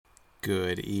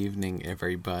Good evening,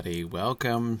 everybody.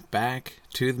 Welcome back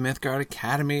to the Mythgard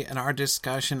Academy and our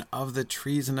discussion of the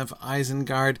Treason of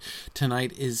Isengard.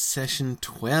 Tonight is session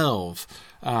 12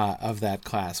 of that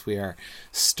class. We are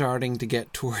starting to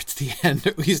get towards the end.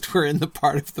 At least we're in the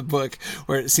part of the book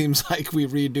where it seems like we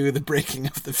redo the breaking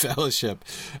of the fellowship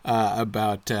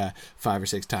about 5 or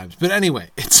 6 times. But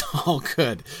anyway, it's all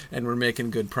good, and we're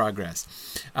making good progress.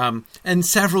 And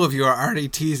several of you are already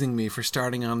teasing me for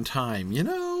starting on time. You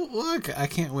know, look, I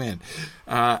can't win.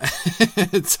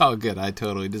 It's all good. I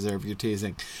totally deserve your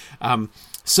teasing.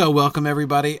 So welcome,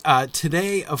 everybody.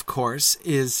 Today, of course,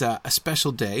 is a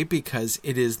special day because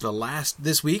it is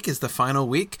this week is the final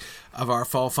week of our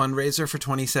fall fundraiser for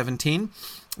 2017.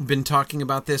 Been talking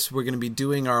about this. We're going to be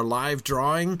doing our live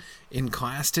drawing in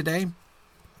class today.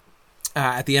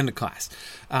 At the end of class.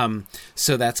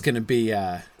 So that's going to be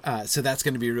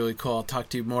really cool. I'll talk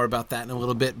to you more about that in a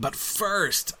little bit. But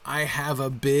first, I have a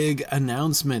big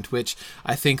announcement, which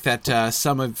I think that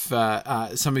some of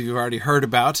you have already heard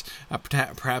about,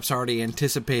 perhaps already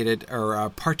anticipated or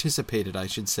participated, I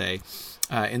should say,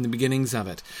 in the beginnings of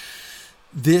it.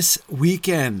 This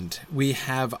weekend, we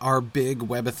have our big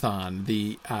webathon,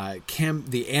 the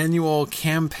annual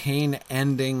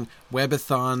campaign-ending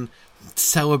webathon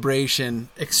celebration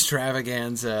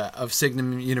extravaganza of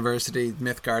Signum University,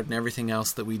 Mythgard, and everything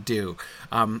else that we do.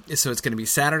 So it's going to be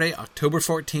Saturday, October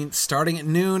 14th, starting at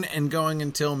noon and going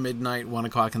until midnight, 1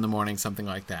 o'clock in the morning, something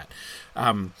like that.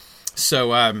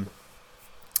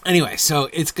 Anyway, so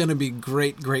it's going to be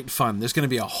great fun. There's going to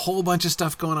be a whole bunch of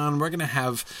stuff going on. We're going to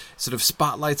have sort of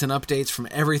spotlights and updates from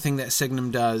everything that Signum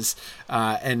does,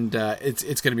 and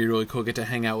it's going to be really cool. Get to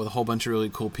hang out with a whole bunch of really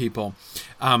cool people.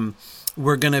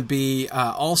 We're going to be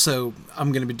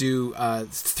I'm going to do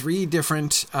 3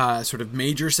 different sort of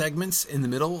major segments in the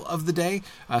middle of the day,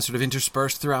 sort of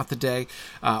interspersed throughout the day.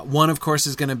 One, of course,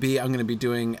 I'm going to be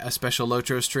doing a special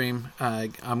Lotro stream.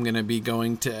 I'm going to be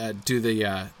going to do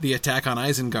the attack on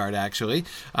Isengard, actually,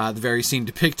 the very scene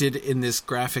depicted in this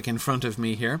graphic in front of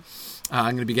me here.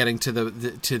 I'm going to be getting to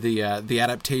the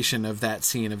adaptation of that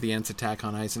scene of the Ents' attack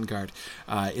on Isengard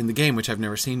in the game, which I've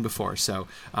never seen before. So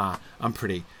I'm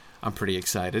pretty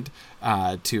excited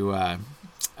to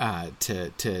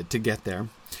get there.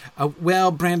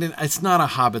 Well, Brandon, it's not a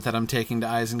hobbit that I'm taking to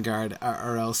Isengard,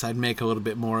 or else I'd make a little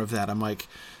bit more of that. I'm like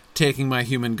taking my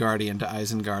human guardian to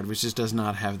Isengard, which just does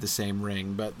not have the same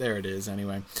ring, but there it is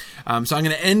anyway. So I'm going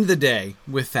to end the day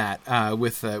with that,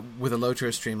 with a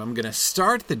Lotro stream. I'm going to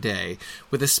start the day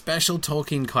with a special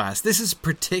Tolkien class. This is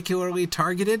particularly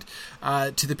targeted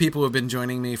to the people who have been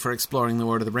joining me for Exploring the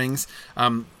Lord of the Rings,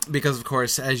 because, of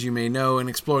course, as you may know, in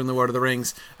Exploring the Lord of the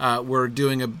Rings, we're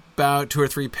doing about 2 or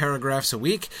 3 paragraphs a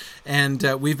week, and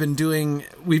we've been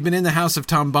in the house of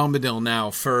Tom Bombadil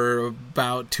now for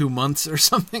about 2 months or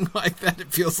something like that.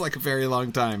 It feels like a very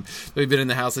long time. We've been in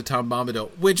the house of Tom Bombadil,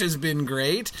 which has been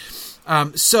great.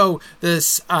 So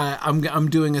this, I'm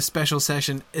doing a special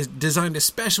session designed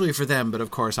especially for them, but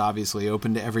of course, obviously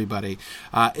open to everybody,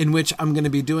 in which I'm going to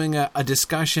be doing a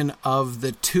discussion of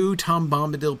the 2 Tom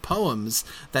Bombadil poems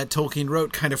that Tolkien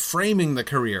wrote, kind of framing the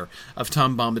career of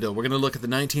Tom Bombadil. We're going to look at the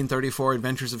 1934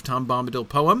 Adventures of Tom Bombadil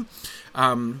poem,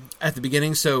 at the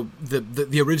beginning. So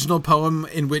the original poem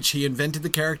in which he invented the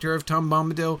character of Tom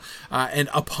Bombadil, and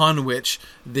upon which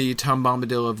the Tom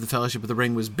Bombadil of the Fellowship of the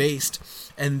Ring was based.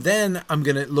 And then I'm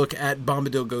going to look at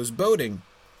Bombadil Goes Boating,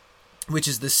 which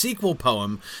is the sequel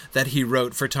poem that he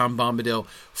wrote for Tom Bombadil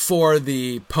for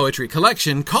the poetry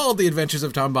collection called The Adventures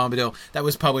of Tom Bombadil that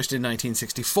was published in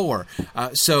 1964.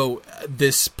 So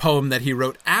this poem that he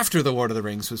wrote after The Lord of the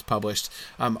Rings was published,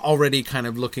 already kind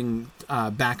of looking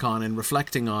back on and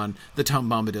reflecting on the Tom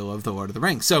Bombadil of The Lord of the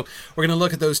Rings. So we're going to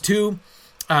look at those two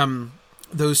Tom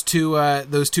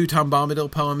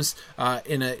Bombadil poems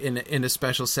in a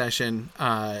special session.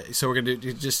 So we're going to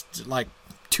do just like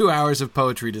 2 hours of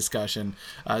poetry discussion,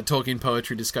 Tolkien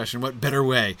poetry discussion. What better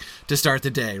way to start the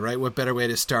day, right? What better way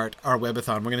to start our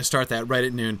webathon? We're going to start that right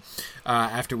at noon,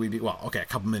 a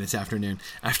couple minutes after noon,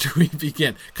 after we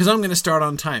begin, because I'm going to start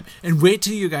on time. And wait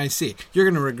till you guys see. You're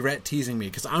going to regret teasing me,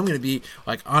 because I'm going to be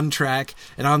like on track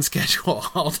and on schedule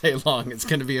all day long. It's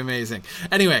going to be amazing.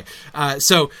 Anyway,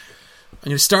 so I'm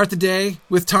going to start the day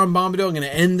with Tom Bombadil. I'm going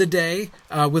to end the day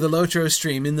with a Lotro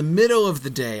stream. In the middle of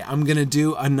the day, I'm going to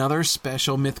do another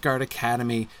special Mythgard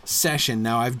Academy session.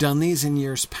 Now, I've done these in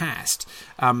years past,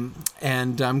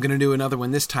 and I'm going to do another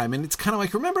one this time. And it's kind of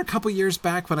like, remember a couple years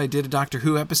back when I did a Doctor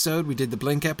Who episode? We did the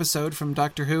Blink episode from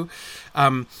Doctor Who.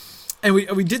 And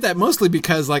we did that mostly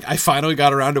because, like, I finally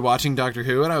got around to watching Doctor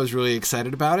Who, and I was really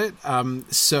excited about it.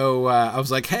 So I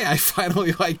was like, hey, I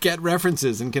finally, like, get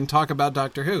references and can talk about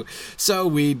Doctor Who. So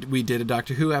we did a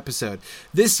Doctor Who episode.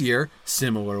 This year,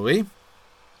 similarly,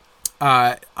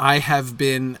 I have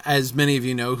been, as many of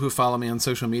you know who follow me on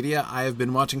social media, I have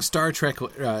been watching Star Trek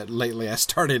lately. I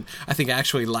started, I think,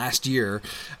 actually last year,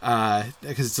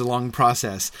 because it's a long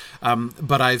process.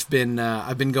 But I've been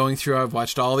going through. I've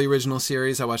watched all the original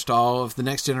series. I watched all of the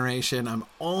Next Generation. I'm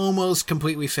almost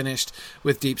completely finished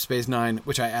with Deep Space Nine,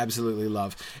 which I absolutely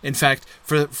love. In fact,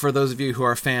 for those of you who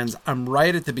are fans, I'm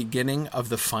right at the beginning of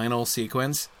the final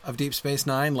sequence of Deep Space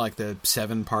Nine, like the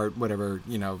 7-part whatever,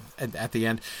 at the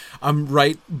end. I'm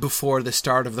right before the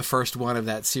start of the first one of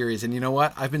that series, and you know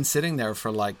what? I've been sitting there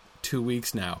for like 2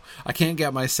 weeks now. I can't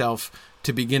get myself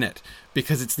to begin it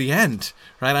because it's the end,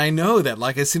 right? I know that,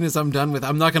 like, as soon as I'm done with,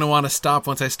 I'm not going to want to stop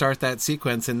once I start that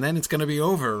sequence, and then it's going to be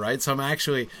over, right? So I'm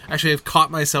actually have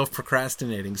caught myself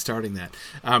procrastinating starting that.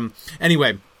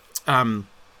 Anyway.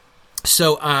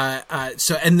 So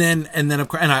and then of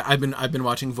course, and I've been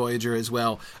watching Voyager as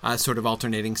well, sort of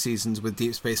alternating seasons with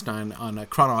Deep Space Nine on a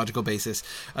chronological basis.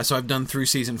 So I've done through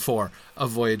season 4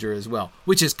 of Voyager as well,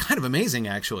 which is kind of amazing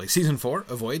actually. Season 4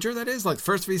 of Voyager, that is, like the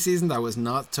first 3 seasons I was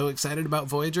not so excited about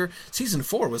Voyager. Season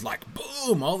 4 was like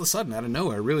boom, all of a sudden out of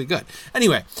nowhere, really good.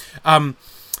 Anyway,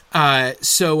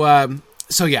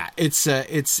 So yeah, it's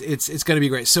going to be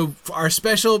great. So for our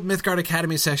special Mythgard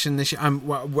Academy session this year,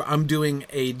 I'm doing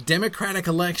a democratic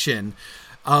election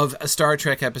of a Star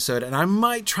Trek episode, and I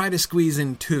might try to squeeze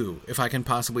in 2, if I can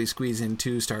possibly squeeze in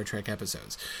 2 Star Trek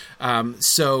episodes.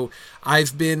 So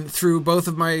I've been through both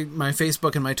of my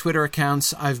Facebook and my Twitter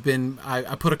accounts. I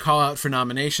put a call out for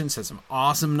nominations, had some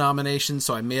awesome nominations,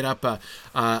 so I made up a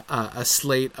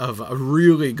slate of a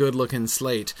really good looking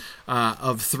slate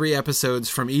of 3 episodes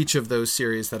from each of those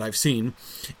series that I've seen,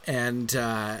 and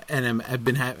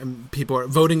people are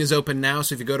voting is open now.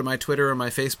 So if you go to my Twitter or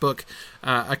my Facebook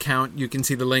account, you can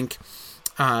see the link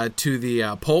to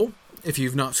the poll if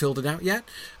you've not filled it out yet.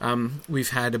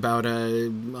 We've had about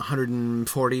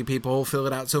 140 people fill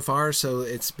it out so far, so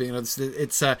it's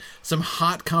some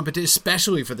hot competition,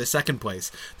 especially for the second place.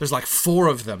 There's like 4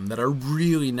 of them that are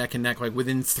really neck and neck, like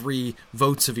within 3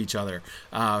 votes of each other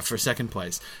for second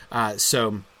place.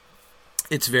 So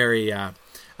it's very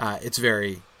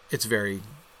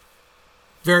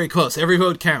very close. Every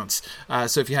vote counts.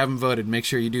 So if you haven't voted, make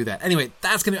sure you do that. Anyway,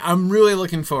 I'm really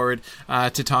looking forward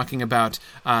to talking about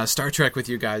Star Trek with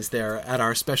you guys there at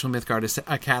our special Mythgard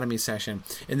Academy session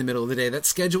in the middle of the day. That's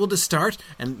scheduled to start,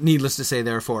 and needless to say,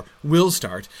 therefore, will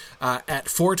start at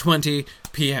 4:20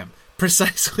 p.m.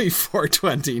 Precisely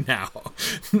 4:20 now.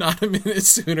 Not a minute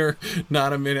sooner,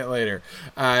 not a minute later.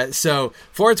 So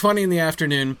 4:20 in the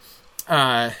afternoon,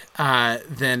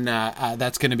 then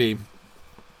that's going to be...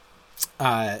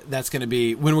 that's going to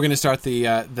be when we're going to start the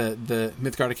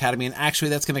Mythgard Academy, and actually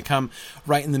that's going to come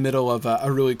right in the middle of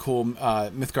a really cool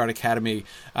Mythgard Academy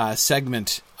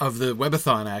segment of the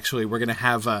webathon. Actually, we're going to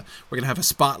have a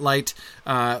spotlight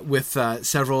with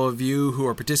several of you who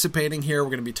are participating here.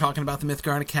 We're going to be talking about the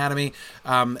Mythgard Academy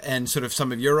and sort of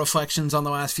some of your reflections on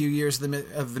the last few years of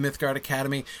the Mythgard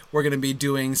Academy. We're going to be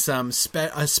doing a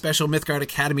special Mythgard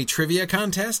Academy trivia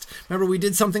contest. Remember, we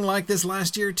did something like this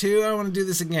last year too. I want to do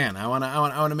this again. I want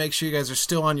to make sure you guys are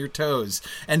still on your toes,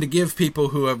 and to give people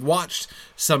who have watched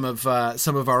some of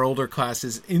our older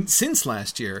classes since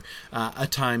last year a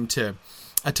time to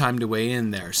weigh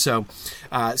in there. So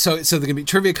there's going to be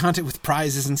trivia content with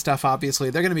prizes and stuff. Obviously,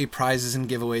 there are going to be prizes and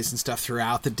giveaways and stuff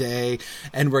throughout the day,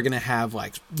 and we're going to have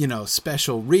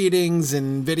special readings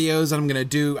and videos. I'm going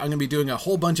to be doing a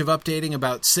whole bunch of updating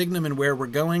about Signum and where we're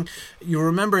going. You'll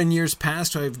remember in years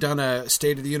past I've done a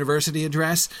State of the University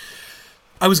address.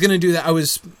 I was going to do that. I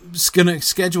was going to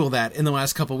schedule that in the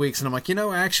last couple of weeks, and I'm like,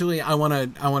 actually, I want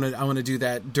to do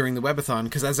that during the webathon,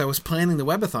 because as I was planning the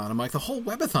webathon, I'm like, the whole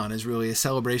webathon is really a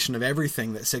celebration of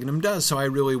everything that Signum does. So I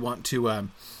really want to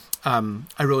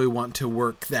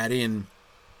work that in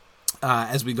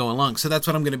as we go along. So that's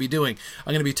what I'm going to be doing.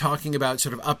 I'm going to be talking about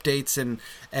sort of updates and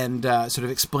sort of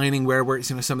explaining where we're,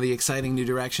 some of the exciting new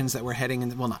directions that we're heading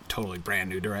in. Well, not totally brand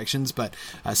new directions, but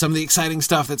some of the exciting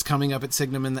stuff that's coming up at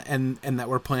Signum and that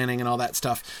we're planning and all that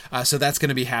stuff. So that's going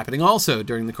to be happening also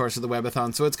during the course of the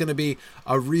webathon. So it's going to be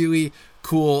a really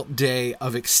cool day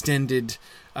of extended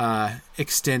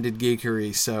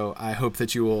geekery. So I hope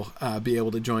that you will be able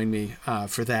to join me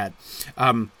for that.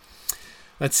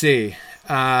 Let's see.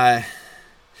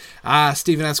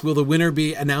 Stephen asks, will the winner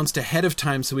be announced ahead of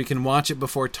time so we can watch it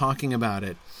before talking about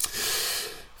it?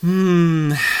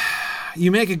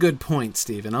 you make a good point,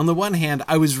 Stephen. On the one hand,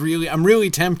 I'm really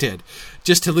tempted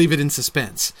just to leave it in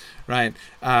suspense, right?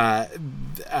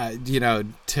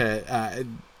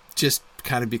 Just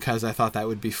kind of because I thought that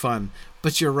would be fun.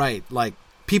 But you're right. Like,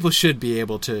 people should be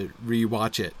able to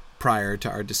rewatch it prior to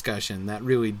our discussion. That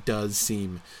really does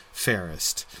seem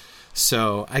fairest.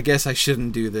 So I guess I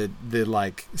shouldn't do the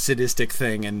like sadistic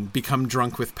thing and become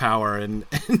drunk with power and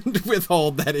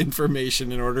withhold that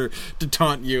information in order to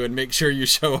taunt you and make sure you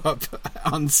show up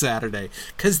on Saturday,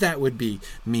 because that would be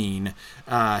mean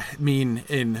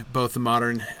in both the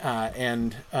modern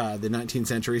and the 19th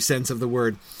century sense of the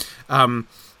word.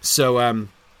 So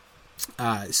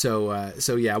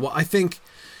yeah. Well, I think.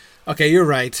 Okay, you're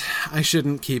right. I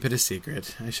shouldn't keep it a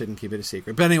secret.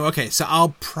 But anyway, okay. So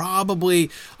I'll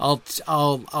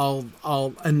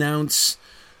announce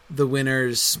the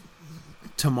winners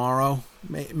tomorrow,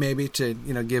 maybe, to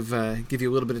give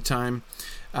you a little bit of time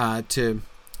to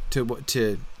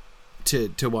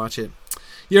watch it.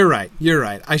 You're right.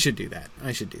 I should do that.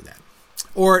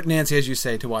 Or, Nancy, as you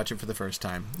say, to watch it for the first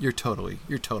time. You're totally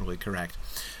correct.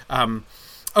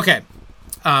 Okay.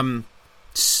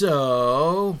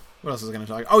 So what else was I going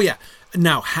to talk? Oh, yeah.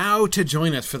 Now, how to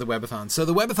join us for the Webathon. So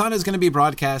the Webathon is going to be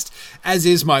broadcast, as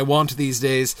is my wont these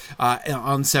days,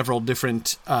 on several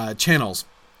different channels.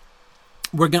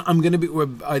 I'm going to be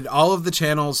all of the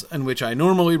channels in which I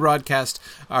normally broadcast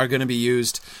are going to be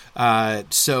used.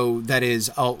 So that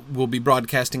is, we'll be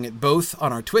broadcasting it both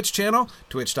on our Twitch channel,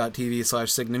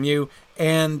 twitch.tv/SignumU,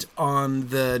 and on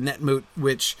the Netmoot,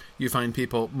 which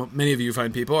many of you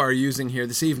fine people are using here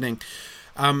this evening.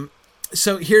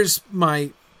 So here's my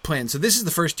plan. So this is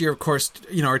the first year, of course,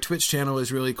 our Twitch channel is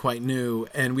really quite new,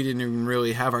 and we didn't even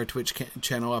really have our Twitch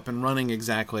channel up and running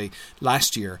exactly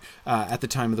last year at the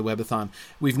time of the Webathon.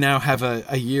 We've now have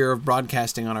a year of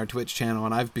broadcasting on our Twitch channel,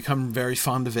 and I've become very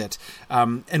fond of it.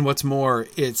 And what's more,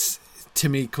 it's, to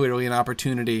me, clearly an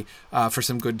opportunity for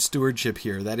some good stewardship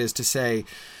here. That is to say,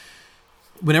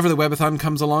 whenever the Webathon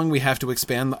comes along, we have to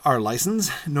expand our license.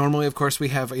 Normally, of course, we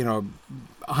have,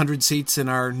 100 seats in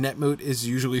our Netmoot is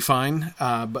usually fine,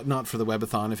 but not for the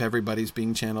Webathon. If everybody's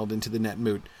being channeled into the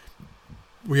Netmoot,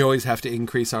 we always have to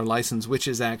increase our license, which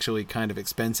is actually kind of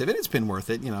expensive, and it's been worth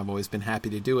it. I've always been happy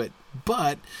to do it,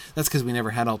 but that's because we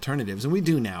never had alternatives, and we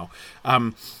do now.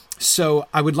 So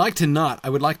I would like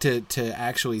to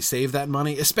actually save that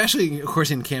money, especially, of course,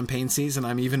 in campaign season.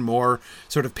 I'm even more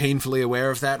sort of painfully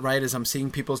aware of that, right? As I'm seeing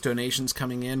people's donations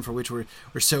coming in, for which we're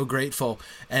so grateful.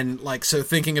 And so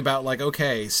thinking about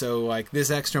okay, so this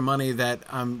extra money that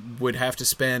I would have to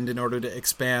spend in order to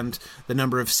expand the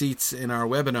number of seats in our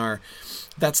webinar,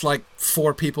 that's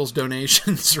 4 people's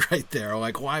donations right there.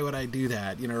 Why would I do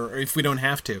that? Or if we don't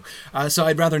have to. So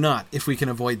I'd rather not, if we can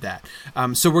avoid that.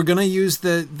 So we're going to use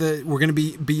we're going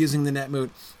to be using the Netmoot.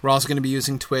 We're also going to be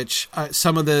using Twitch.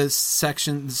 Some of the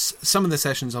sessions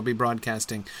I'll be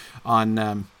broadcasting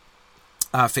on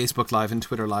Facebook Live and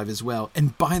Twitter Live as well.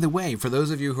 And by the way, for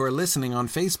those of you who are listening on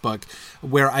Facebook,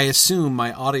 where I assume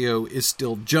my audio is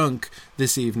still junk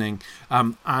this evening,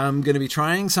 I'm going to be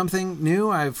trying something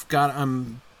new.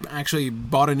 I'm actually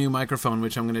bought a new microphone,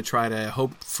 which I'm going to try to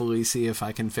hopefully see if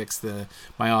I can fix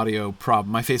my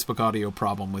Facebook audio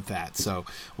problem with that. So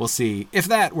we'll see if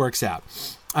that works out.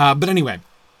 But anyway,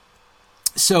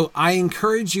 so I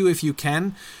encourage you, if you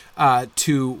can,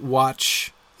 to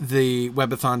watch the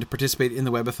Webathon, to participate in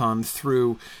the Webathon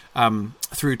through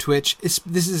Twitch.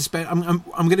 I'm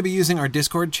going to be using our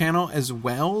Discord channel as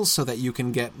well, so that you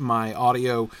can get my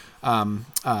audio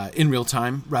in real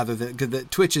time, rather than, because the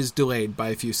Twitch is delayed by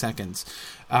a few seconds,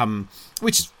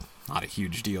 which is not a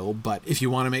huge deal. But if you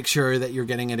want to make sure that you're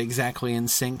getting it exactly in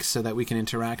sync, so that we can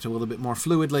interact a little bit more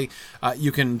fluidly,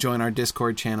 you can join our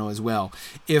Discord channel as well.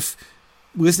 If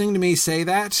listening to me say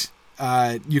that,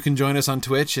 you can join us on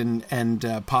Twitch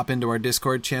and pop into our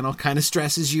Discord channel kind of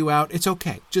stresses you out, it's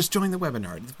okay. Just join the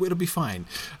webinar. It'll be fine.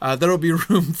 There'll be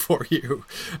room for you.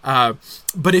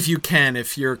 But if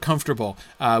you're comfortable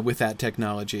with that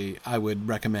technology, I would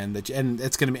recommend that. And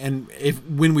it's going to be. And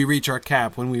when we reach our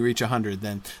cap, when we reach 100,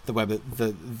 then the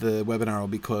webinar will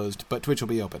be closed, but Twitch will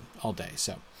be open all day.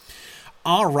 So.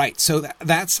 All right, so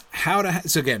that's how to...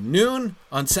 So again, noon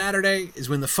on Saturday is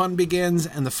when the fun begins,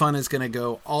 and the fun is going to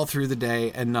go all through the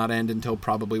day and not end until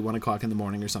probably 1 o'clock in the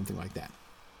morning or something like that.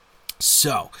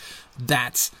 So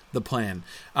that's the plan.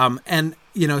 And,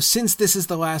 since this is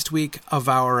the last week of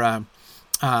our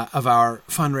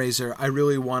fundraiser, I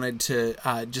really wanted to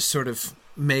just sort of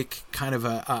make kind of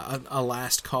a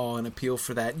last call and appeal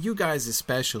for that. You guys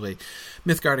especially,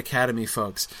 Mythgard Academy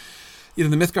folks. the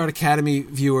Mythgard Academy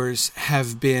viewers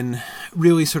have been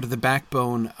really sort of the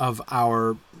backbone of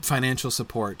our financial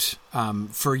support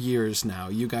for years now.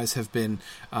 You guys have been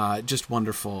just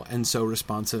wonderful and so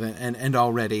responsive, and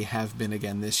already have been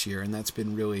again this year, and that's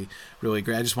been really, really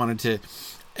great. I just wanted to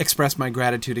express my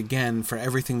gratitude again for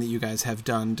everything that you guys have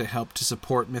done to help to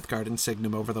support Mythgard and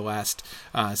Signum over the last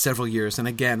several years, and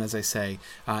again, as I say,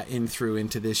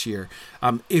 into this year.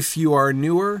 If you are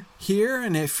newer here,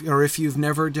 and if you've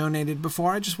never donated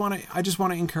before, I just want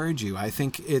to encourage you. I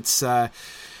think it's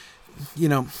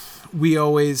we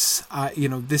always,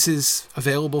 this is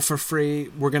available for free.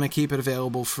 We're going to keep it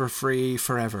available for free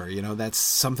forever. That's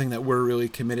something that we're really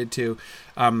committed to.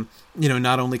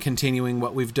 Not only continuing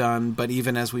what we've done, but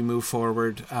even as we move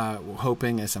forward,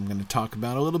 hoping, as I'm going to talk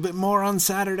about a little bit more on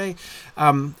Saturday,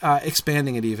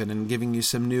 expanding it even and giving you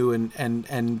some new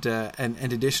and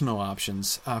additional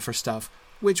options for stuff,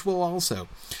 which will also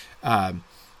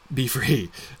be freely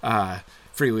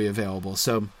available.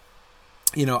 So,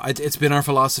 it's been our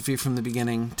philosophy from the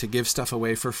beginning to give stuff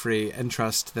away for free and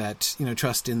trust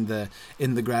in the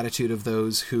gratitude of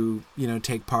those who,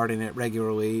 take part in it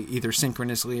regularly, either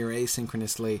synchronously or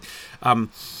asynchronously. And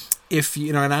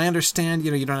I understand,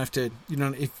 you don't have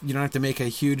to make a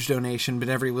huge donation, but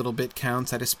every little bit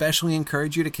counts. I'd especially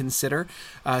encourage you to consider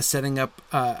setting up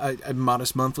a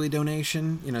modest monthly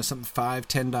donation. Something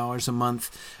 $5-10 a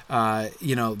month.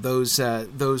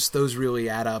 Those really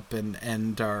add up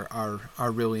and are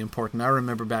really important. I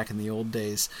remember back in the old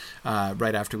days,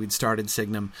 right after we'd started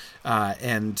Signum,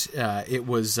 and it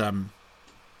was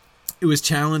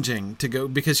challenging to go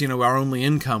because, our only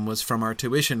income was from our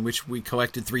tuition, which we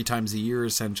collected 3 times a year,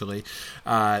 essentially.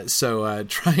 So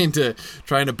trying to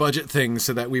budget things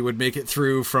so that we would make it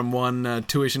through from one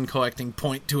tuition collecting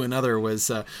point to another was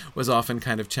often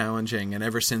kind of challenging. And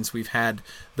ever since we've had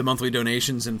the monthly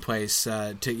donations in place,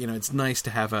 it's nice to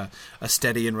have a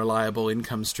steady and reliable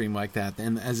income stream like that.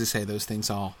 And as I say, those things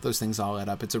all add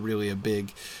up. It's really a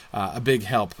big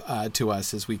help to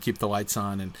us as we keep the lights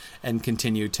on and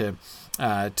continue to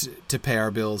pay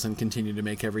our bills and continue to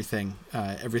make everything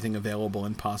available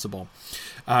and possible.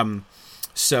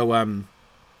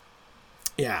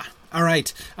 Yeah. All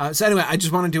right. So anyway, I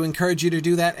just wanted to encourage you to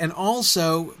do that, and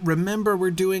also remember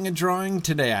we're doing a drawing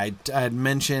today. I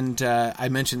mentioned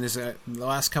this the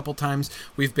last couple times.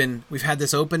 We've had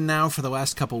this open now for the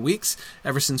last couple weeks,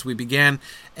 ever since we began,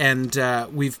 and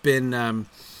we've been.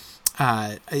 So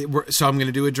I'm going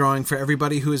to do a drawing for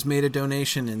everybody who has made a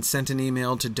donation and sent an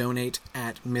email to donate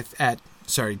at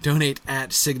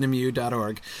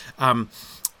signumu.org.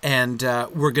 And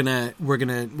we're gonna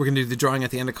do the drawing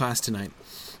at the end of class tonight.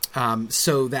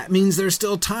 So that means there's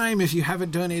still time. If you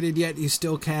haven't donated yet, you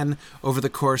still can over the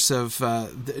course of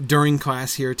during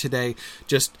class here today.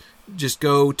 Just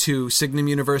go to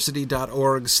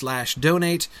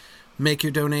signumuniversity.org/donate. Make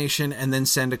your donation, and then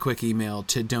send a quick email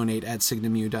to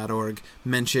donate@signumu.org.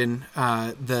 Mention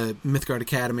the Mythgard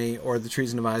Academy or the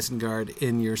Treason of Isengard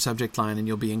in your subject line, and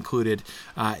you'll be included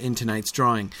in tonight's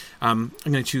drawing. We're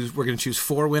going to choose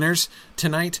 4 winners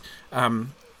tonight.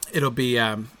 It'll be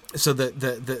so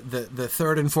the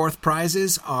third and fourth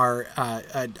prizes are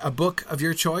a book of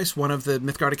your choice, one of the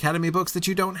Mythgard Academy books that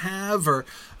you don't have, or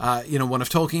one of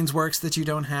Tolkien's works that you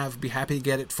don't have. Be happy to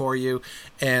get it for you,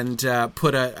 and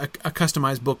put a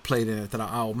customized book plate in it. That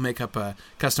I'll make up a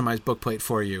customized book plate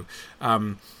for you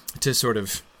to sort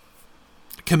of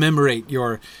commemorate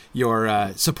your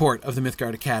support of the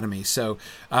Mythgard Academy. So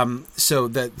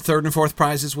the third and fourth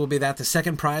prizes will be that. The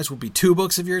second prize will be 2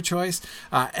 books of your choice,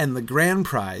 and the grand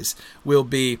prize will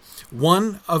be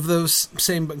one of those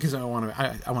same books, because I want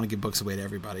to give books away to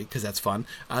everybody because that's fun.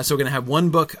 So we're going to have 1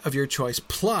 book of your choice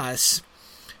plus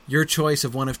your choice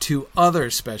of one of 2 other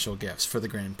special gifts for the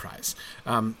grand prize.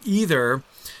 Either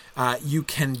you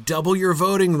can double your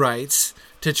voting rights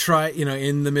to try,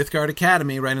 in the Mythgard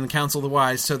Academy, right, in the Council of the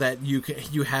Wise, so that you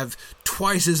have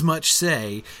twice as much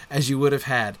say as you would have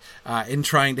had in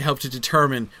trying to help to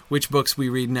determine which books we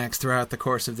read next throughout the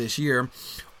course of this year.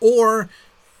 Or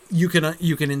you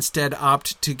can instead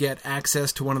opt to get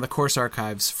access to one of the course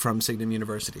archives from Signum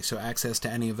University. So access to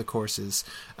any of the courses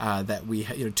that we,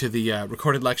 to the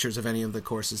recorded lectures of any of the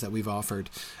courses that we've offered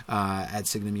at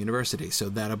Signum University. So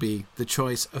that'll be the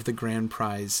choice of the grand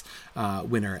prize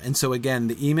winner. And so again,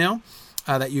 the email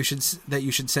that you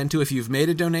should send to, if you've made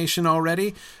a donation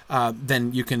already,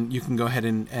 then you can go ahead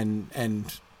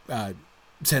and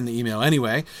send the email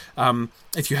anyway.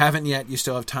 If you haven't yet, you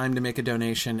still have time to make a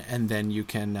donation, and then you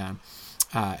can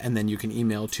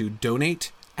email to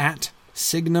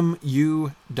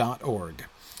donate@signumu.org.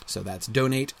 So that's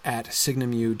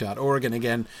donate@signumu.org. And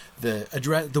again,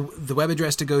 the web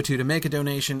address to go to make a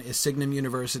donation is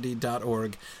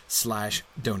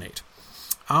signumuniversity.org/donate.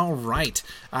 All right.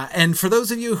 And for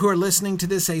those of you who are listening to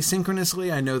this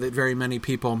asynchronously, I know that very many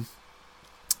people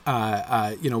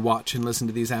watch and listen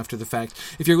to these after the fact.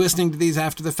 If you're listening to these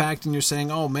after the fact and you're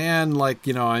saying, oh man,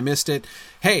 I missed it.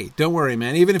 Hey, don't worry,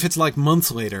 man. Even if it's like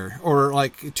months later or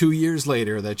like 2 years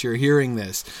later that you're hearing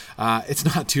this, it's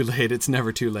not too late. It's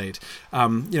never too late.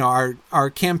 Our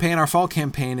campaign, our fall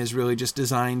campaign is really just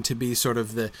designed to be sort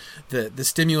of the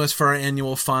stimulus for our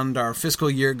annual fund. Our fiscal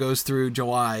year goes through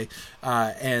July.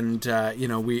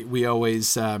 We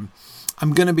always,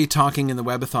 I'm going to be talking in the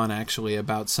webathon, actually,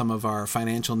 about some of our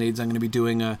financial needs. I'm going to be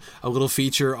doing a little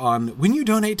feature on when you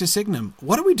donate to Signum,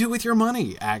 what do we do with your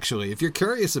money, actually? If you're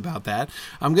curious about that,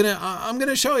 I'm going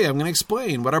to show you. I'm going to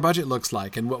explain what our budget looks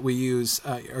like and what we use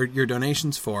your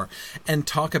donations for, and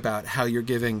talk about how your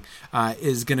giving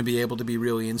is going to be able to be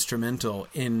really instrumental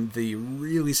in the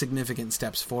really significant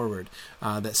steps forward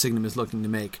that Signum is looking to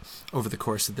make over the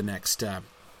course of the next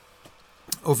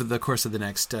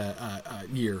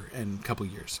year and couple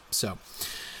years. So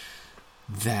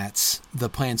that's the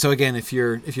plan. So again, if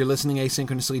you're listening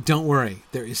asynchronously, don't worry.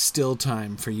 There is still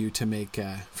time for you to make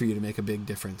a big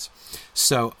difference.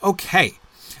 So okay,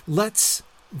 let's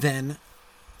then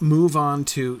move on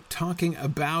to talking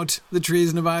about the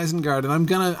Treason of Isengard. And I'm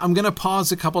gonna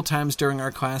pause a couple times during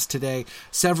our class today.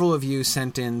 Several of you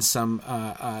sent in some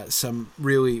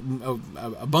really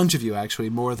a bunch of you, actually,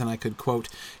 more than I could quote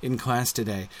in class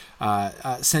today,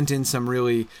 sent in some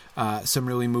really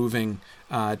moving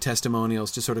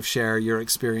testimonials to sort of share your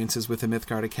experiences with the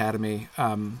Mythgard Academy,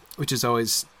 which is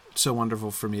always so wonderful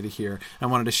for me to hear. I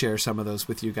wanted to share some of those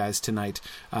with you guys tonight,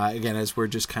 again, as we're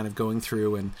just kind of going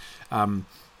through and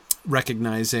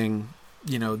recognizing,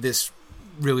 this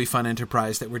really fun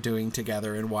enterprise that we're doing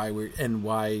together, and why we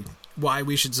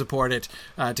should support it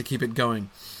to keep it going.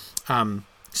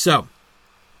 So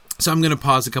I'm going to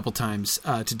pause a couple times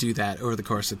to do that over the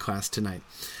course of class tonight.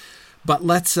 But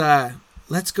let's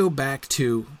go back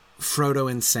to Frodo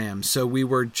and Sam. So we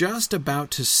were just about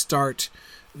to start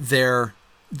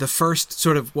the first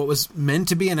sort of what was meant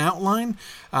to be an outline,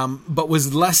 but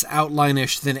was less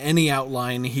outline-ish than any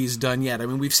outline he's done yet. I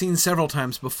mean, we've seen several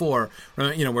times before,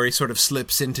 where he sort of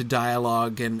slips into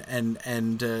dialogue and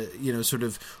sort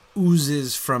of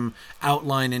oozes from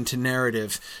outline into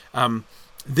narrative.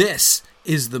 This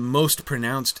is the most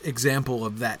pronounced example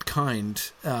of that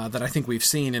kind that I think we've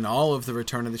seen in all of the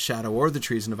Return of the Shadow or the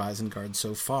Treason of Isengard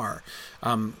so far,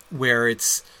 where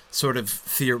it's sort of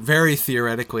very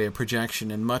theoretically a projection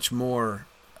and much more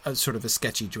sort of a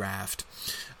sketchy draft.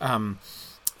 And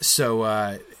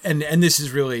this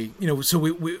is really, so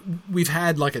we've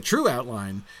had like a true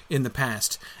outline in the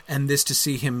past, and this to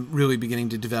see him really beginning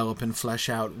to develop and flesh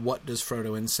out what does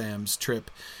Frodo and Sam's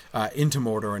trip into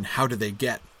Mordor, and how do they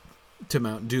get to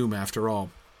Mount Doom after all.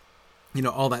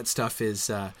 All that stuff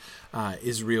is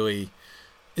really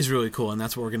cool, and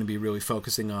that's what we're going to be really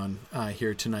focusing on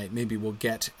here tonight. Maybe we'll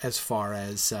get as far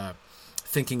as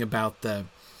thinking about the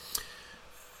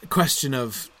question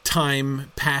of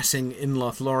time passing in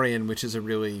Lothlorien, which is a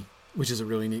really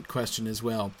neat question as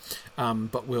well.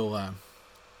 But we'll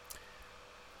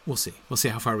see. We'll see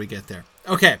how far we get there.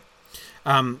 Okay.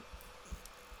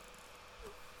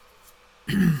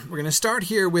 We're going to start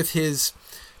here with his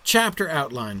chapter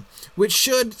outline, which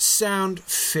should sound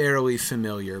fairly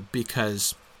familiar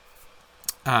because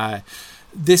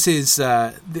this is...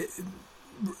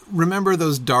 remember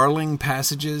those darling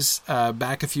passages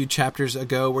back a few chapters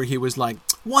ago where he was like,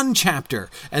 one chapter,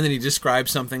 and then he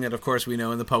describes something that, of course, we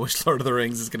know in the published Lord of the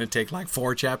Rings is going to take like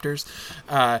 4 chapters.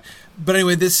 But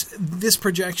anyway, this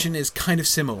projection is kind of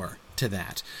similar to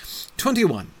that.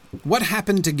 21. What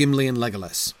happened to Gimli and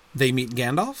Legolas? They meet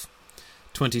Gandalf?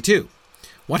 22.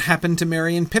 What happened to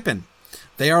Merry and Pippin?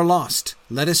 They are lost,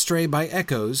 led astray by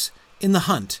echoes, in the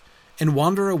hunt, and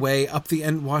wander away up the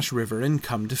Entwash River and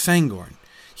come to Fangorn.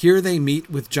 Here they meet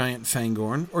with Giant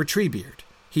Fangorn or Treebeard.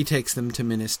 He takes them to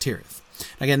Minas Tirith.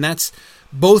 Again,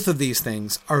 both of these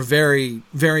things are very,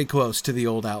 very close to the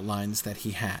old outlines that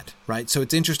he had, right? So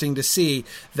it's interesting to see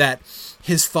that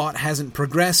his thought hasn't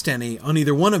progressed any on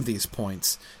either one of these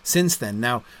points since then.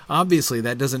 Now, obviously,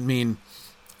 that doesn't mean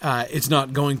it's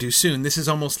not going to soon. This is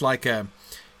almost like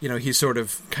he's sort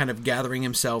of kind of gathering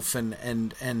himself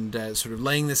and sort of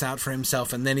laying this out for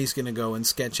himself, and then he's going to go and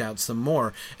sketch out some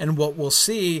more. And what we'll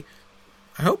see,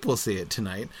 I hope we'll see it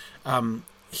tonight,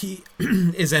 he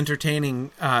is entertaining,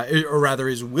 or rather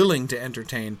is willing to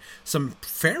entertain some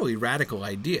fairly radical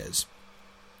ideas.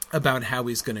 about how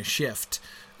he's going to shift,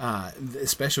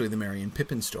 especially the Merry and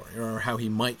Pippin story, or how he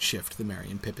might shift the Merry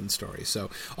and Pippin story. So,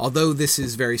 although this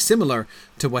is very similar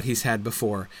to what he's had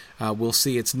before, we'll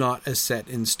see it's not as set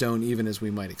in stone even as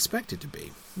we might expect it to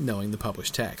be, knowing the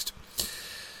published text.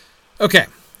 Okay,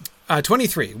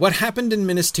 23. What happened in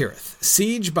Minas Tirith?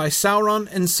 Siege by Sauron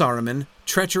and Saruman,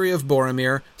 treachery of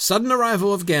Boromir, sudden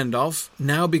arrival of Gandalf,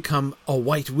 now become a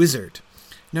white wizard.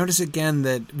 Notice again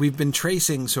that we've been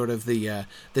tracing sort of the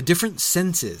different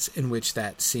senses in which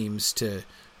that seems to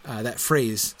that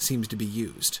phrase seems to be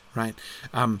used, right?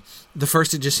 The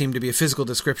first, it just seemed to be a physical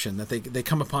description, that they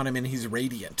come upon him and he's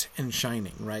radiant and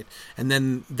shining, right? And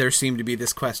then there seemed to be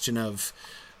this question of,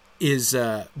 is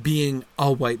being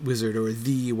a white wizard or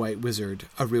the white wizard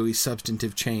a really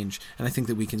substantive change? And I think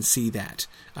that we can see that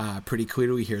pretty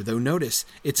clearly here. Though notice,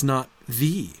 it's not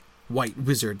the white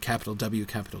wizard, capital W,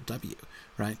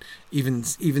 right? Even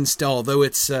still, although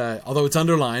it's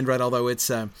underlined, right? Although it's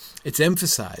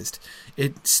emphasized,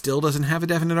 it still doesn't have a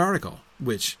definite article,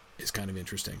 which is kind of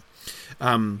interesting.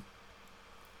 Okay,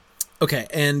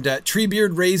 and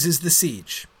Treebeard raises the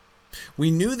siege.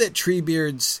 We knew that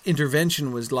Treebeard's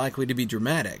intervention was likely to be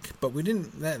dramatic, but we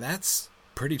didn't. That's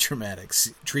pretty dramatic.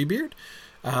 Treebeard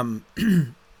kind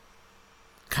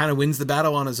of wins the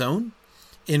battle on his own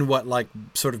in what, like,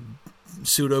 sort of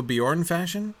pseudo Bjorn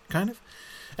fashion, kind of.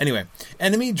 Anyway,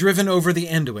 enemy driven over the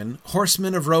Anduin,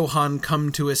 horsemen of Rohan come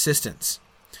to assistance.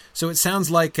 So it sounds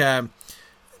like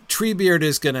Treebeard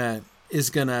is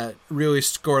gonna really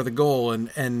score the goal, and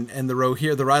the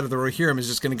Rohirrim, the Ride of the Rohirrim, is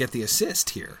just gonna get the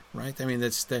assist here, right? I mean,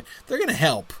 they're gonna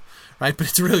help, right? But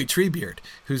it's really Treebeard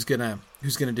who's gonna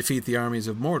defeat the armies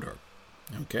of Mordor.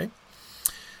 Okay.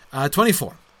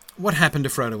 24. What happened to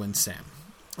Frodo and Sam?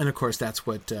 And of course, that's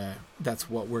what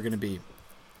we're gonna be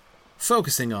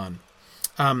focusing on.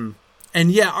 And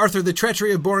yeah, Arthur, the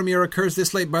treachery of Boromir occurs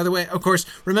this late. By the way, of course,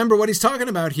 remember what he's talking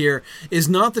about here is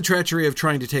not the treachery of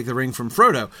trying to take the ring from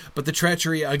Frodo, but the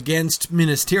treachery against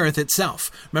Minas Tirith itself.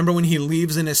 Remember when he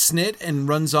leaves in a snit and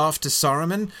runs off to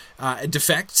Saruman,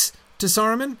 defects to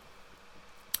Saruman?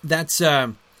 That's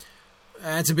a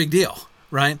big deal,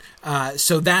 right?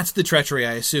 So that's the treachery,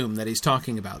 I assume, that he's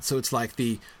talking about. So it's like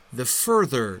the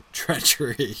further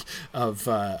treachery of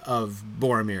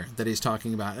Boromir that he's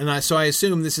talking about. And so I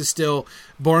assume this is still,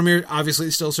 Boromir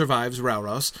obviously still survives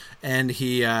Rauros, and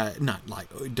he, not like,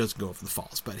 it doesn't go over the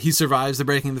falls, but he survives the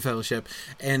breaking of the Fellowship,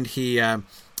 and he, and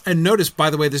notice, by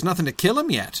the way, there's nothing to kill him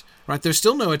yet, right? There's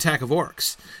still no attack of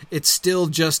orcs. It's still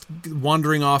just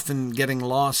wandering off and getting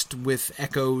lost with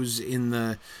echoes in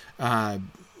the,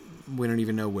 we don't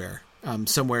even know where.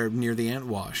 Somewhere near the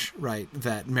Antwash, right,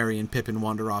 that Merry and Pippin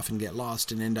wander off and get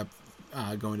lost and end up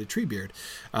going to Treebeard.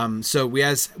 So we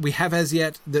have as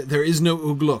yet, there is no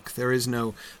Ugluk, there is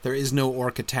no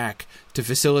orc attack to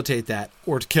facilitate that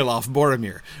or to kill off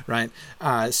Boromir, right?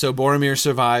 So Boromir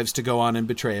survives to go on and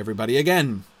betray everybody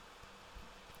again.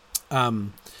 Yeah,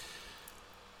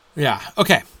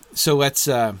 okay. So let's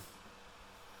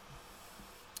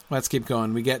keep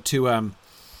going. We get to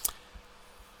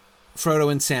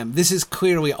Frodo and Sam. This is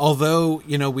clearly, although,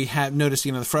 we have noticed,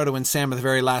 the Frodo and Sam are the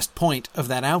very last point of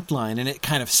that outline, and it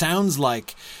kind of sounds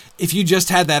like, if you just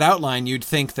had that outline, you'd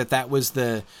think that was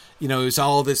the, it was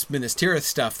all this Minas Tirith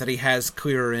stuff that he has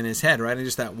clearer in his head, right? And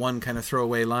just that one kind of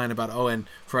throwaway line about, and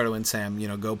Frodo and Sam,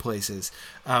 go places.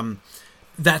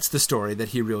 That's the story that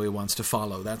he really wants to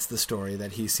follow. That's the story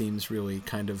that he seems really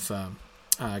kind of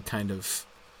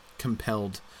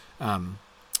compelled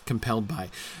by.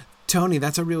 Tony,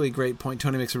 that's a really great point.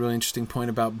 Tony makes a really interesting point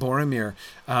about Boromir.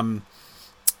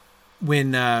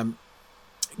 When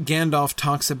Gandalf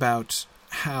talks about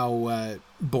how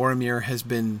Boromir has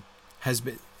been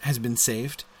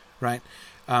saved, right?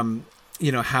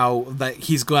 How that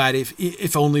he's glad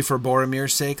if only for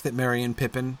Boromir's sake that Merry and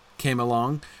Pippin came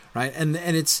along, right? And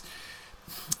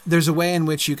there's a way in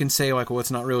which you can say, like, well, it's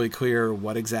not really clear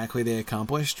what exactly they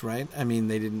accomplished, right? I mean,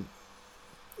 they didn't.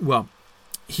 Well,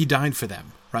 he died for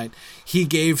them. Right, he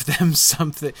gave them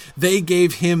something. They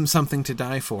gave him something to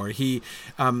die for. He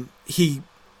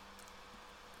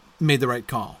made the right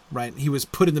call. Right, he was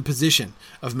put in the position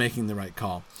of making the right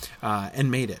call, and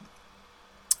made it.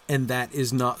 And that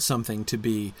is not something to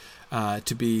be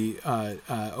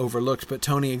overlooked. But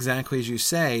Tony, exactly as you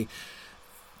say,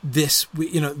 this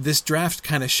draft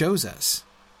kind of shows us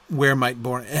where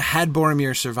had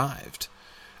Boromir survived,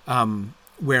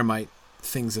 where might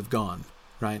things have gone.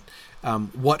 Right.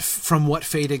 From what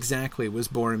fate exactly was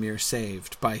Boromir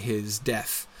saved by his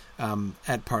death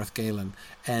at Parth Galen?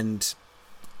 And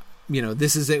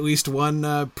this is at least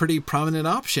one pretty prominent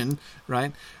option,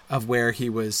 right, of where he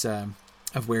was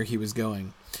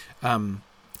going.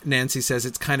 Nancy says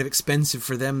it's kind of expensive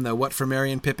for them, though. What, for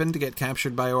Merry and Pippin to get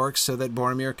captured by orcs so that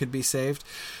Boromir could be saved?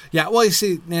 Yeah, well, you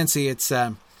see, Nancy, it's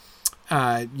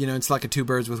it's like a two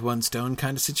birds with one stone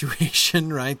kind of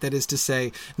situation, right? That is to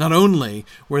say, not only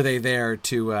were they there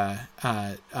to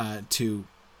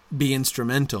be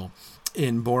instrumental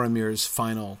in Boromir's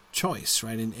final choice,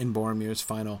 right? In Boromir's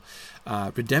final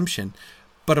redemption,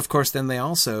 but of course, then they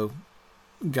also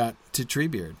got to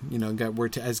Treebeard,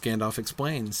 as Gandalf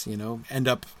explains, end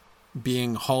up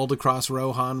being hauled across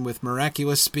Rohan with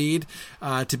miraculous speed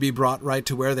to be brought right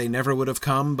to where they never would have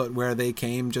come, but where they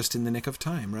came just in the nick of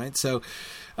time, right? So,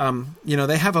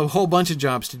 they have a whole bunch of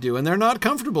jobs to do, and they're not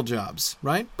comfortable jobs,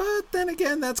 right? But then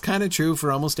again, that's kind of true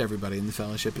for almost everybody in the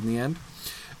Fellowship in the end.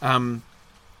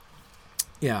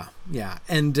 Yeah.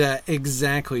 And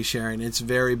exactly, Sharon, it's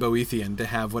very Boethian to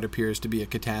have what appears to be a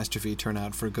catastrophe turn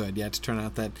out for good. Yeah, to turn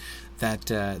out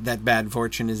that bad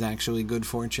fortune is actually good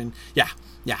fortune.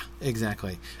 Yeah,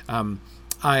 exactly.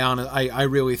 I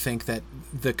really think that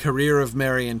the career of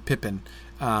Merry and Pippin,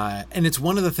 and it's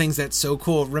one of the things that's so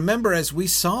cool. Remember, as we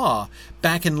saw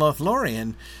back in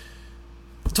Lothlorien,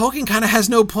 Tolkien kind of has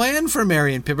no plan for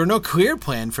Merry and Pippin, no clear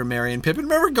plan for Merry and Pippin.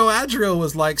 Remember, Galadriel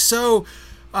was like, so...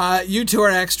 you two are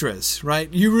extras, right?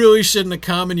 You really shouldn't have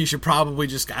come, and you should probably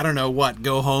just, I don't know what,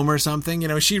 go home or something.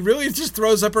 She really just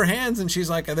throws up her hands, and she's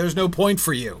like, there's no point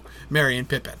for you, Merry and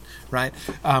Pippin, right?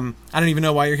 I don't even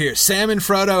know why you're here. Sam and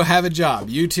Frodo have a job.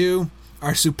 You two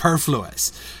are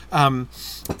superfluous. Again,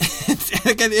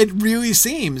 it really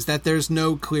seems that there's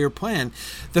no clear plan.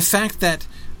 The fact that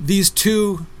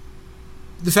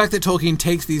Tolkien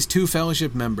takes these two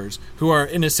Fellowship members, who are,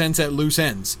 in a sense, at loose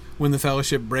ends when the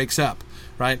Fellowship breaks up,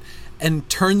 right, and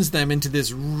turns them into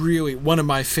this really one of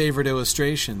my favorite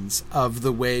illustrations of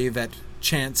the way that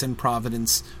chance and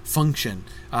providence function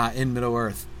in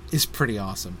Middle-earth is pretty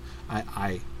awesome,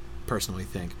 I personally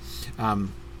think.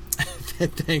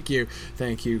 Thank you,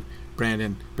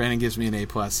 Brandon. Brandon gives me an A+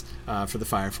 for the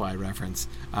Firefly reference.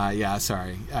 Yeah,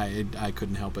 sorry, I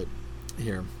couldn't help it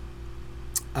here.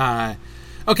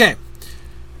 Okay.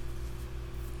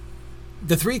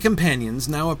 The three companions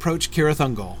now approach Cirith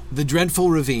Ungol, the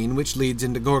dreadful ravine which leads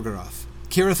into Gorgoroth.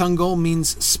 Cirith Ungol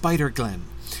means Spider Glen.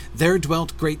 There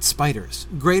dwelt great spiders,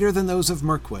 greater than those of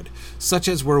Mirkwood, such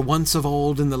as were once of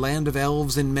old in the land of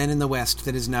elves and men in the west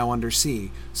that is now under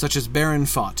sea, such as Beren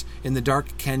fought in the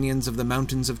dark canyons of the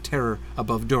Mountains of Terror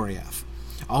above Doriath.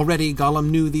 Already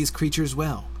Gollum knew these creatures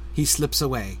well. He slips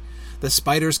away. The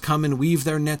spiders come and weave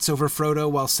their nets over Frodo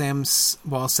while Sam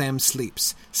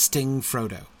sleeps, sting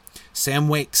Frodo. Sam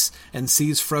wakes and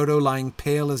sees Frodo lying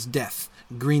pale as death,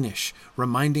 greenish,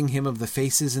 reminding him of the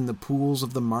faces in the pools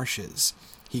of the marshes.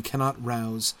 He cannot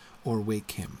rouse or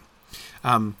wake him.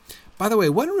 By the way,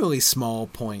 one really small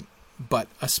point, but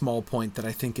a small point that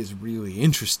I think is really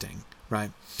interesting,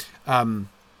 right? You'll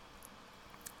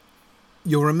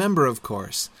remember, of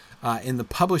course, in the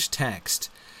published text,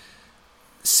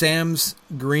 Sam's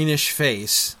greenish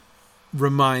face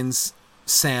reminds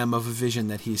Sam of a vision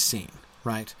that he's seen,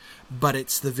 right? But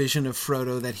it's the vision of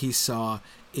Frodo that he saw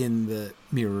in the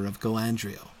Mirror of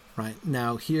Galadriel, right?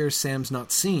 Now, here, Sam's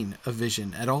not seen a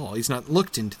vision at all. He's not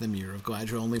looked into the Mirror of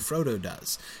Galadriel. Only Frodo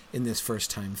does in this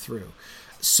first time through.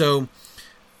 So,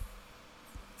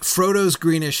 Frodo's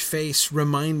greenish face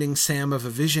reminding Sam of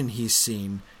a vision he's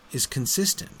seen is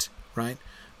consistent, right?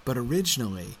 But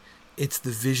originally, it's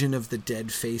the vision of the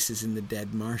dead faces in the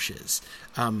dead marshes,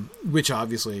 which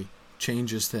obviously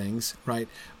changes things, right?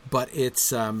 But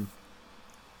it's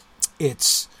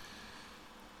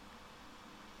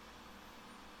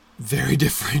very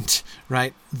different,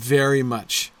 right? Very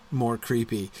much more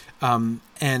creepy.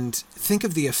 And think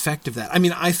of the effect of that. I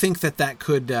mean, I think that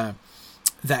could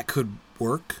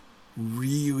work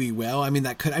really well. I'm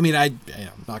not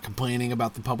complaining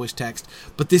about the published text,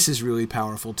 but this is really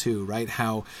powerful too, right?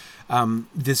 How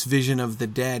this vision of the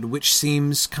dead, which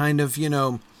seems kind of,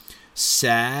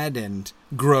 sad and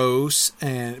gross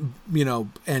and,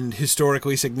 and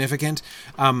historically significant,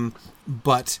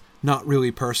 but not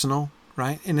really personal,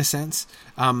 right? In a sense.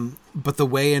 But the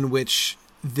way in which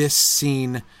this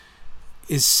scene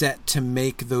is set to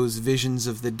make those visions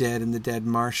of the dead and the dead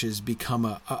marshes become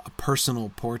a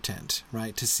personal portent,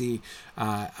 right? To see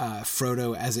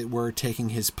Frodo, as it were, taking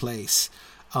his place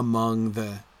among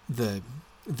the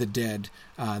dead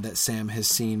that Sam has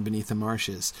seen beneath the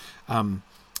marshes.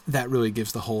 That really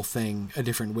gives the whole thing a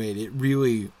different weight. It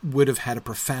really would have had a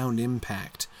profound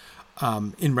impact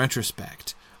in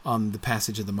retrospect on the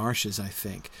passage of the marshes, I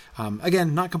think.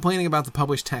 Again, not complaining about the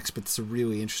published text, but it's a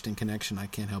really interesting connection, I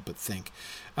can't help but think.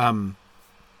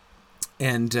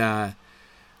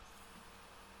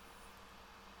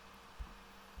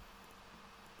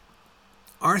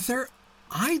 Arthur,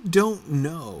 I don't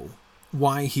know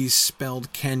why he's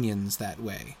spelled canyons that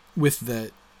way with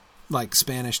the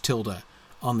Spanish tilde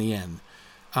on the N.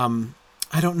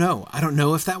 I don't know. I don't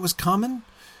know if that was common.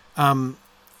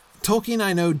 Tolkien,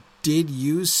 I know, did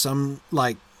use some,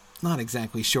 not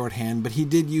exactly shorthand, but he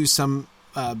did use some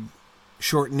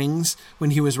shortenings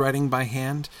when he was writing by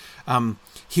hand.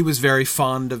 He was very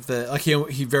fond of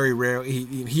he very rarely,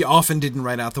 he often didn't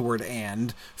write out the word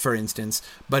and, for instance,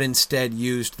 but instead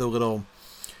used the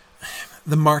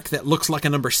mark that looks like a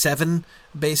number 7,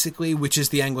 basically, which is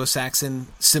the Anglo-Saxon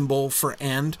symbol for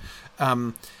and.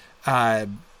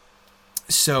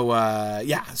 So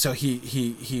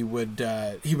he would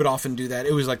often do that.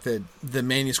 It was like the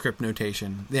manuscript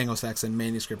notation, the Anglo-Saxon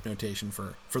manuscript notation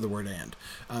for the word and.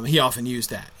 He often used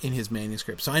that in his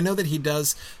manuscript. So I know that he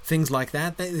does things like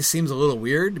that. It seems a little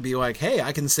weird to be like, hey,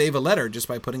 I can save a letter just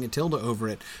by putting a tilde over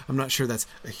it. I'm not sure that's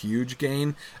a huge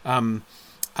gain. I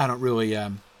don't really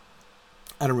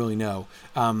know.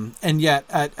 And yet,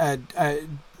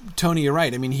 Tony, you're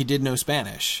right. I mean, he did know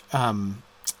Spanish.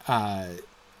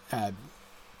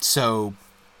 So,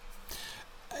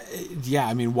 yeah,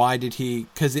 I mean, why did he...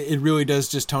 Because it really does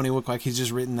just, Tony, look like he's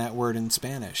just written that word in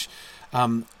Spanish.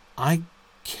 I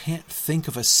can't think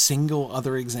of a single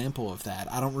other example of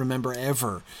that. I don't remember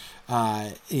ever,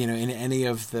 in any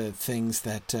of the things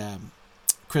that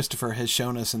Christopher has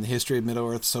shown us in the history of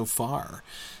Middle-earth so far,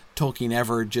 Tolkien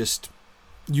ever just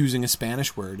using a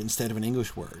Spanish word instead of an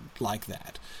English word like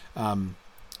that.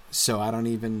 So I don't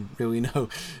even really know.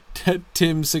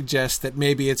 Tim suggests that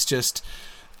maybe it's just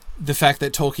the fact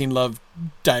that Tolkien loved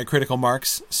diacritical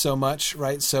marks so much,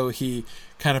 right? So he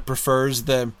kind of prefers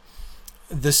the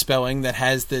spelling that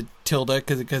has the tilde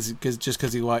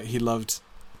because he loved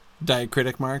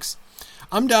diacritic marks.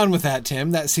 I'm down with that,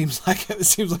 Tim. That seems like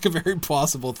a very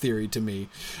plausible theory to me.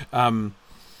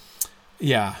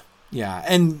 Yeah,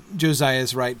 and Josiah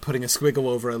is right. Putting a squiggle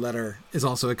over a letter is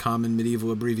also a common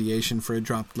medieval abbreviation for a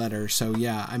dropped letter. So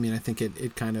yeah, I mean, I think it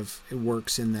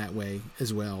works in that way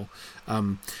as well.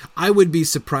 I would be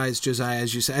surprised, Josiah,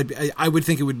 as you said. I would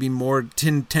think it would be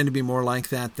tend to be more like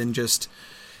that than just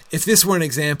if this were an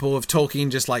example of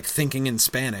Tolkien just thinking in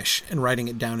Spanish and writing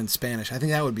it down in Spanish. I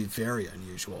think that would be very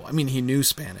unusual. I mean, he knew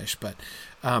Spanish, but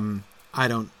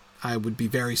I would be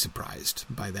very surprised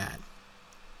by that.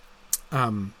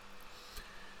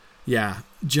 Yeah,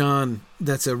 John,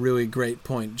 that's a really great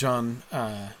point. John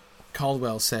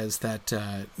Caldwell says that,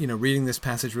 reading this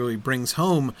passage really brings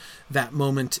home that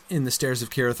moment in the Stairs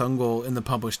of Cirith Ungol in the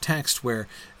published text where,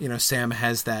 Sam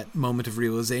has that moment of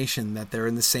realization that they're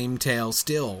in the same tale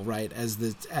still, right, as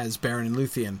Beren and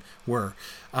Luthien were.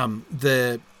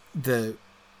 The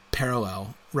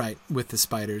parallel, right, with the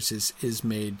spiders is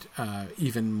made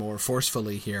even more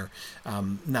forcefully here,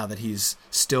 now that he's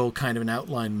still kind of in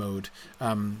outline mode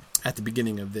at the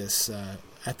beginning of this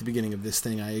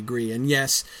thing. I agree. And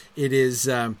yes, it is,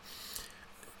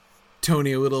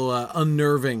 Tony, a little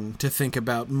unnerving to think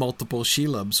about multiple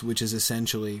Shelobs, which is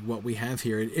essentially what we have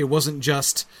here. It wasn't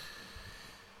just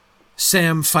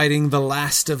Sam fighting the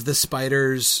last of the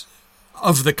spiders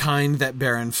of the kind that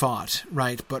Beren fought,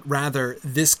 right? But rather,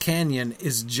 this canyon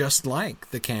is just like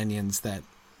the canyons that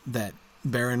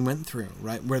Beren went through,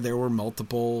 right? Where there were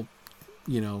multiple,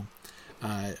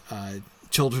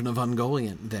 children of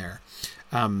Ungoliant there.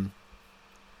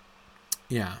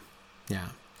 Yeah.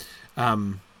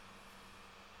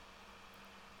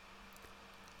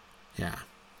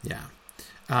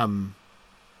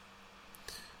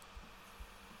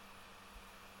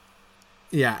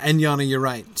 Yeah, and Yana, you're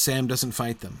right. Sam doesn't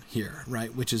fight them here,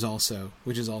 right? Which is also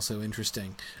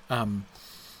interesting.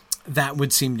 That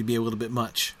would seem to be a little bit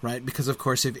much, right? Because of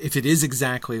course, if it is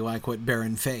exactly like what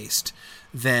Beren faced,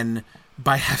 then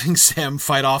by having Sam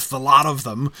fight off the lot of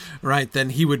them, right,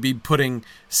 then he would be putting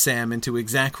Sam into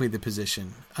exactly the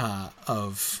position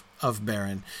of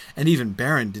Beren. And even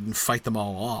Beren didn't fight them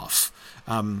all off.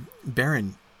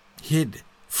 Beren hid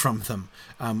from them.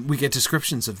 We get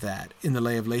descriptions of that in the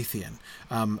Lay of Leithian,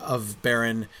 of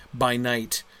Beren by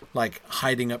night,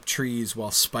 hiding up trees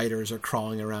while spiders are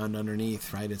crawling around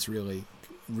underneath, right? It's really,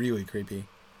 really creepy.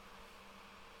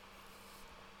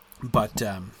 But,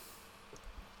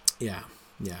 yeah.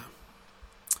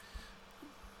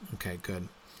 Okay, good.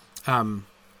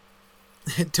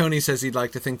 Tony says he'd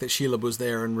like to think that Shelob was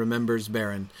there and remembers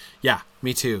Beren. Yeah,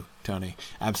 me too, Tony.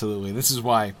 Absolutely. This is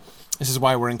why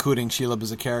we're including Shelob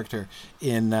as a character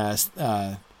in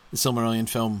the Silmarillion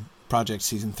film project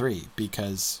season 3,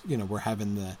 because we're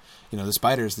having the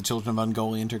spiders, the children of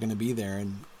Ungoliant, are going to be there,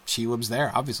 and Shelob's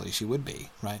there. Obviously, she would be,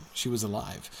 right? She was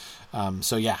alive.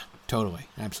 So yeah, totally,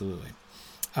 absolutely.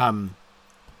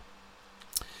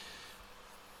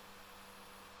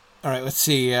 All right, let's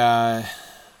see.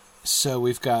 So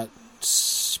we've got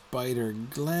Spider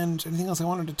Glen. Anything else I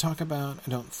wanted to talk about? I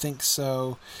don't think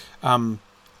so. Okay,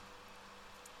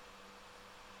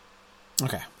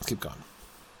 let's keep going.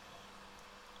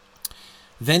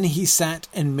 Then he sat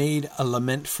and made a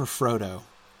lament for Frodo.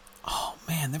 Oh,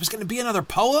 man, there was going to be another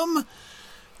poem?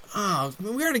 Oh,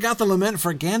 we already got the lament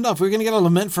for Gandalf. We're going to get a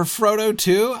lament for Frodo,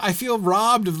 too? I feel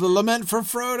robbed of the lament for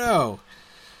Frodo.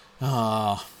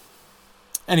 Oh.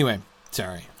 Anyway,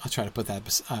 sorry. I'll try to put that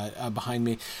behind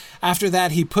me. After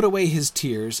that, he put away his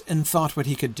tears and thought what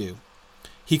he could do.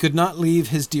 He could not leave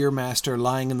his dear master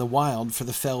lying in the wild for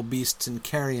the fell beasts and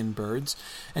carrion birds,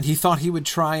 and he thought he would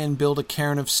try and build a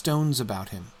cairn of stones about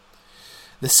him.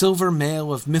 The silver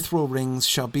mail of mithril rings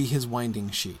shall be his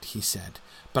winding sheet, he said,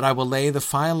 but I will lay the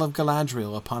phial of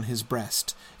Galadriel upon his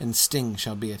breast, and Sting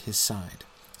shall be at his side.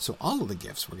 So all of the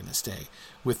gifts were going to stay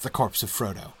with the corpse of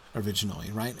Frodo originally,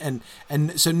 right? And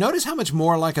so notice how much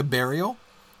more like a burial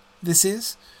this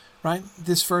is, right?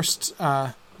 This first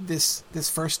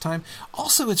time.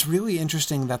 Also, it's really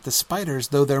interesting that the spiders,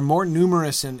 though they're more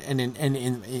numerous and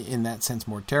in that sense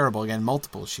more terrible, again,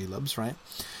 multiple Shelobs, right?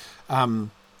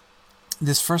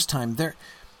 This first time,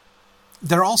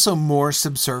 they're also more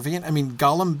subservient. I mean,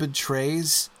 Gollum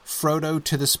betrays Frodo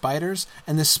to the spiders,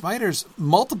 and the spiders,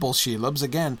 multiple Shelobs,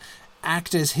 again,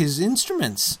 act as his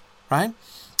instruments, right?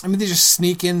 I mean, they just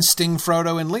sneak in, sting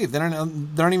Frodo, and leave. They're not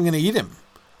even going to eat him,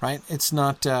 right? It's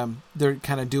not, they're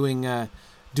kind of doing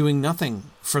nothing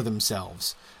for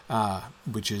themselves,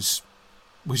 which is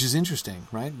interesting,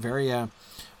 right? Very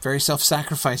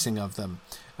self-sacrificing of them,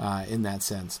 in that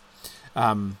sense.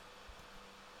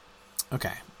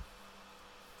 Okay.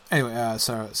 Anyway,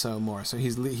 so more. So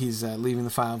he's leaving the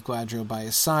phial of Galadriel by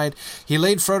his side. He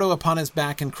laid Frodo upon his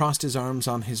back and crossed his arms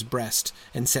on his breast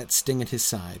and set Sting at his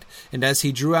side. And as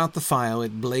he drew out the phial,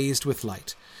 it blazed with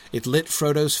light. It lit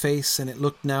Frodo's face, and it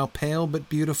looked now pale but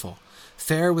beautiful,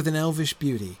 fair with an elvish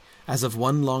beauty, as of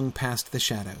one long past the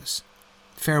shadows.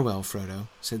 "Farewell, Frodo,"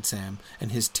 said Sam,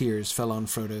 and his tears fell on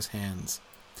Frodo's hands.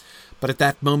 But at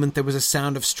that moment there was a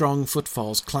sound of strong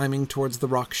footfalls climbing towards the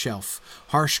rock shelf.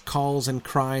 Harsh calls and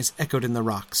cries echoed in the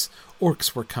rocks.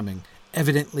 Orcs were coming,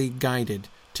 evidently guided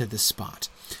to this spot.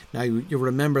 Now, you'll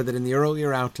remember that in the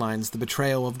earlier outlines, the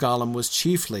betrayal of Gollum was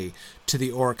chiefly to the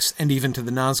orcs and even to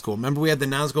the Nazgul. Remember, we had the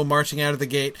Nazgul marching out of the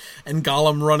gate and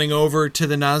Gollum running over to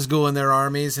the Nazgul and their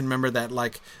armies. And remember that,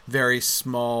 very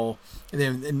small,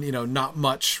 not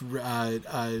much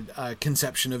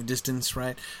conception of distance,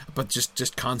 right? But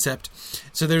just concept.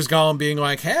 So there's Gollum being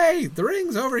like, "Hey, the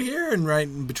ring's over here,"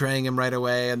 and betraying him right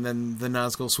away. And then the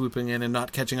Nazgul swooping in and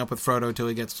not catching up with Frodo till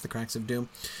he gets to the Cracks of Doom.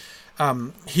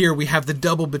 Here we have the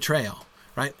double betrayal,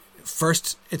 right?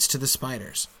 First, it's to the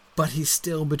spiders, but he's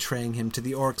still betraying him to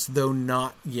the orcs, though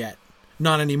not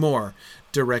anymore,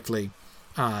 directly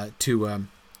to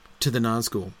the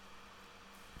Nazgul.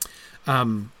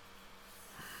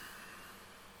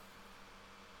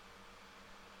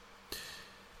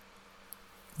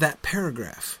 That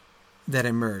paragraph that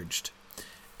emerged,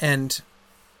 and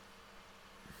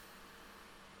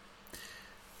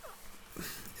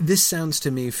this sounds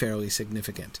to me fairly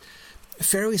significant.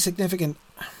 Fairly significant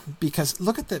because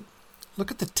look at the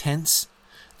tense.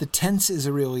 The tense is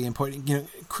a really important.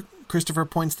 Christopher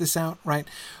points this out, right?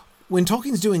 When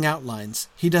Tolkien's doing outlines,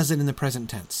 he does it in the present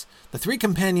tense. The three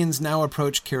companions now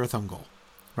approach Cirith Ungol,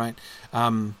 right?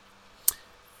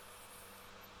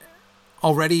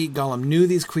 Already Gollum knew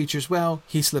these creatures well.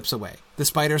 He slips away. The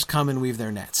spiders come and weave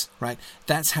their nets, right?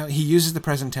 That's how he uses the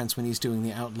present tense when he's doing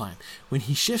the outline. When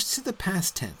he shifts to the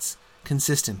past tense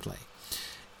consistently,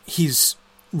 he's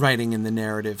writing in the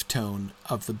narrative tone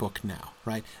of the book now,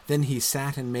 right? Then he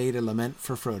sat and made a lament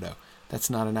for Frodo. That's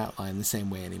not an outline the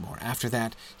same way anymore. After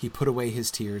that, he put away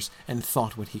his tears and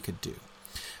thought what he could do.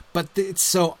 But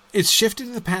it's shifted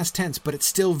to the past tense, but it's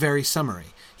still very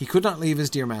summary. He could not leave his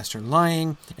dear master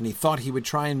lying, and he thought he would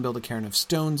try and build a cairn of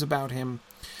stones about him.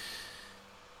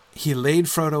 He laid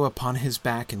Frodo upon his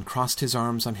back and crossed his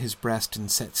arms on his breast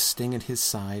and set Sting at his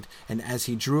side, and as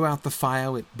he drew out the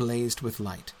phial, it blazed with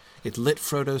light. It lit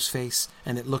Frodo's face,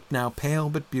 and it looked now pale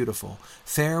but beautiful,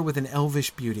 fair with an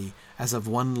elvish beauty, as of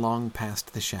one long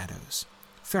past the shadows.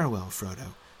 "Farewell,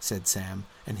 Frodo," said Sam,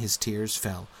 and his tears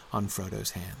fell on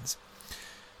Frodo's hands.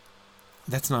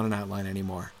 That's not an outline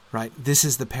anymore, right? This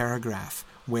is the paragraph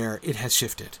where it has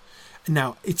shifted.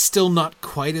 Now, it's still not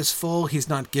quite as full. He's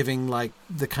not giving,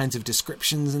 the kinds of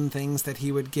descriptions and things that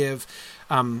he would give.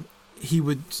 He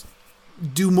would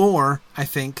do more, I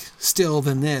think, still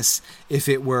than this if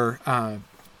it were,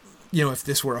 if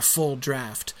this were a full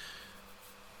draft.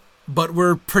 but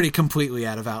we're pretty completely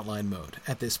out of outline mode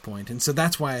at this point. And so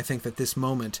that's why I think that this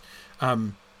moment,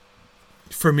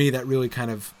 for me, that really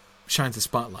kind of shines a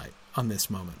spotlight on this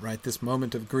moment, right? This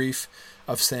moment of grief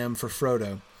of Sam for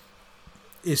Frodo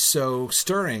is so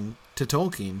stirring to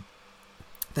Tolkien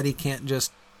that he can't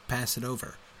just pass it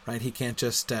over, right? He can't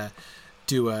just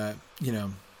do a,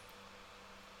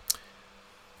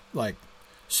 like,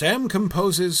 Sam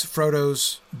composes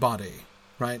Frodo's body,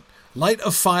 right? Light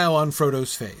a file on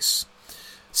Frodo's face.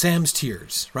 Sam's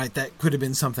tears, right? That could have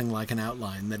been something like an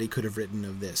outline that he could have written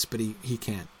of this, but he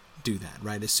can't do that,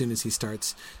 right? As soon as he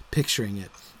starts picturing it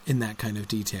in that kind of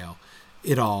detail,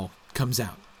 it all comes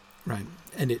out, right?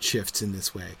 And it shifts in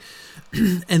this way.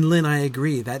 And Lynn, I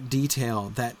agree, that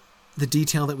detail, the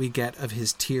detail that we get of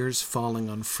his tears falling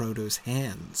on Frodo's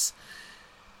hands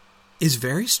is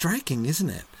very striking, isn't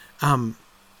it?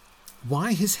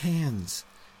 Why his hands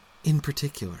in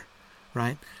particular,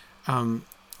 right?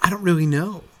 I don't really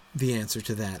know the answer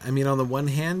to that. I mean, on the one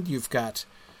hand, you've got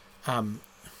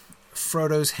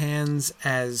Frodo's hands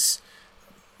as,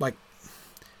 like,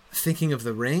 thinking of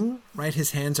the ring, right?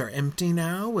 His hands are empty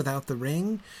now without the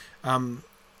ring.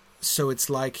 So it's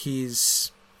like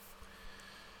he's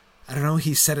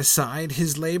set aside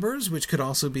his labors, which could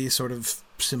also be sort of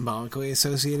symbolically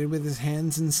associated with his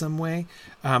hands in some way.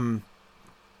 I'm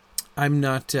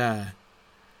not...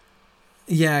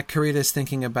 Karita's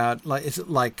thinking about,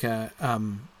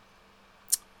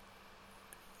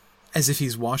 as if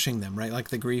he's washing them, right? Like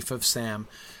the grief of Sam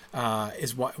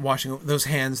is washing those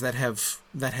hands that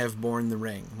have borne the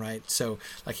ring, right? So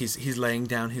like he's laying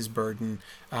down his burden.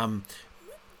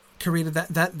 Karita,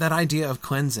 that idea of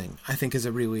cleansing, I think, is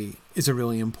a really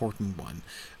important one,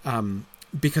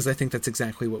 because I think that's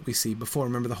exactly what we see before.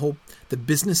 Remember the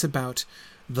business about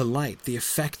the light, the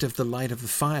effect of the light of the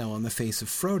file on the face of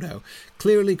Frodo,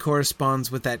 clearly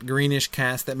corresponds with that greenish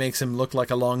cast that makes him look like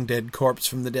a long dead corpse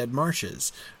from the dead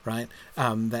marshes, right?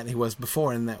 That he was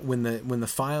before, and that when the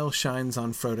file shines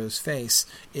on Frodo's face,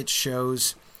 it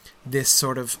shows this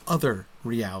sort of other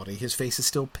reality. His face is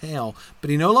still pale, but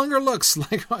he no longer looks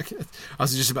like I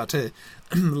was just about to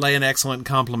lay an excellent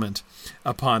compliment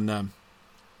upon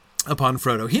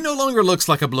Frodo. He no longer looks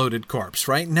like a bloated corpse,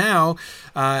 right? Now,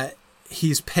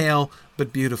 he's pale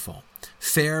but beautiful,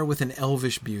 fair with an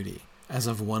elvish beauty, as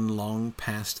of one long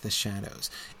past the shadows.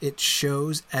 It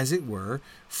shows, as it were,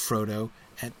 Frodo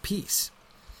at peace.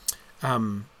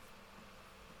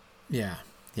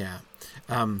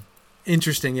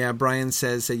 Interesting. Yeah, Brian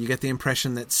says you get the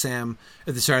impression that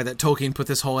that Tolkien put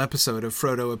this whole episode of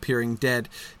Frodo appearing dead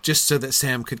just so that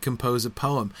Sam could compose a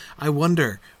poem. I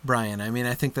wonder, Brian. I mean,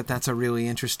 I think that's a really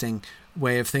interesting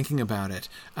way of thinking about it.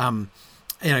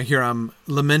 Here I'm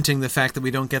lamenting the fact that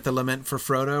we don't get the lament for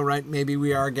Frodo, right? Maybe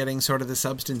we are getting sort of the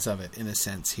substance of it in a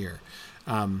sense here.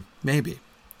 Maybe.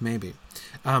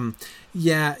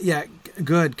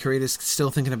 Good. Karita's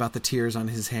still thinking about the tears on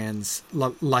his hands,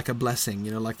 like a blessing,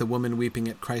 like the woman weeping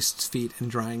at Christ's feet and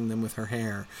drying them with her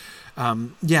hair.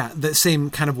 The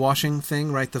same kind of washing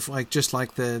thing, right? Just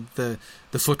like the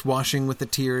foot washing with the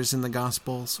tears in the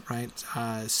Gospels, right?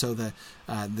 So the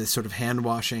sort of hand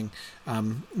washing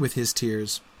with his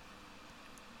tears.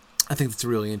 I think that's a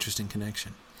really interesting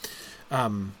connection.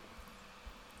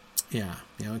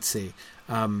 Let's see.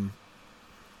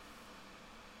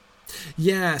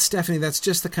 Stephanie, that's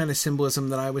just the kind of symbolism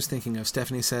that I was thinking of.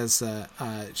 Stephanie says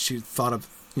she thought of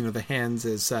the hands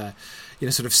as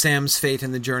sort of Sam's fate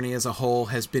in the journey as a whole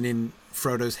has been in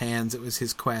Frodo's hands. It was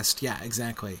his quest. Yeah,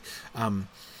 exactly.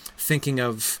 Thinking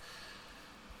of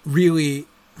really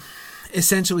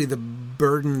essentially the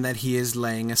burden that he is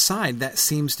laying aside. That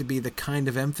seems to be the kind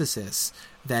of emphasis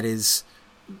that is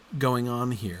going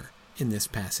on here in this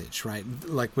passage, right?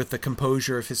 Like with the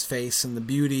composure of his face and the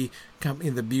beauty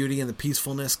and the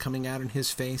peacefulness coming out in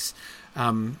his face,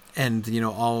 and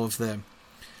all of the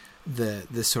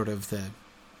sort of the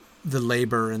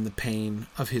labor and the pain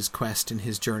of his quest and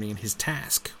his journey and his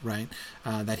task, right?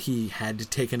 That he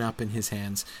had taken up in his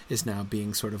hands is now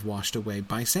being sort of washed away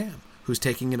by Sam, who's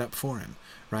taking it up for him,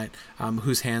 right?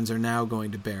 Whose hands are now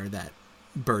going to bear that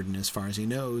burden, as far as he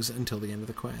knows, until the end of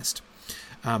the quest.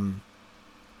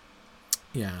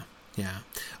 Yeah.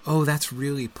 Oh, that's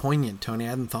really poignant, Tony.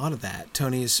 I hadn't thought of that.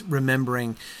 Tony's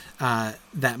remembering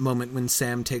that moment when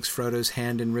Sam takes Frodo's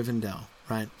hand in Rivendell,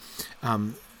 right?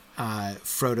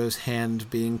 Frodo's hand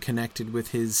being connected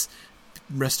with his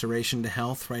restoration to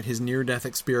health, right? His near-death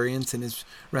experience and his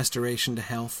restoration to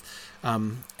health.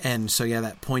 And so,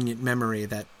 that poignant memory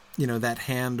that, that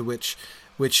hand which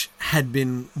had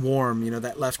been warm,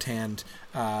 that left hand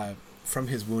from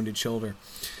his wounded shoulder.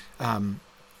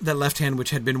 left hand,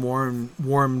 which had been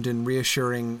warmed and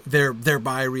reassuring,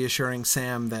 thereby reassuring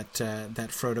Sam that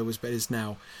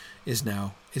Frodo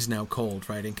is now cold,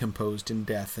 right, and composed in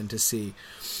death, and to see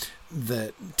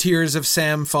the tears of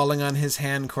Sam falling on his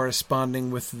hand corresponding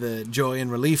with the joy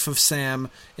and relief of Sam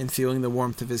in feeling the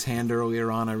warmth of his hand earlier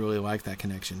on. I really like that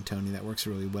connection, Tony. That works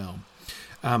really well.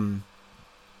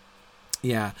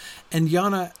 Yeah. And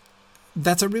Yana,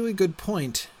 that's a really good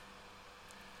point.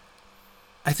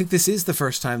 I think this is the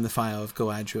first time the File of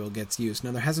Galadriel gets used.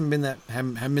 Now, there haven't been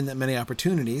that many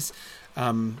opportunities.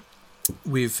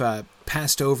 We've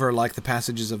passed over, like, the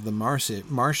passages of the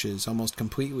marshes almost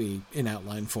completely in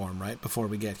outline form, right, before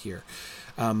we get here.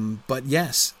 But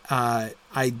yes,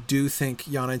 I do think,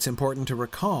 Yana, it's important to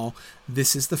recall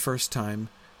this is the first time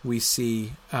we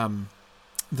see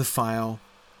the File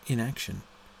in action,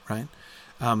 right?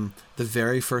 The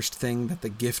very first thing that the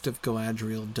Gift of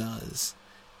Galadriel does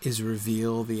is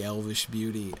reveal the elvish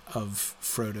beauty of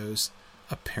Frodo's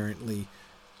apparently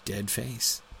dead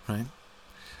face, right?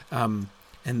 And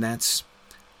that's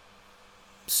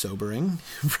sobering,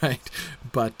 right?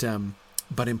 But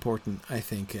important, I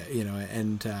think,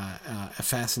 and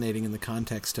fascinating in the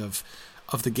context of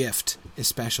the gift,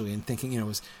 especially, and thinking,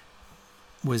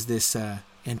 was this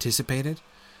anticipated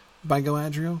by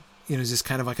Galadriel? Is this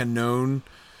kind of like a known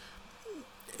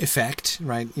effect,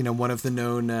 right? One of the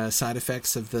known side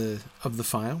effects of the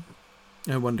File.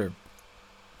 I wonder.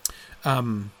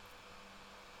 Yeah.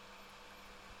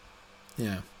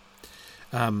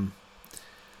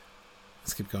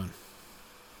 Let's keep going.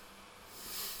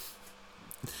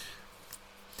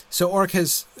 So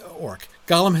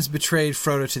Gollum has betrayed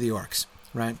Frodo to the orcs,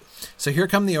 right? So here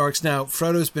come the orcs. Now,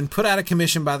 Frodo's been put out of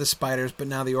commission by the spiders, but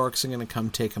now the orcs are going to come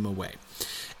take him away.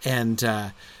 And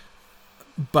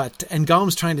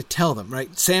Gollum's trying to tell them,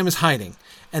 right? Sam is hiding,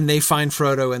 and they find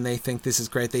Frodo, and they think this is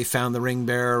great. They found the ring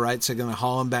bearer, right? So they're going to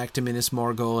haul him back to Minas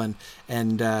Morgul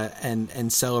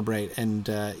and celebrate and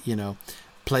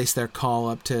place their call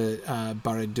up to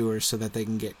Barad-dûr so that they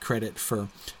can get credit for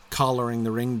collaring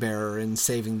the ring bearer and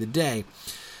saving the day.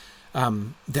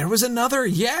 There was another,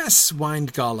 yes,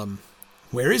 whined Gollum.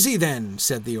 Where is he then?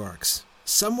 Said the orcs.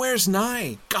 Somewhere's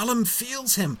nigh. Gollum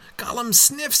feels him. Gollum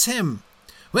sniffs him.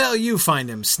 Well, you find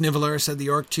him, Sniveler, said the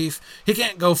orc chief. He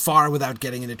can't go far without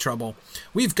getting into trouble.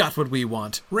 We've got what we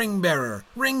want. Ring-bearer,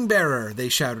 ring-bearer, they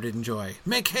shouted in joy.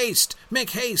 Make haste,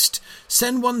 make haste.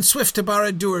 Send one swift to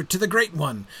Barad-dûr, to the Great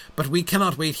One. But we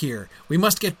cannot wait here. We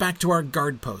must get back to our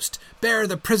guard post. Bear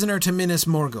the prisoner to Minas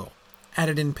Morgul.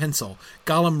 Added in pencil,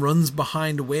 Gollum runs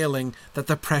behind wailing that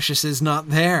the precious is not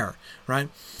there, right?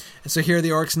 And so here the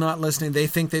orcs not listening. They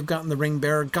think they've gotten the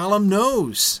ring-bearer. Gollum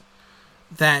knows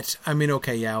that,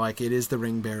 it is the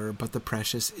ring bearer, but the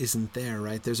precious isn't there,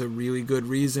 right? There's a really good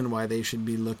reason why they should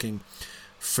be looking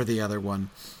for the other one.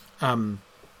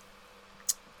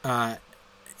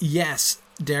 Yes,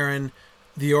 Darren,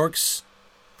 the orcs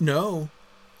know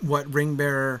what ring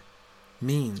bearer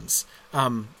means.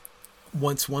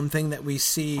 One thing that we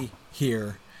see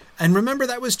here, and remember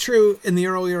that was true in the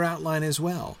earlier outline as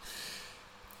well.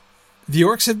 The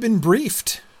orcs have been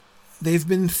briefed. They've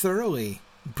been thoroughly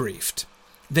briefed.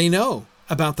 They know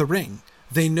about the ring.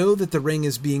 They know that the ring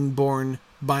is being borne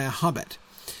by a hobbit.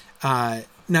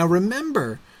 Now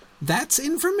remember, that's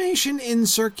information in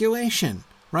circulation,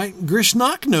 right?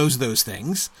 Grishnak knows those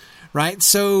things, right?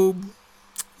 So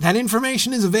that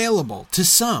information is available to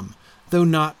some, though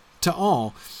not to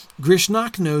all.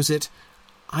 Grishnak knows it.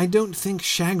 I don't think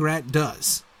Shagrat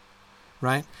does,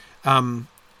 right?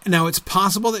 Now, it's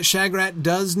possible that Shagrat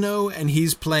does know, and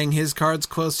he's playing his cards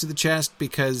close to the chest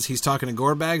because he's talking to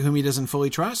Gorbag, whom he doesn't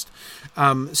fully trust.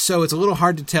 So it's a little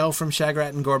hard to tell from Shagrat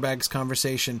and Gorbag's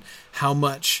conversation how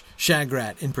much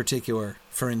Shagrat, in particular,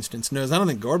 for instance, knows. I don't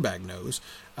think Gorbag knows.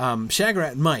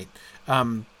 Shagrat might.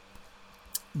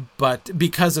 But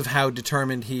because of how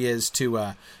determined he is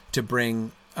to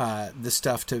bring the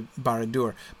stuff to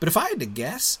Barad-dûr. But if I had to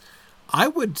guess, I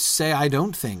would say I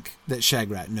don't think that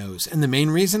Shagrat knows. And the main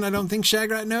reason I don't think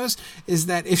Shagrat knows is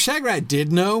that if Shagrat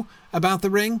did know about the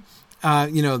ring,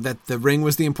 that the ring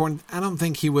was the important, I don't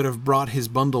think he would have brought his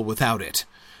bundle without it,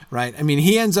 right? I mean,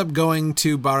 he ends up going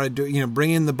to Barad-dûr,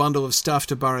 bringing the bundle of stuff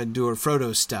to Barad-dûr,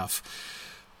 Frodo's stuff,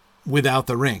 without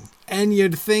the ring. And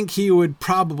you'd think he would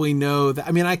probably know that.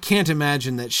 I mean, I can't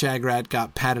imagine that Shagrat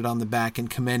got patted on the back and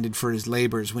commended for his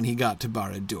labors when he got to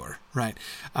Barad-dûr, right?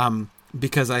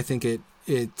 Because I think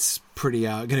it's pretty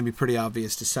going to be pretty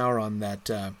obvious to Sauron that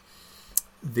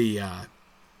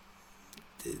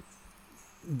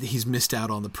he's missed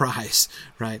out on the prize,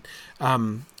 right?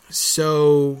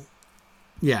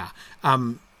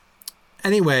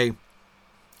 Anyway,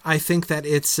 I think that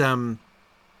it's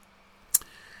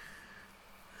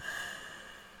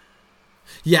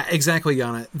Yeah, exactly,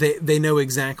 Yana. They know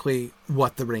exactly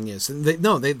what the ring is. The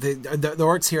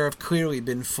orcs here have clearly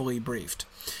been fully briefed.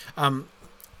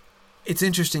 It's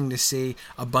interesting to see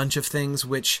a bunch of things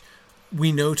which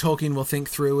we know Tolkien will think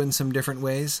through in some different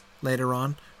ways later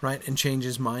on, right, and change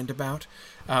his mind about.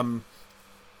 One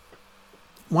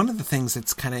of the things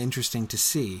that's kind of interesting to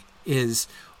see is,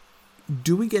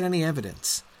 do we get any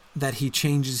evidence that he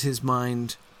changes his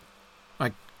mind?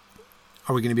 Like,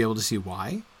 are we going to be able to see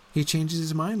why he changes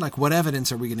his mind? Like, what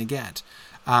evidence are we going to get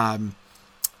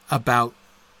about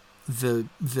the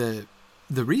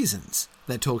reasons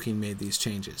that Tolkien made these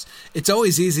changes? It's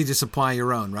always easy to supply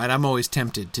your own, right? I'm always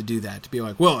tempted to do that, to be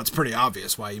like, well, it's pretty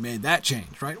obvious why you made that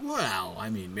change, right? Well, I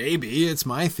mean, maybe it's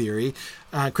my theory.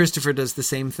 Christopher does the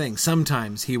same thing.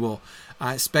 Sometimes he will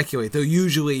speculate, though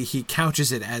usually he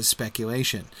couches it as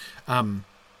speculation. So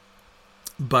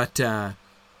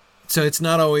it's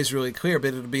not always really clear,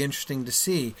 but it'll be interesting to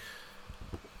see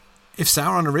if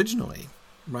Sauron originally,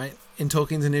 right, in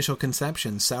Tolkien's initial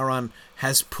conception, Sauron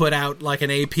has put out like an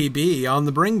APB on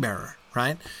the Ringbearer,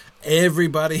 right?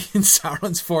 Everybody in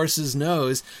Sauron's forces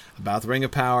knows about the Ring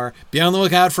of Power. Be on the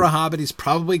lookout for a hobbit. He's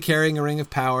probably carrying a Ring of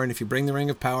Power, and if you bring the Ring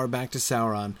of Power back to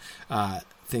Sauron,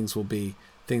 things will be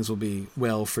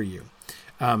well for you.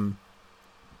 Yeah.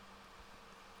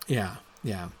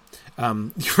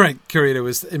 You're right. Curator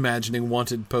was imagining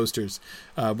wanted posters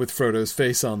with Frodo's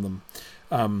face on them.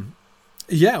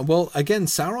 Well, again,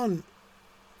 Sauron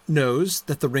knows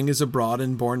that the ring is abroad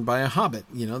and borne by a hobbit.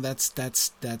 You know, that's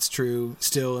true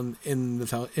still in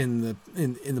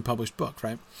the published book,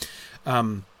 right?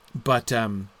 Let's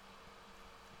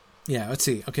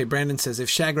see. Okay, Brandon says, if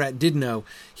Shagrat did know,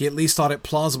 he at least thought it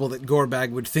plausible that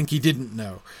Gorbag would think he didn't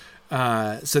know.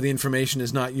 So the information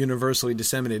is not universally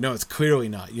disseminated. No, it's clearly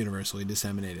not universally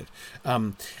disseminated.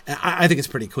 I think it's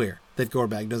pretty clear that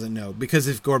Gorbag doesn't know, because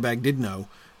if Gorbag did know,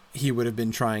 he would have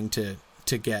been trying to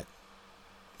get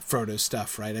Frodo's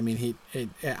stuff, right? I mean,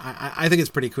 I think it's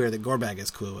pretty clear that Gorbag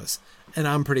is clueless, and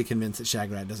I'm pretty convinced that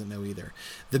Shagrat doesn't know either.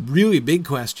 The really big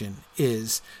question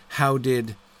is, how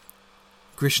did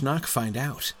Grishnak find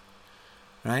out,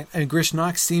 right? And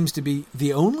Grishnak seems to be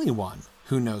the only one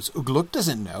who knows. Ugluk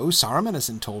doesn't know. Saruman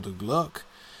hasn't told Ugluk.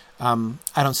 I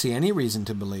don't see any reason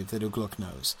to believe that Ugluk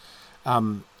knows.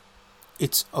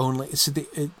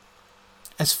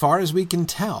 As far as we can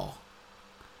tell,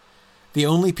 the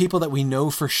only people that we know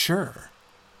for sure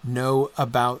know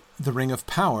about the Ring of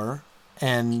Power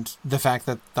and the fact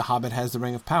that the Hobbit has the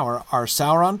Ring of Power are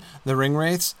Sauron, the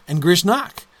Ringwraiths, and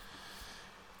Grishnak.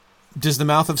 Does the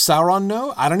Mouth of Sauron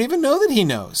know? I don't even know that he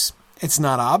knows. It's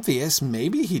not obvious.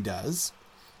 Maybe he does.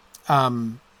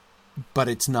 But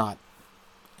it's not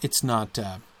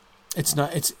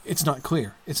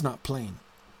clear. It's not plain.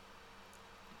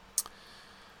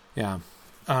 Yeah.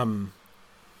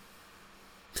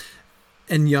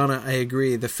 And Yana, I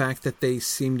agree. The fact that they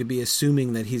seem to be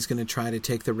assuming that he's going to try to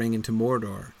take the ring into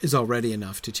Mordor is already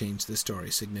enough to change the story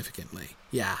significantly.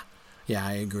 Yeah,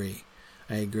 I agree.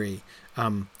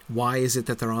 Why is it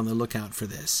that they're on the lookout for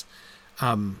this?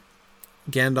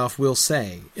 Gandalf will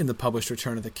say in the published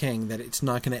Return of the King that it's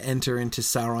not going to enter into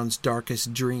Sauron's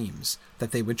darkest dreams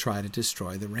that they would try to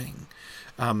destroy the ring.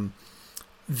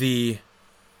 The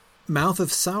Mouth of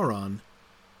Sauron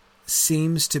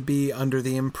seems to be under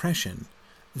the impression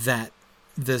that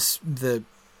the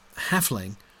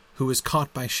halfling who was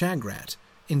caught by Shagrat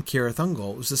in Cirith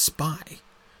Ungol was a spy,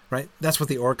 right? That's what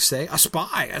the orcs say. A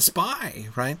spy,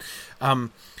 right?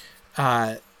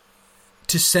 To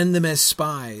send them as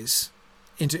spies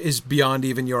is beyond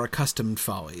even your accustomed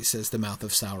folly, says the Mouth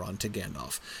of Sauron to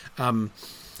Gandalf.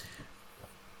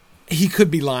 He could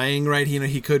be lying, right?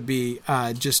 He could be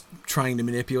just trying to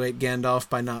manipulate Gandalf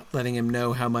by not letting him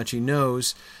know how much he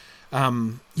knows.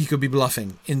 He could be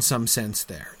bluffing in some sense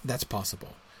there. That's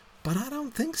possible. But I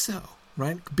don't think so,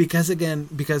 right? Because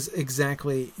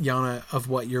exactly, Yana, of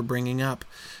what you're bringing up,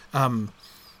 Sauron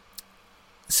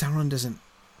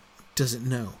doesn't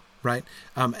know, right?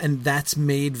 And that's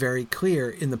made very clear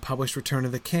in the published Return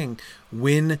of the King.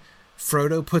 When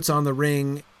Frodo puts on the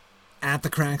ring at the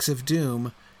Cracks of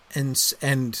Doom, and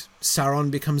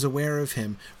Sauron becomes aware of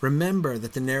him, remember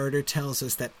that the narrator tells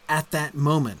us that at that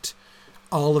moment,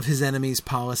 all of his enemies'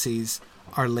 policies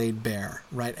are laid bare,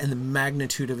 right? And the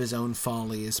magnitude of his own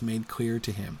folly is made clear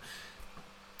to him.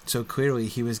 So clearly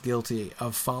he was guilty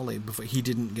of folly before he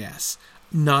didn't guess.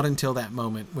 Not until that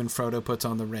moment when Frodo puts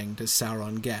on the ring does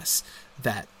Sauron guess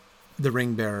that the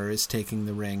ring bearer is taking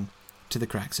the ring to the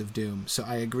Cracks of Doom. So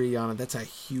I agree, Yana, that's a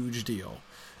huge deal.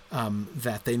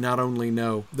 That the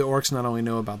orcs not only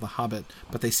know about the Hobbit,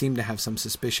 but they seem to have some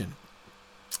suspicion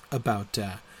about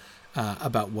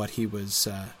about what he was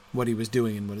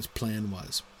doing and what his plan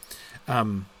was.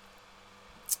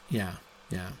 Yeah.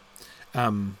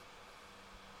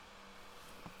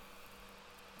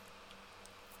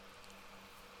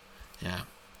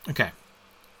 Okay.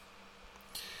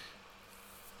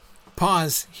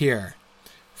 Pause here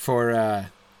for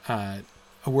a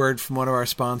word from one of our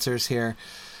sponsors here.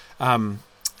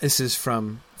 This is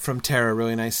from Tara,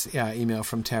 really nice email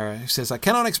from Tara, who says, I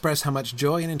cannot express how much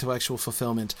joy and intellectual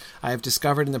fulfillment I have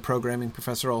discovered in the programming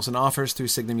Professor Olsen offers through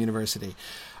Signum University.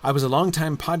 I was a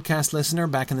long-time podcast listener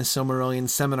back in the Silmarillion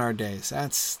seminar days.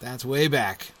 That's way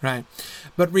back, right?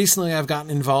 But recently I've gotten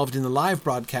involved in the live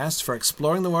broadcasts for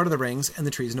Exploring the Lord of the Rings and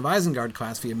the Treason of Isengard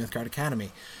class via Mythgard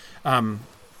Academy.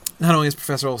 Not only is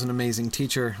Professor Olsen an amazing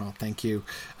teacher, oh, thank you,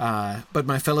 but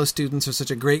my fellow students are such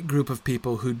a great group of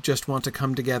people who just want to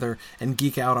come together and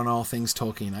geek out on all things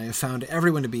Tolkien. I have found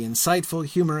everyone to be insightful,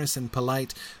 humorous, and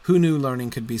polite. Who knew learning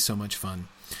could be so much fun?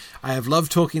 I have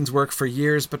loved Tolkien's work for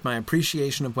years, but my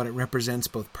appreciation of what it represents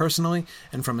both personally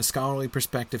and from a scholarly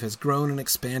perspective has grown and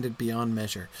expanded beyond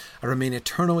measure. I remain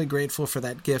eternally grateful for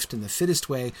that gift, and the fittest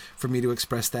way for me to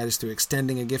express that is through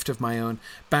extending a gift of my own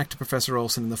back to Professor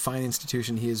Olsen and the fine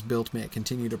institution he has built. May it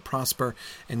continue to prosper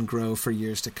and grow for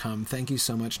years to come. Thank you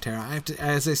so much, Tara.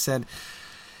 As I said,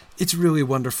 it's really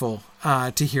wonderful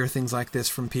to hear things like this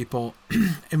from people.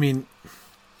 I mean,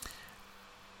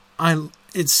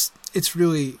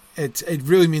 it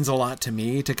really means a lot to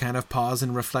me to kind of pause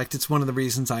and reflect. It's one of the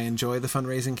reasons I enjoy the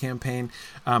fundraising campaign.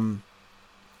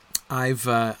 I've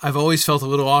always felt a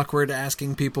little awkward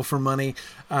asking people for money.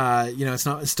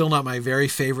 It's still not my very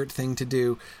favorite thing to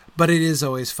do, but it is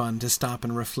always fun to stop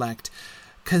and reflect,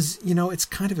 because it's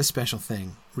kind of a special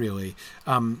thing, really.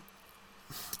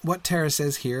 What Tara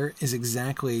says here is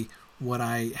exactly what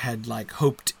I had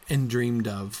hoped and dreamed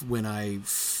of when I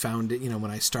found it,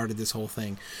 when I started this whole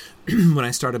thing, when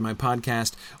I started my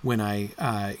podcast, when I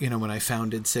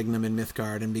founded Signum and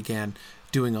Mythgard and began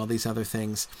doing all these other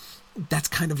things. That's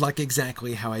kind of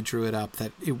exactly how I drew it up,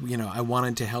 that, I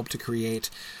wanted to help to create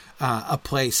a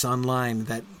place online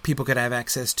that people could have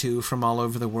access to from all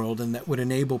over the world, and that would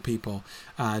enable people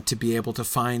to be able to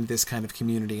find this kind of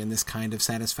community and this kind of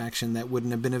satisfaction that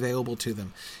wouldn't have been available to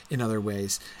them in other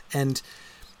ways. And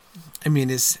I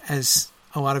mean, as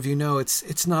a lot of you know,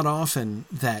 it's not often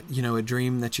that, a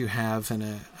dream that you have and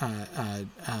a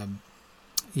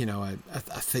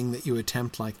thing that you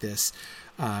attempt like this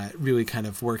really kind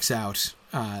of works out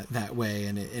that way,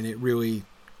 and it really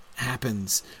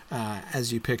happens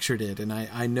as you pictured it. And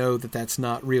I know that that's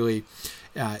not really,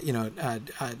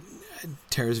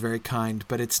 Tara's very kind,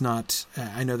 but it's not,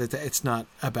 I know that it's not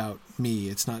about me.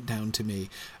 It's not down to me.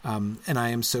 And I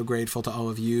am so grateful to all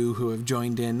of you who have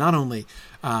joined in, not only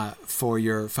for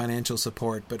your financial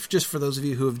support, but just for those of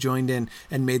you who have joined in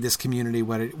and made this community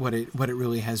what it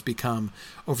really has become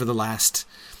over the last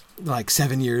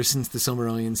 7 years since the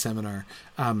Silmarillion seminar.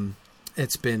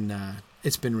 It's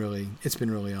been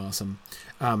really awesome.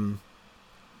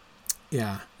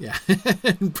 Yeah.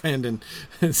 Brandon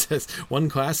says, one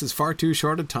class is far too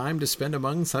short a time to spend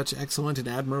among such excellent and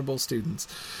admirable students.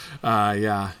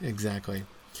 Yeah, exactly.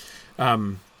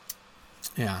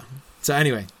 Yeah. So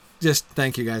anyway, just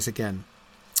thank you guys again.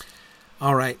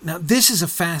 All right. Now, this is a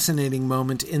fascinating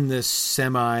moment in this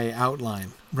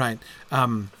semi-outline, right?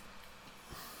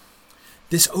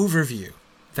 This overview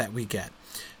that we get.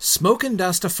 Smoke and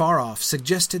dust afar off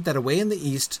suggested that away in the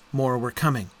east more were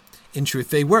coming. In truth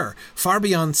they were. Far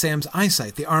beyond Sam's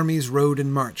eyesight the armies rode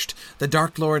and marched. The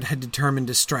Dark Lord had determined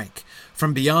to strike.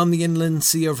 From beyond the inland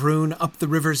sea of Rhûn, up the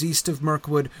rivers east of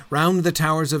Mirkwood, round the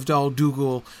towers of Dol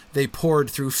Dugul, they poured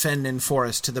through fen and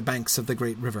forest to the banks of the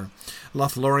great river.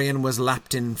 Lothlorien was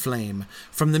lapped in flame.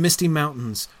 From the misty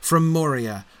mountains, from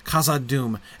Moria,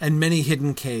 Khazad-dûm, and many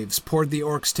hidden caves, poured the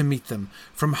orcs to meet them.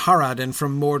 From Harad and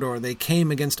from Mordor they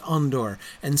came against Ondor,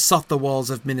 and sought the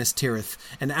walls of Minas Tirith.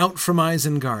 And out from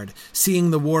Isengard, seeing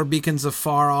the war beacons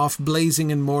afar off blazing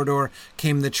in Mordor,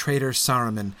 came the traitor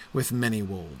Saruman with many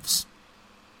wolves.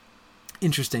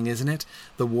 Interesting, isn't it?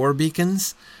 The war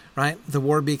beacons, right? The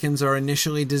war beacons are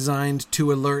initially designed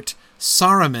to alert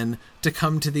Saruman to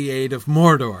come to the aid of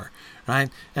Mordor,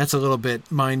 right? That's a little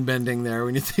bit mind-bending there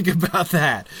when you think about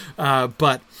that.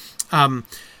 But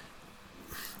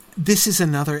this is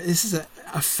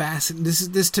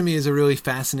this to me is a really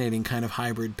fascinating kind of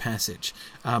hybrid passage.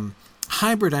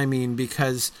 Hybrid, I mean,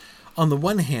 because on the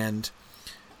one hand,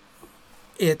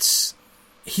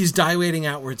 he's dilating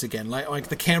outwards again, like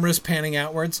the camera's panning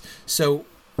outwards. So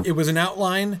it was an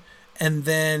outline, and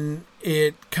then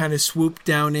it kind of swooped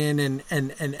down in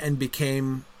and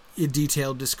became a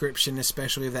detailed description,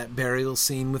 especially of that burial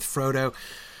scene with Frodo.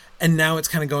 And now it's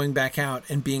kind of going back out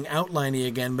and being outliney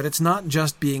again, but it's not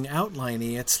just being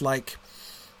outliney. It's like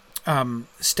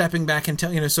stepping back and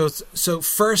telling, so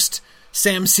first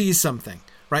Sam sees something,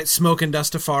 right? Smoke and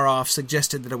dust afar off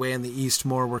suggested that away in the east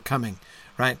more were coming,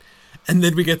 right? And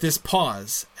then we get this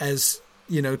pause as,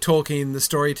 Tolkien, the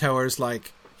storyteller's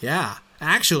like, yeah,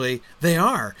 actually they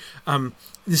are.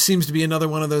 This seems to be another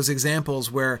one of those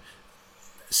examples where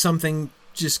something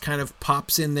just kind of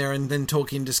pops in there, and then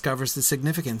Tolkien discovers the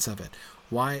significance of it.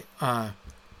 Why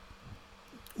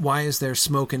is there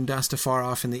smoke and dust afar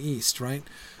off in the east, right?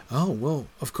 Oh, well,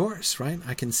 of course, right?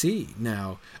 I can see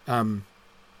now.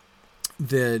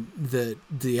 The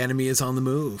enemy is on the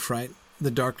move, right? The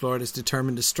Dark Lord is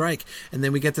determined to strike, and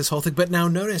then we get this whole thing. But now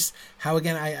notice how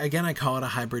I call it a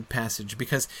hybrid passage,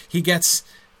 because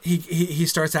he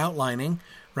starts outlining,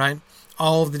 right?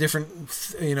 All of the different,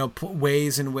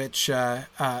 ways in which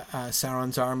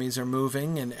Sauron's armies are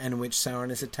moving and in which Sauron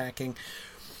is attacking.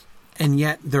 And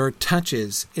yet there are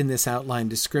touches in this outline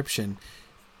description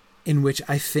in which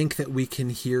I think that we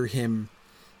can hear him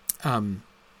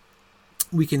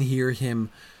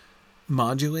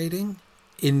modulating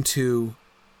into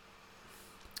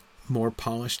more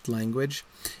polished language.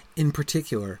 In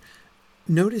particular,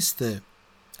 notice the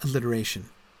alliteration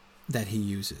that he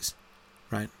uses,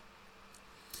 right?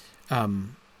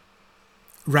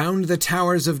 Round the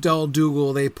towers of Dol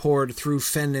Dougal they poured through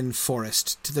fen and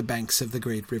forest to the banks of the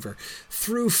great river.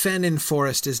 Through fen and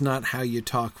forest is not how you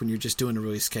talk when you're just doing a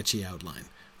really sketchy outline,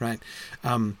 right?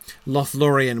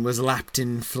 Lothlorien was lapped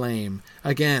in flame.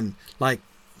 Again, like,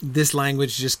 this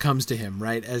language just comes to him,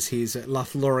 right? As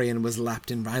Lothlorien was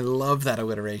lapped in. I love that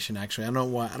alliteration, actually. I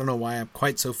don't know why I'm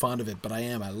quite so fond of it, but I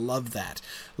am. I love that.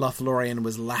 Lothlorien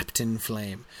was lapped in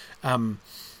flame.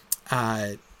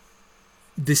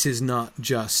 This is not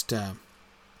just the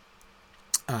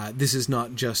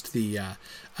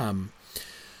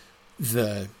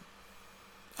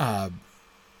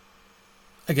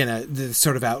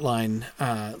sort of outline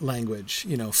language,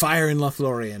 fire in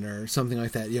Lothlorien or something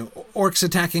like that. Orcs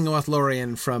attacking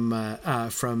Lothlorien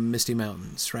from Misty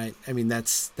Mountains, right? I mean,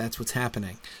 that's what's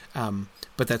happening,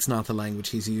 but that's not the language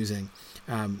he's using.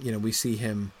 We see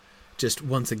him just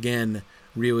once again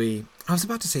really, I was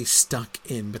about to say stuck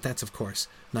in, but that's of course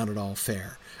not at all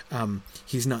fair.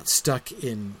 He's not stuck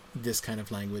in this kind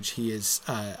of language. He is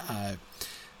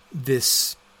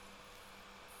this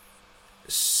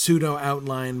pseudo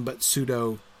outline but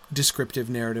pseudo descriptive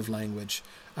narrative language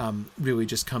really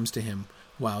just comes to him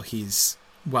while he's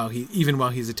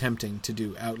attempting to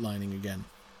do outlining again.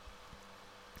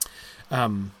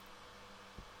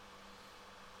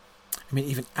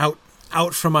 Even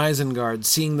out from Isengard,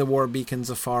 seeing the war beacons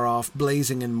afar off,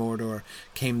 blazing in Mordor,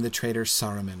 came the traitor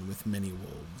Saruman with many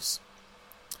wolves.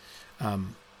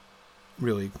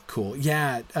 Really cool.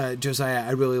 Yeah, Josiah,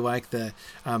 I really like the...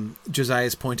 Josiah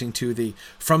is pointing to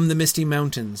from the misty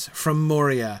mountains, from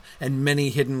Moria, and many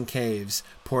hidden caves,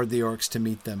 poured the orcs to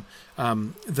meet them.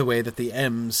 The way that the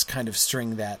M's kind of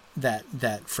string that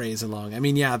phrase along.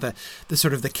 The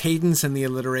sort of the cadence and the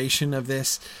alliteration of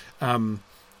this...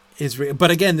 but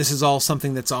again, this is all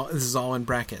something this is all in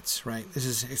brackets, right?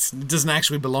 It doesn't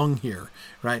actually belong here,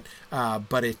 right?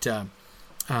 But it's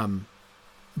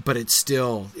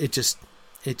still, it just,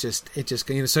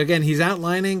 so again, he's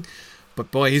outlining,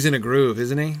 but boy, he's in a groove,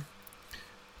 isn't he?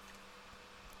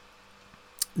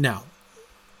 Now,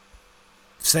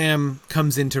 Sam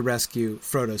comes in to rescue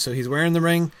Frodo. So he's wearing the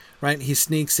ring, right? He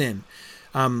sneaks in.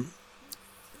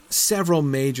 Several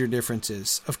major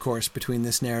differences, of course, between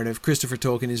this narrative. Christopher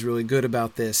Tolkien is really good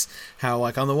about this. How,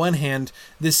 like, on the one hand,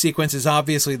 this sequence is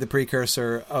obviously the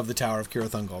precursor of the Tower of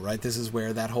Cirith-Ungol, right? This is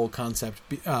where that whole concept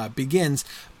begins.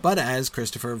 But as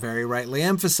Christopher very rightly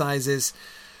emphasizes,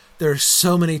 there are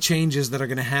so many changes that are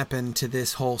going to happen to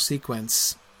this whole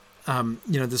sequence.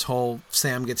 This whole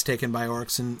Sam gets taken by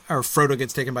orcs or Frodo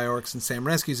gets taken by orcs and Sam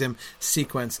rescues him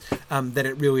sequence, that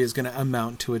it really is going to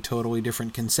amount to a totally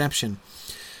different conception.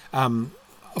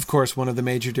 Of course, one of the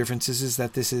major differences is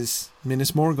that this is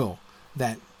Minas Morgul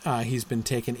that he's been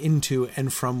taken into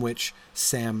and from which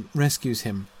Sam rescues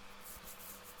him.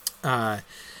 So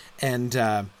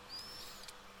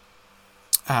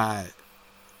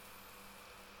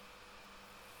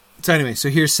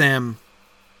here's Sam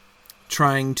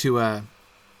trying to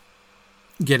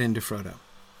get into Frodo.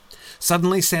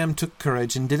 Suddenly Sam took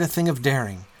courage and did a thing of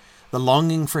daring. The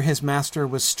longing for his master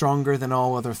was stronger than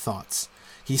all other thoughts.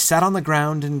 He sat on the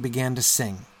ground and began to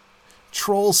sing.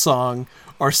 Troll song,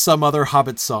 or some other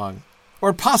hobbit song,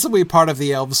 or possibly part of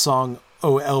the elf song,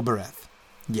 O Elbereth.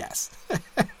 Yes.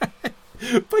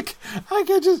 But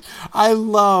I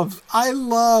love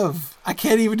I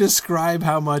can't even describe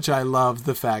how much I loved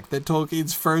the fact that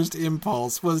Tolkien's first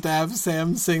impulse was to have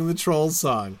Sam sing the troll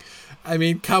song. I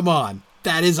mean, come on.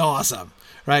 That is awesome,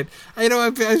 right?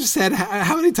 I've said,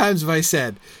 how many times have I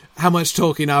said how much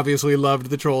Tolkien obviously loved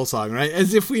the troll song, right?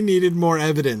 As if we needed more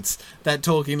evidence that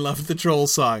Tolkien loved the troll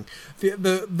song.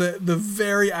 The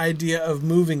very idea of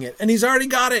moving it. And he's already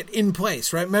got it in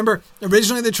place, right? Remember,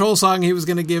 originally the troll song he was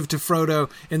going to give to Frodo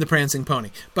in The Prancing Pony.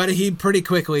 But he pretty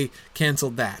quickly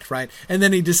canceled that, right? And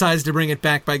then he decides to bring it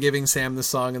back by giving Sam the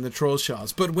song in the Troll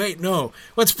Shaws. But wait, no.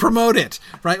 Let's promote it,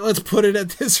 right? Let's put it at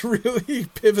this really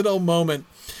pivotal moment.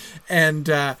 And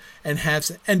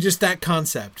just that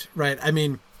concept, right? I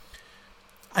mean,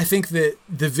 I think that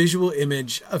the visual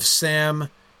image of Sam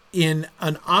in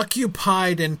an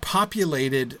occupied and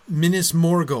populated Minas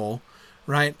Morgul,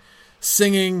 right,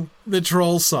 singing the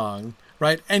troll song,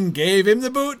 right, and gave him the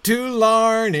boot to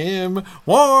larn him,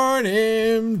 warn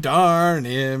him, darn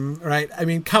him, right? I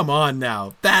mean, come on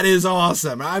now. That is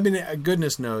awesome. I mean,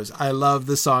 goodness knows, I love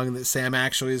the song that Sam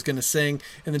actually is going to sing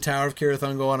in the Tower of Cirith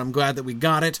Ungol, and I'm glad that we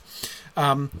got it.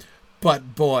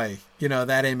 But boy,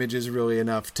 that image is really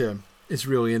enough to...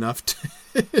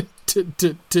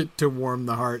 to warm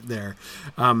the heart there.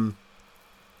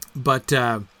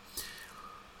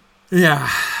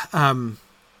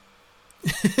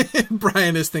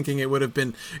 Brian is thinking it would have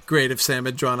been great if Sam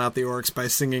had drawn out the orcs by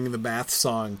singing the bath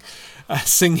song,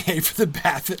 sing hey for the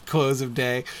bath at close of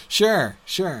day. Sure.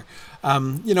 Or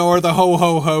the ho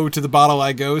ho ho to the bottle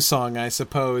I go song, I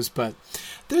suppose, but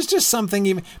there's just something,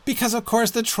 even because of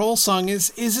course the troll song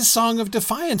is a song of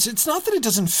defiance. It's not that it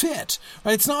doesn't fit,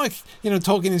 right? It's not like,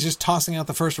 Tolkien is just tossing out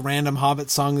the first random Hobbit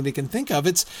song that he can think of.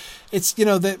 It's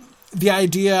the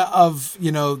idea of,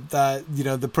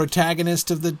 the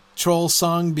protagonist of the troll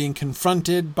song being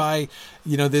confronted by,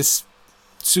 this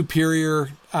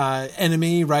superior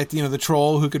enemy, right? The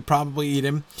troll who could probably eat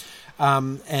him.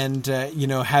 Having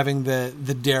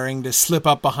the daring to slip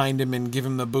up behind him and give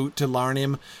him the boot to larn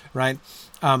him, right?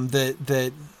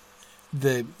 The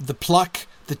pluck,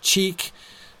 the cheek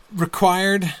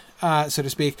required, so to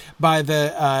speak, by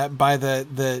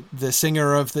the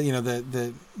singer of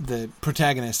the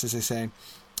protagonist, as they say,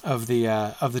 of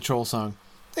the troll song.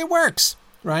 It works,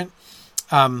 right?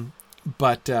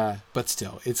 But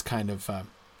still, it's kind of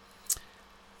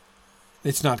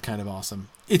it's not kind of awesome.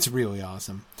 It's really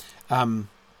awesome. Anyway,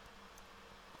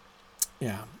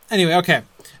 okay.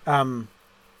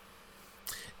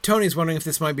 Tony's wondering if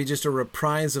this might be just a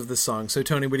reprise of the song. So,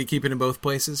 Tony, would he keep it in both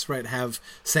places, right? Have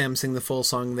Sam sing the full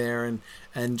song there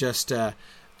and just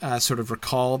sort of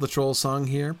recall the troll song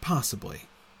here? Possibly.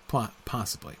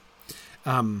 Possibly.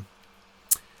 Yeah.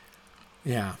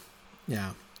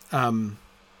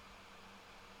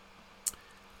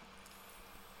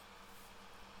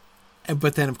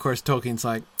 But then, of course, Tolkien's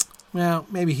like, well,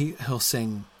 maybe he'll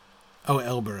sing O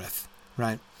Elbereth,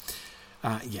 right?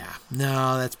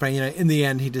 No, that's probably, in the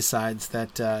end he decides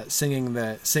that singing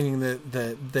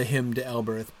the hymn to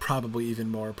Elbereth probably even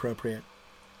more appropriate.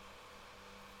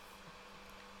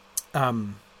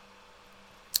 Now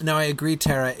I agree,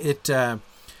 Tara, it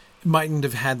mightn't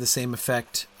have had the same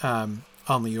effect on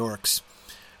the orcs,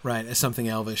 right, as something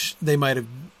elvish. They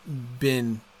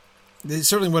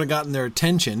certainly would have gotten their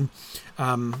attention,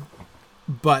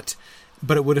 but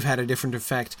it would have had a different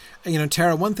effect.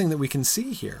 Tara, one thing that we can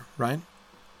see here, right?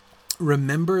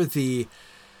 Remember in the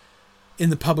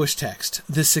published text,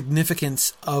 the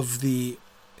significance of the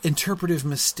interpretive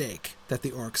mistake that the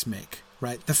orcs make,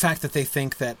 right? The fact that they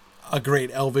think that a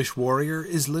great elvish warrior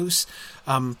is loose.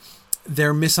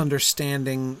 They're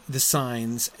misunderstanding the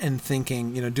signs and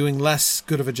thinking, doing less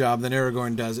good of a job than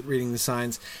Aragorn does at reading the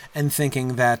signs, and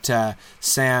thinking that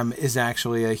Sam is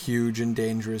actually a huge and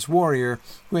dangerous warrior,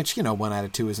 which, 1 out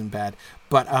of 2 isn't bad.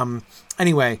 But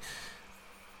anyway,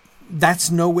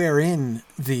 that's nowhere in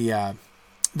the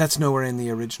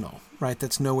original, right?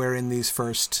 That's nowhere in these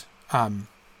first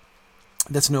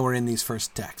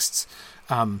texts.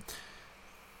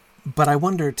 But I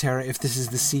wonder, Tara, if this is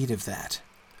the seed of that.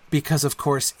 Because, of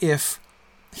course, if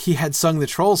he had sung the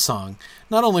troll song,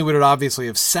 not only would it obviously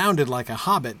have sounded like a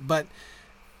hobbit, but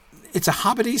it's a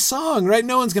hobbity song, right?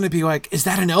 No one's going to be like, is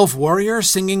that an elf warrior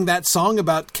singing that song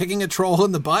about kicking a troll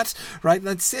in the butt, right?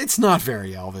 It's not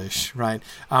very elvish, right?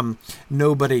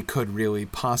 Nobody could really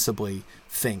possibly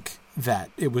think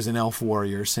that it was an elf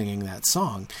warrior singing that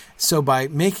song. So by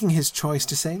making his choice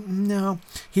to say, no,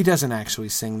 he doesn't actually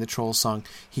sing the troll song,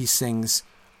 he sings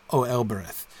O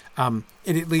Elbereth.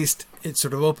 It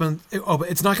sort of opens.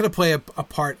 It's not going to play a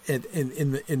part in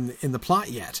the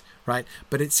plot yet, right?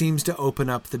 But it seems to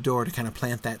open up the door to kind of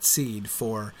plant that seed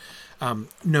for.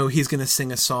 No, he's going to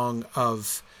sing a song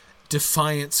of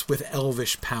defiance with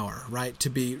elvish power, right? To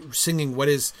be singing what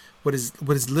is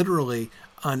literally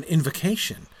an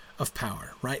invocation of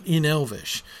power, right? In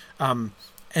Elvish, and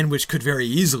which could very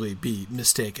easily be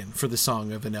mistaken for the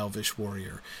song of an Elvish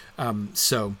warrior.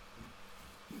 So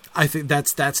I think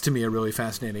that's to me a really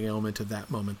fascinating element of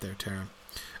that moment there, Tara.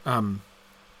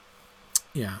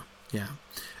 Yeah.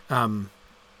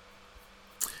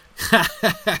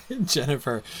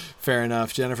 Jennifer, fair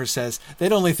enough. Jennifer says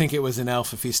they'd only think it was an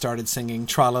elf if he started singing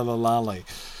tra-la-la-la-lay.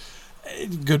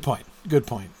 Good point,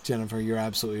 Jennifer. You're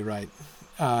absolutely right.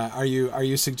 Are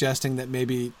you suggesting that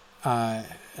maybe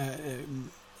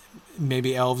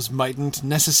elves mightn't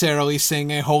necessarily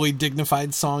sing a wholly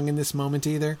dignified song in this moment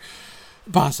either?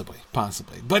 Possibly.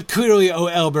 But clearly, O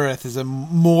Elbereth is a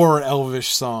more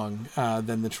elvish song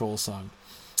than the troll song.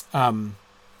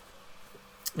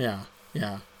 Yeah.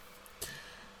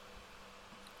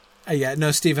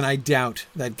 No, Stephen, I doubt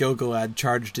that Gilgalad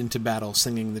charged into battle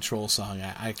singing the troll song.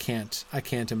 I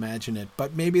can't imagine it.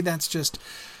 But maybe that's just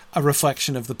a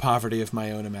reflection of the poverty of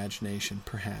my own imagination,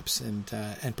 perhaps, and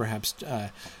perhaps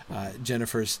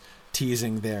Jennifer's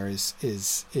teasing there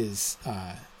is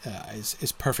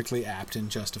perfectly apt and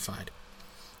justified.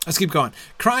 Let's keep going.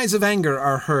 Cries of anger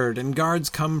are heard, and guards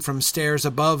come from stairs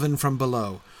above and from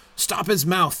below. "Stop his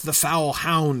mouth, the foul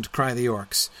hound," cry the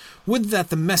orcs. "Would that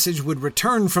the message would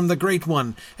return from the Great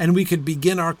One, and we could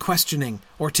begin our questioning,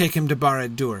 or take him to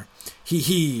Barad-dûr.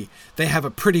 He, they have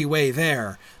a pretty way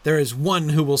there. There is one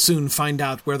who will soon find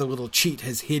out where the little cheat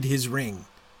has hid his ring."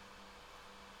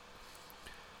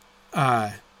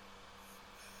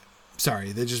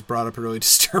 Sorry, they just brought up a really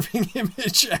disturbing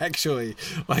image, actually.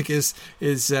 Like, is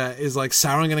like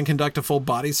Sauron going to conduct a full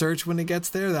body search when he gets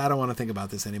there? I don't want to think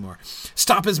about this anymore.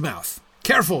 "Stop his mouth.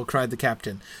 Careful," cried the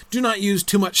captain. "Do not use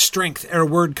too much strength ere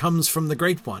word comes from the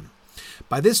Great One."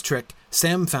 By this trick,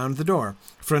 Sam found the door,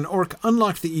 for an orc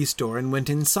unlocked the east door and went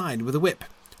inside with a whip.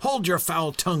 "Hold your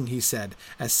foul tongue," he said,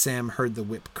 as Sam heard the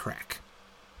whip crack.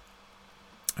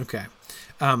 Okay.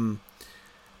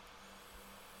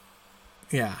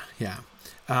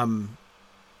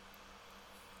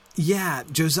 Yeah,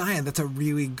 Josiah, that's a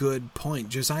really good point.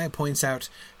 Josiah points out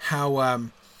how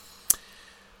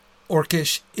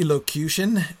orcish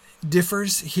elocution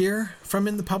differs here from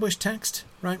in the published text,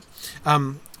 right?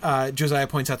 Josiah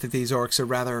points out that these orcs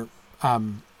are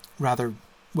rather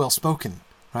well-spoken,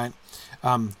 right?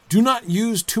 "Do not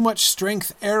use too much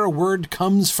strength ere a word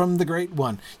comes from the Great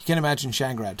One." You can't imagine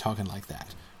Shagrad talking like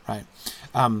that, right?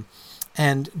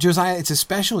 And Josiah, it's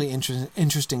especially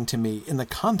interesting to me in the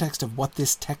context of what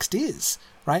this text is,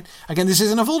 right? Again, this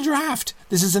isn't a full draft.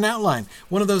 This is an outline.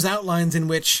 One of those outlines in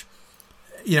which,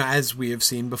 as we have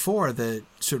seen before, the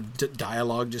sort of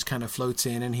dialogue just kind of floats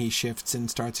in and he shifts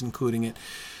and starts including it.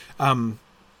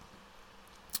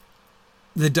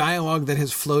 The dialogue that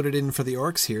has floated in for the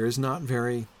orcs here is not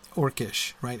very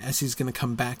orcish, right? As he's going to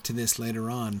come back to this later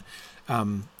on,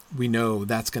 we know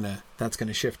that's gonna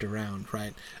shift around,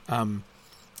 right?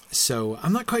 So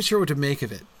I'm not quite sure what to make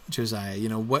of it, Josiah.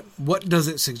 What does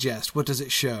it suggest? What does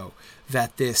it show?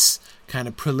 That this kind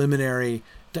of preliminary,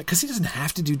 because he doesn't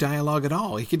have to do dialogue at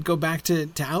all. He could go back to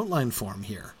outline form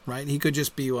here, right? He could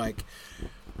just be like,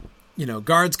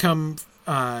 guards come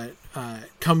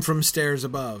from stairs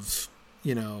above,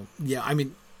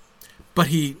 but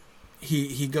he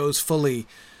goes fully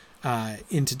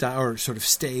into or sort of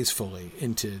stays fully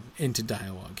into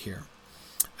dialogue here.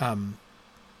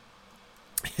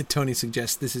 Tony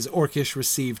suggests this is orcish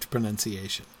received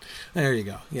pronunciation. There you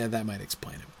go. Yeah, that might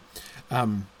explain it.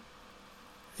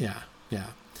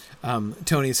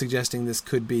 Tony is suggesting this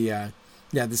could be so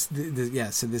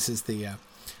this is the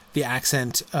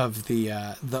accent of the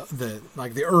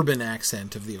like the urban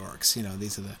accent of the orcs.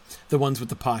 These are the ones with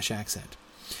the posh accent.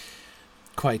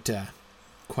 Quite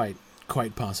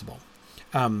possible.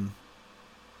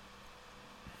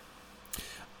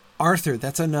 Arthur,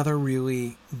 that's another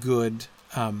really good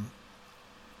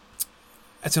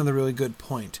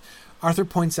point. Arthur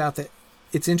points out that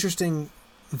it's interesting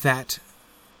that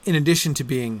in addition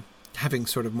to having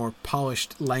sort of more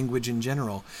polished language in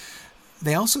general,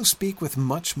 they also speak with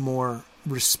much more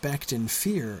respect and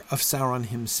fear of Sauron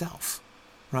himself,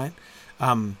 right?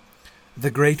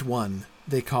 The Great One,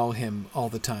 they call him all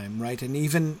the time, right? And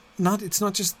even it's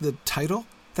not just the title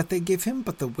that they give him,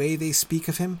 but the way they speak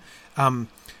of him,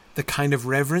 the kind of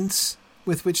reverence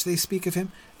with which they speak of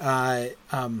him.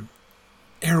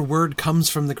 Ere word comes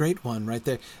from the Great One,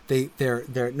 right?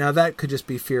 They're now that could just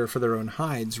be fear for their own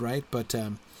hides, right? But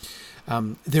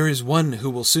there is one who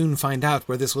will soon find out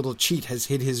where this little cheat has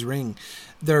hid his ring.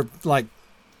 They're like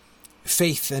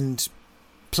faith and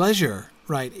pleasure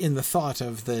right, in the thought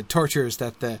of the tortures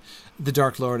that the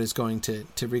Dark Lord is going to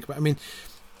wreak. I mean,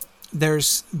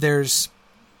 there's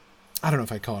I don't know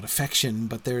if I call it affection,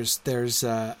 but there's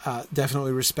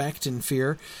definitely respect and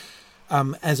fear.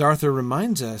 As Arthur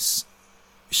reminds us,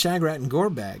 Shagrat and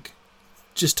Gorbag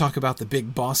just talk about the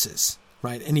big bosses,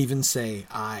 right? And even say,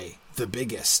 I, the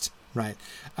biggest, right?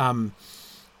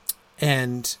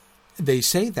 And they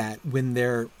say that when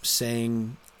they're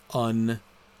saying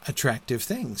unattractive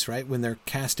things, right? When they're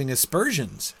casting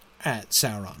aspersions at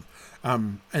Sauron,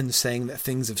 and saying that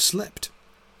things have slipped.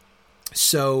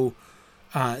 So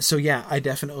yeah, I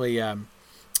definitely think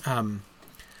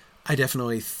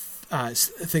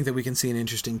that we can see an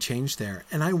interesting change there.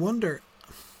 And I wonder,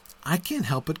 I can't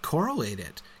help but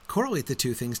correlate the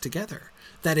two things together.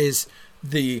 That is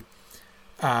the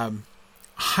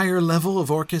higher level of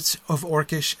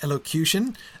orcish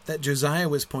elocution that Josiah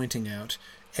was pointing out,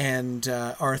 and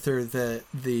Arthur,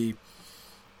 the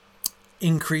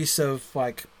increase of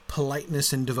like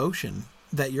politeness and devotion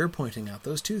that you're pointing out.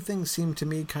 Those two things seem to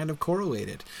me kind of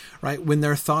correlated, right? When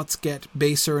their thoughts get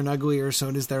baser and uglier,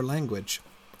 so does their language,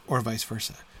 or vice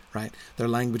versa, right? Their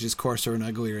language is coarser and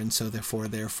uglier, and so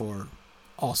therefore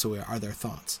also are their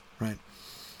thoughts, right?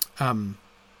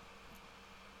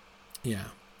 Yes,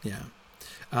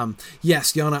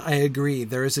 Yana, I agree.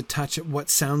 There is a touch of what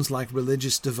sounds like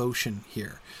religious devotion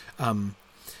here.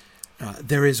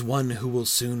 There is one who will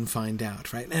soon find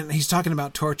out, right? And he's talking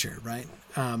about torture, right?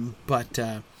 But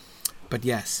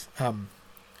yes,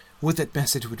 would that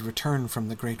message would return from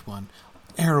the Great One,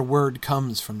 ere a word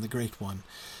comes from the Great One.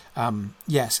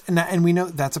 Yes, and we know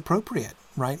that's appropriate,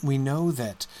 right? We know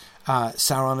that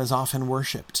Sauron is often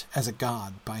worshipped as a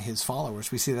god by his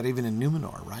followers. We see that even in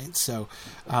Numenor, right? So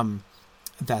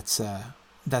that's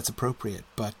appropriate.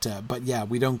 But yeah,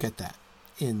 we don't get that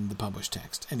in the published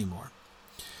text anymore.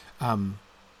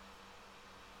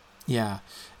 Yeah,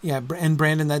 and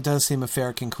Brandon, that does seem a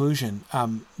fair conclusion,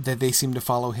 that they seem to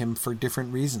follow him for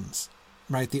different reasons,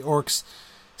 right? The orcs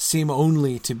seem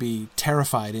only to be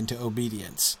terrified into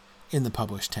obedience in the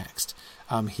published text.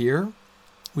 Here,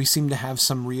 we seem to have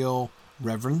some real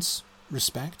reverence,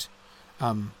 respect,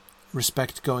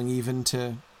 respect going even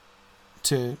to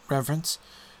reverence,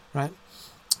 right?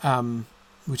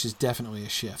 Which is definitely a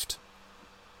shift.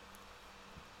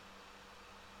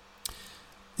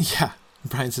 Yeah,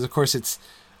 Brian says, of course, it's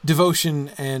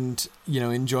devotion and,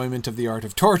 enjoyment of the art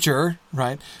of torture,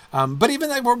 right? But even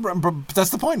that's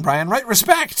the point, Brian, right?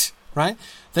 Respect, right?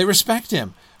 They respect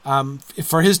him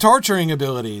for his torturing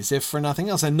abilities, if for nothing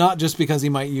else, and not just because he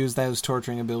might use those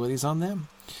torturing abilities on them.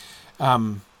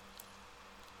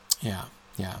 Yeah.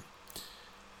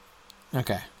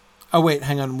 Okay. Oh, wait,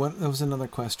 hang on. There was another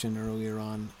question earlier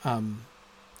on.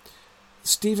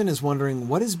 Stephen is wondering,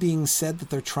 what is being said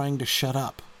that they're trying to shut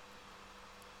up?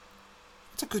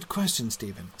 That's a good question,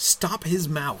 Stephen. Stop his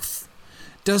mouth.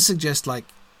 Does suggest, this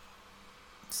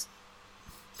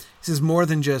is more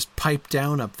than just pipe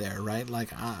down up there, right?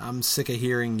 Like, I'm sick of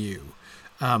hearing you.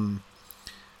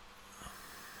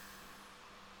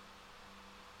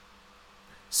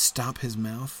 Stop his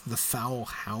mouth? The foul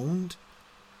hound?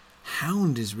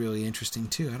 Hound is really interesting,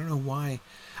 too. I don't know why.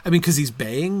 I mean, because he's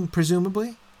baying,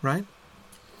 presumably, right?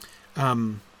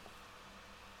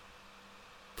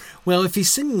 Well, if he's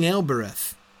singing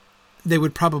Elbereth, they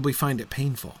would probably find it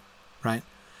painful, right?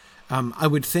 I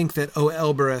would think that O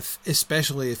Elbereth,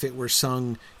 especially if it were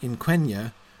sung in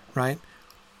Quenya, right,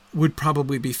 would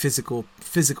probably be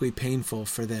physically painful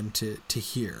for them to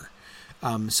hear.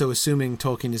 So assuming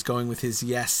Tolkien is going with his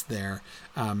yes there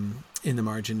in the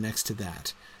margin next to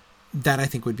that I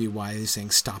think would be why he's saying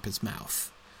stop his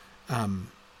mouth.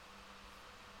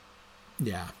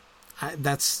 Yeah.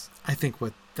 That's, I think,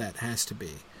 what that has to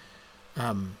be.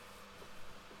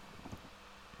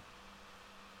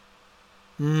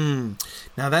 Now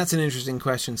that's an interesting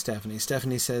question, Stephanie.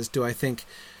 Stephanie says, do I think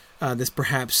this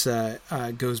perhaps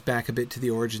goes back a bit to the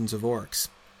origins of orcs?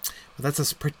 Well,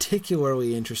 that's a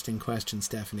particularly interesting question,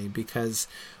 Stephanie, because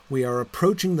we are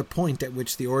approaching the point at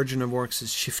which the origin of orcs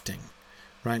is shifting,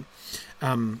 right?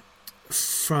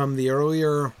 From the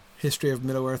earlier history of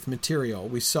Middle-earth material,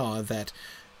 we saw that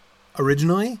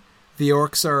originally, the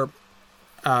orcs are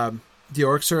a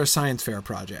science fair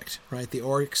project, right? The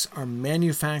orcs are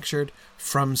manufactured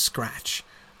from scratch,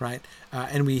 right?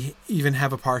 And we even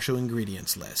have a partial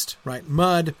ingredients list, right?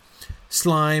 Mud,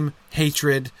 slime,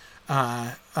 hatred,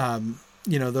 those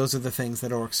are the things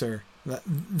that orcs are.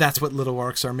 That's what little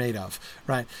orcs are made of,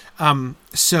 right?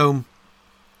 So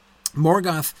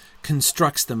Morgoth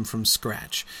constructs them from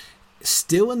scratch.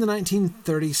 Still in the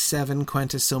 1937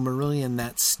 Quenta Silmarillion,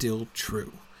 that's still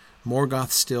true,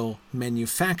 Morgoth still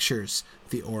manufactures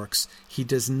the orcs. He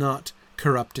does not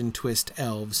corrupt and twist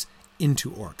elves into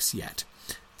orcs yet.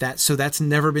 So that's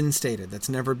never been stated. That's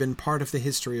never been part of the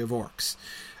history of orcs.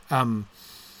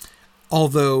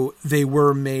 Although they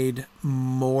were made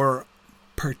more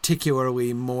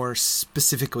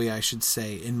specifically, I should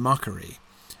say, in mockery.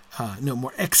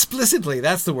 More explicitly,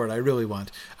 that's the word I really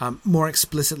want. More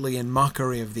explicitly in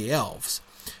mockery of the elves.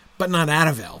 But not out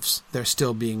of elves. They're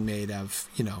still being made of,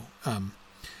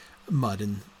 mud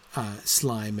and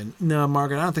slime. And no,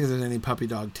 Margaret, I don't think there's any puppy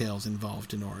dog tails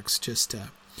involved in orcs. Just,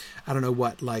 I don't know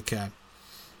what,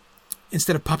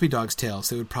 instead of puppy dog's tails,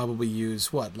 they would probably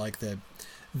use what, like the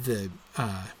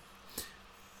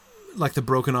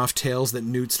broken off tails that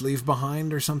newts leave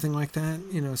behind or something like that.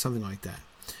 Something like that.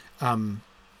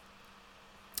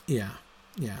 Yeah.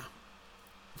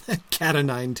 Cat o'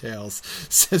 nine tails,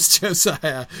 says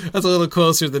Josiah. That's a little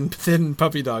closer than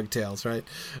puppy dog tails, right?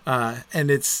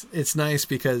 And it's nice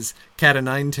because cat o'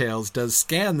 nine tails does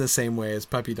scan the same way as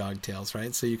puppy dog tails,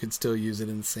 right? So you could still use it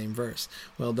in the same verse.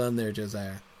 Well done there,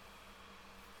 Josiah.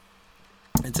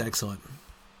 It's excellent.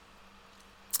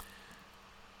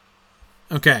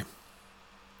 Okay.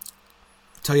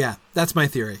 So yeah, that's my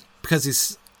theory. Because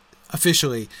he's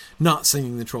officially not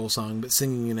singing the troll song, but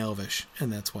singing in Elvish, and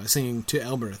that's why. Singing to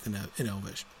Elbereth in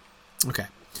Elvish. Okay.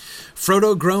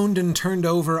 Frodo groaned and turned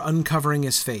over, uncovering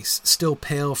his face, still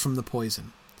pale from the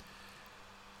poison.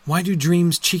 "Why do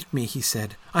dreams cheat me?" he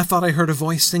said. "I thought I heard a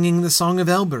voice singing the song of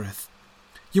Elbereth."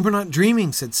 "You were not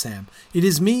dreaming," said Sam. "It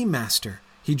is me, master."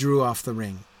 He drew off the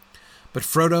ring. But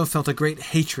Frodo felt a great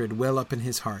hatred well up in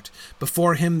his heart.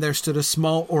 Before him there stood a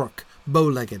small orc,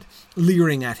 bow-legged,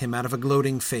 leering at him out of a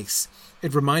gloating face.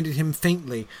 It reminded him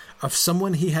faintly of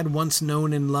someone he had once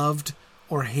known and loved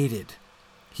or hated.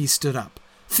 He stood up.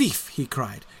 "Thief!" he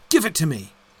cried. "Give it to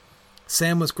me!"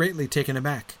 Sam was greatly taken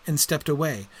aback and stepped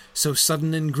away, so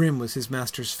sudden and grim was his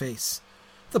master's face.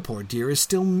 "The poor dear is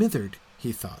still mithered,"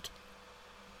 he thought.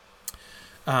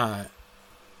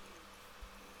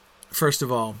 First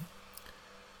of all,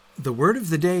 the word of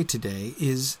the day today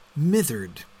is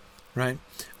mithered. Right?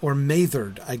 Or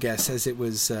mathered, I guess, as it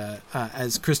was,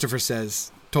 as Christopher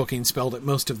says, Tolkien spelled it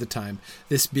most of the time,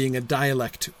 this being a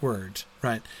dialect word,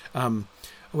 right?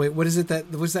 What is it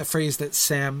what's that phrase that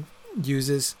Sam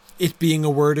uses? It being a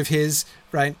word of his,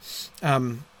 right?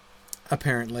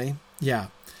 Apparently. Yeah.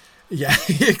 Yeah,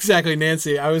 exactly,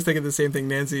 Nancy. I was thinking the same thing.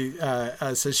 Nancy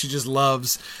says she just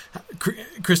loves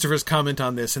Christopher's comment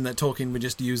on this and that Tolkien would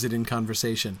just use it in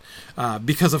conversation.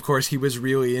 Because, of course, he was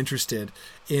really interested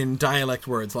in dialect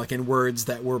words, like in words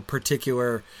that were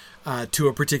particular to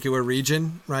a particular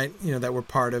region, right? That were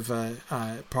part of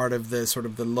the sort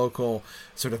of the local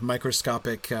sort of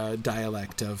microscopic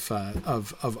dialect of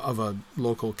a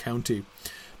local county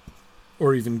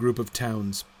or even group of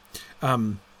towns.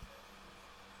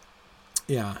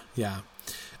 Yeah.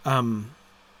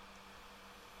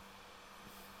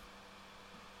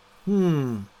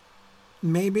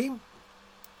 Maybe.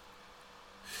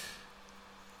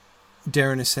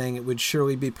 Darren is saying it would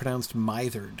surely be pronounced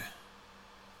mithered.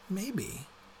 Maybe.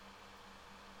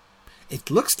 It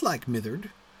looks like mithered,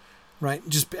 right?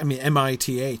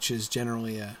 MITH is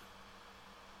generally a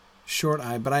short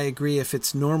I, but I agree if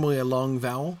it's normally a long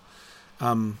vowel.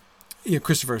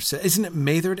 Christopher said, isn't it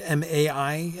mathered?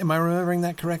 M-A-I? Am I remembering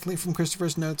that correctly from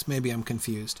Christopher's notes? Maybe I'm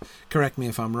confused. Correct me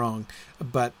if I'm wrong.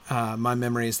 But my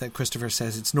memory is that Christopher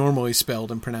says it's normally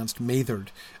spelled and pronounced mathered.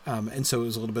 And so it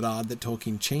was a little bit odd that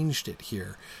Tolkien changed it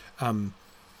here.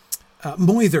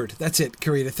 Moithered. That's it,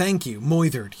 Karita. Thank you.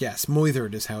 Moithered. Yes,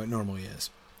 moithered is how it normally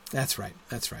is. That's right.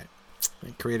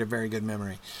 Karita, very good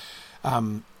memory.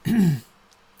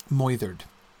 Moithered.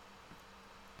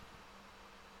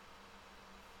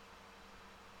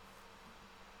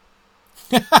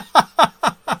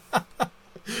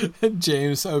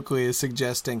 James Oakley is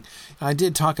suggesting, I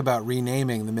did talk about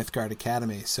renaming the Mythgard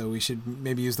Academy, so we should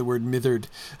maybe use the word mithered.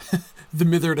 The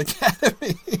Mithered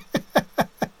Academy.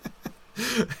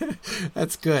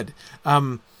 That's good.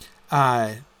 In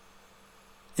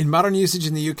modern usage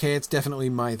in the UK, it's definitely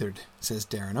mithered, says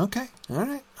Darren. Okay, all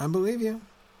right, I believe you.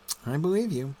 I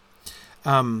believe you.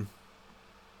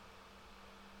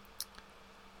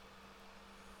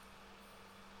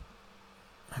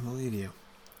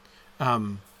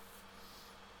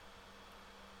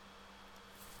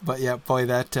 But yeah, boy,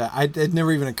 that it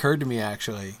never even occurred to me,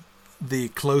 actually, the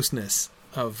closeness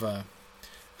of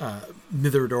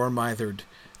mithered or mithered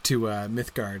to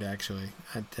Mythgard, actually.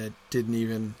 That didn't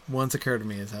even once occur to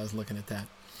me as I was looking at that.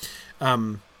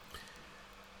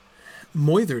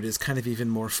 Moithered is kind of even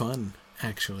more fun,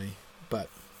 actually. But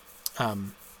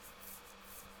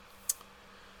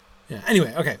Yeah.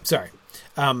 Anyway, okay, sorry.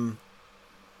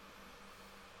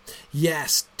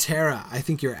 Yes, Tara, I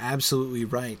think you're absolutely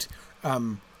right.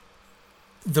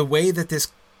 The way that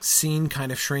this scene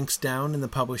kind of shrinks down in the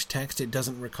published text, it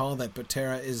doesn't recall that, but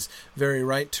Tara is very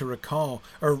right to recall,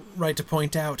 or right to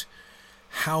point out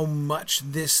how much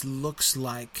this looks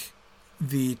like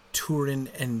the Turin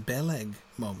and Beleg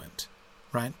moment,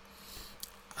 right?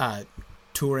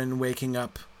 Turin waking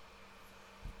up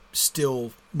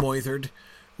still moithered,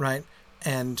 right?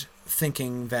 And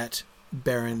thinking that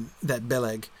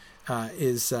Beleg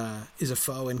is a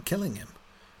foe and killing him,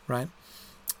 right?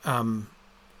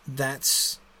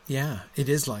 It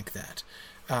is like that.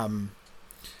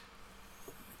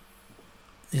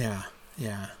 Yeah.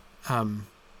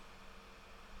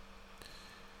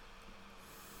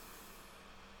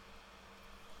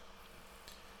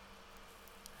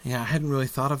 Yeah, I hadn't really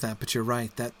thought of that, but you're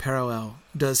right. That parallel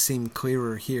does seem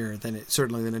clearer here than it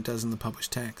does in the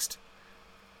published text.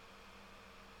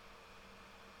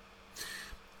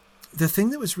 The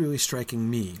thing that was really striking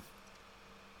me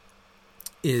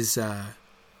is,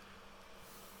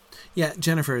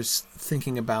 Jennifer's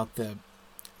thinking about the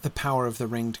power of the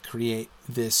ring to create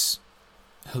this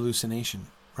hallucination,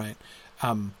 right?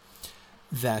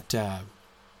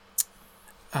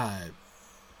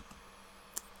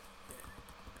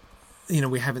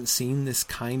 We haven't seen this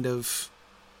kind of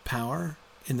power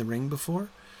in the ring before.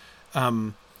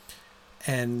 And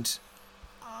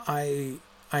I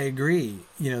agree,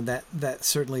 that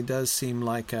certainly does seem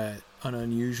like an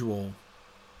unusual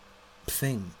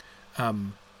thing.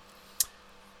 And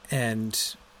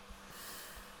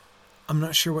I'm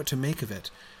not sure what to make of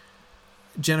it.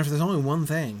 Jennifer, there's only one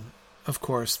thing, of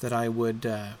course, that I would...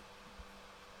 there's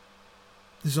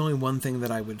only one thing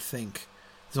that I would think.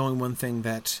 There's only one thing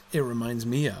that it reminds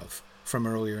me of from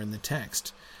earlier in the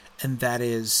text. And that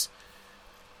is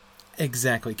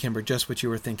exactly, Kimber, just what you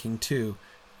were thinking too.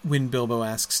 When Bilbo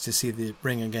asks to see the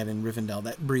ring again in Rivendell,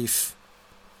 that brief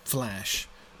flash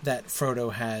that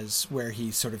Frodo has where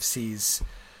he sort of sees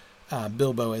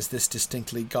Bilbo as this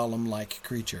distinctly Gollum-like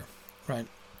creature, right?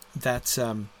 That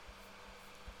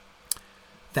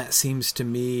seems to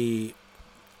me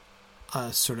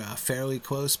a sort of a fairly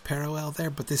close parallel there,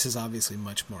 but this is obviously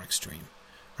much more extreme,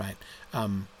 right?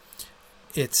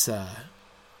 This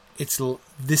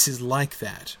is like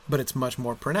that, but it's much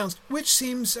more pronounced, which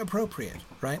seems appropriate,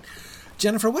 right?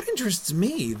 Jennifer, what interests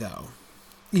me, though,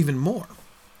 even more,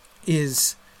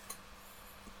 is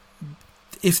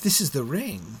if this is the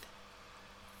ring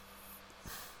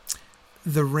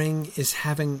is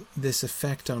having this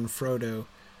effect on Frodo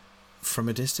from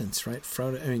a distance, right?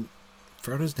 Frodo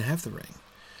doesn't have the ring.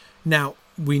 Now,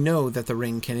 we know that the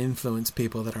ring can influence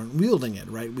people that aren't wielding it,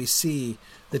 right? We see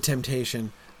the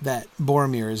temptation that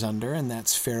Boromir is under, and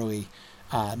that's fairly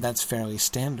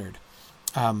standard.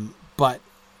 But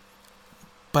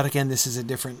again, this is a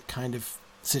different kind of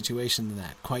situation than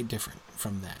that, quite different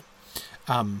from that.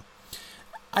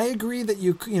 I agree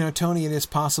that Tony, it is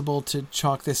possible to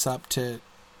chalk this up to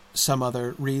some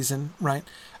other reason, right?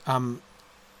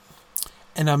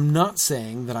 And I'm not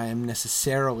saying that I am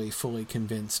necessarily fully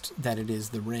convinced that it is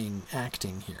the ring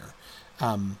acting here.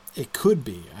 It could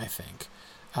be, I think.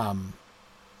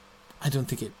 I don't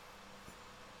think it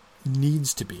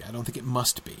needs to be. I don't think it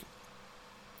must be.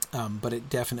 But it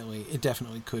definitely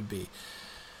could be.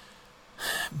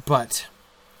 But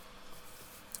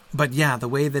yeah, the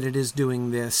way that it is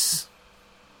doing this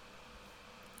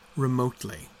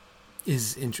remotely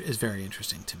is very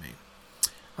interesting to me.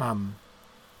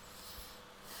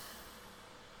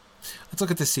 Let's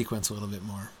look at this sequence a little bit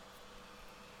more.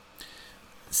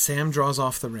 Sam draws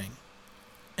off the ring,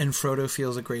 and Frodo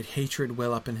feels a great hatred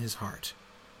well up in his heart.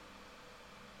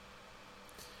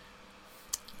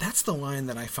 That's the line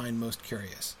that I find most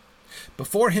curious.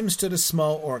 Before him stood a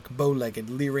small orc, bow-legged,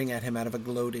 leering at him out of a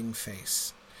gloating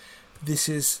face.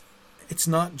 It's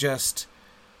not just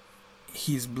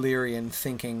he's bleary and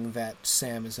thinking that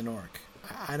Sam is an orc.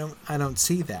 I don't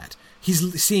see that.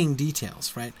 He's seeing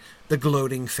details, right? The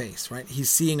gloating face, right? He's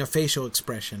seeing a facial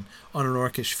expression on an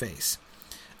orcish face.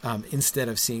 Instead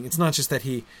of seeing... It's not just that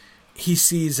he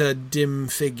sees a dim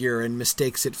figure and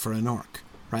mistakes it for an orc,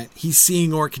 right? He's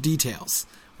seeing orc details,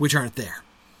 which aren't there,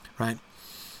 right?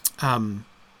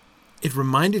 It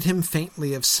reminded him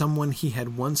faintly of someone he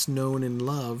had once known and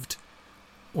loved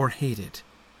or hated.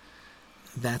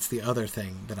 That's the other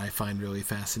thing that I find really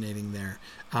fascinating there.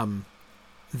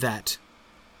 That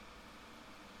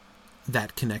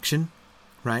connection,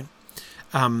 right?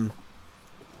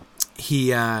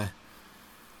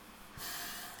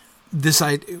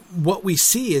 What we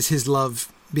see is his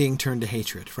love being turned to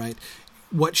hatred, right?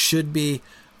 What should be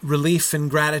relief and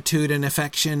gratitude and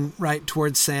affection, right,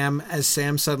 towards Sam as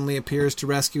Sam suddenly appears to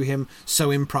rescue him so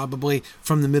improbably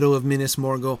from the middle of Minas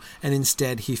Morgul, and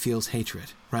instead he feels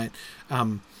hatred, right?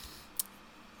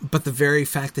 But the very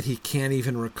fact that he can't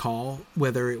even recall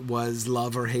whether it was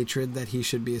love or hatred that he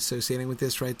should be associating with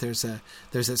this, right? There's that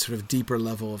sort of deeper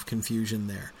level of confusion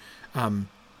there.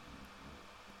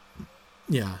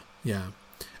 Yeah.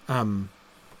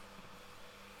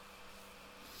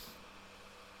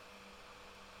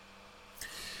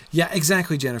 Yeah,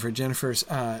 exactly, Jennifer. Jennifer's,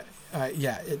 before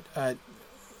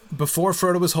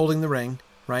Frodo was holding the ring,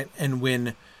 right? And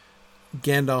when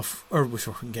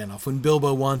when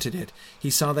Bilbo wanted it, he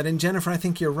saw that. And Jennifer, I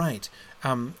think you're right.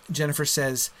 Jennifer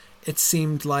says it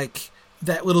seemed like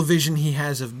that little vision he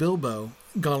has of Bilbo,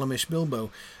 Gollum-ish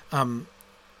Bilbo,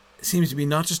 seems to be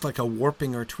not just like a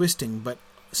warping or twisting, but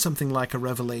something like a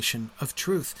revelation of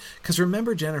truth. Because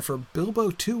remember, Jennifer,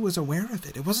 Bilbo too was aware of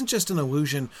it. It wasn't just an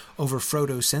illusion over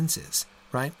Frodo's senses,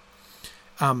 right?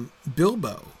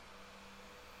 Bilbo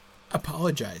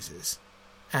apologizes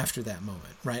after that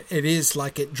moment, right? It is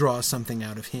like it draws something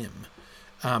out of him.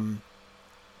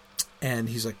 And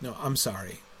he's like, no, I'm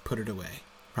sorry. Put it away,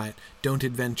 right? Don't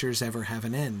adventures ever have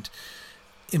an end?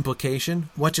 Implication,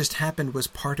 what just happened was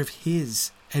part of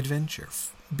his adventure,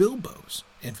 Bilbo's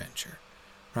adventure,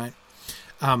 right?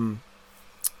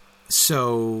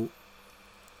 So,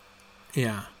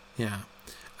 yeah.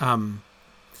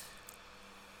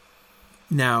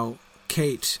 Now,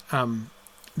 Kate,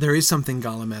 there is something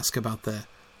Gollum-esque about the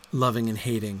loving and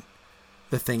hating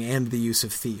the thing and the use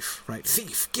of thief, right?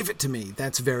 Thief, give it to me.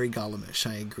 That's very Gollum-ish,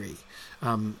 I agree.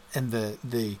 And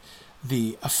the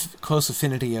close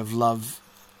affinity of love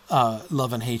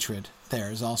and hatred there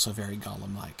is also very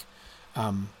Gollum-like.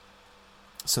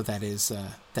 So that is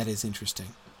interesting.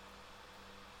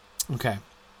 Okay.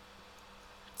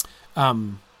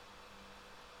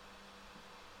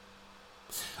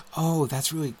 Oh,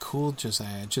 that's really cool,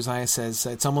 Josiah. Josiah says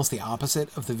it's almost the opposite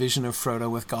of the vision of Frodo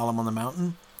with Gollum on the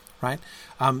mountain, right?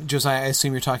 Josiah, I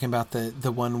assume you're talking about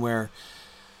the one where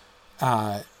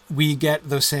we get,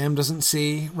 though Sam doesn't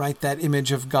see, right, that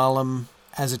image of Gollum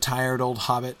as a tired old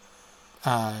hobbit,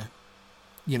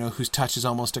 whose touch is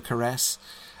almost a caress.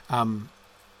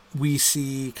 We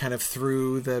see kind of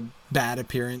through the bad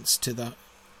appearance to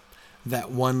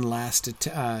that one last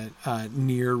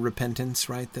near repentance,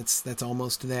 right? That's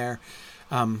almost there.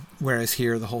 Whereas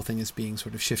here, the whole thing is being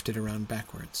sort of shifted around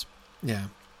backwards. Yeah.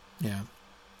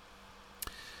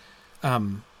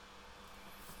 Well,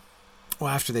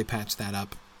 after they patched that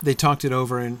up, they talked it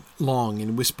over in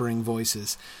whispering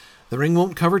voices. The ring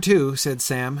won't cover two, said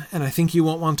Sam, and I think you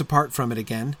won't want to part from it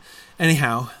again.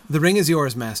 Anyhow, the ring is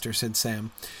yours, master, said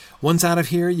Sam. Once out of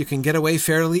here, you can get away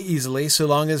fairly easily, so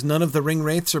long as none of the ring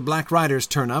wraiths or black riders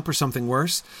turn up or something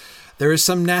worse. There is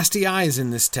some nasty eyes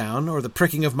in this town, or the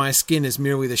pricking of my skin is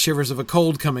merely the shivers of a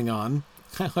cold coming on.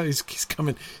 He's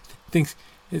coming. Thinks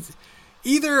it's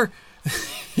either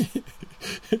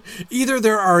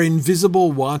there are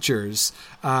invisible watchers,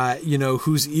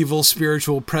 whose evil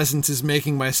spiritual presence is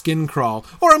making my skin crawl,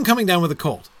 or I'm coming down with a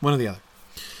cold. One or the other.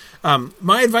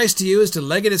 My advice to you is to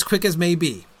leg it as quick as may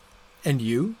be. And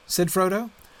you? Said Frodo.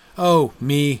 Oh,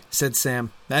 me, said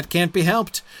Sam. That can't be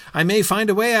helped. I may find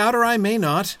a way out or I may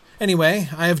not. Anyway,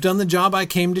 I have done the job I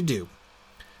came to do.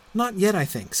 Not yet, I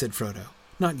think, said Frodo.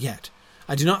 Not yet.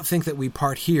 I do not think that we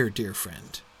part here, dear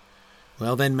friend.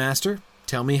 Well then, master,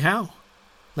 tell me how.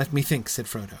 Let me think, said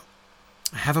Frodo.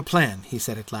 I have a plan, he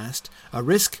said at last. A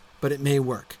risk, but it may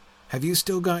work. Have you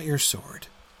still got your sword?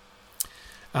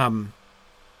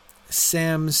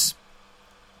 Sam's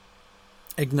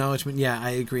acknowledgement, yeah,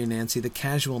 I agree, Nancy, the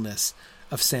casualness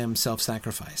of Sam's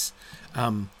self-sacrifice.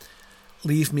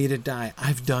 Leave me to die.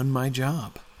 I've done my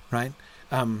job, right?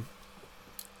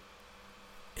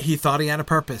 He thought he had a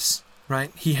purpose,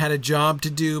 right? He had a job to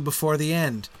do before the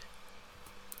end.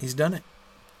 He's done it,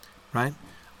 right?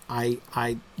 When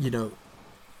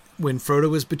Frodo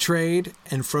was betrayed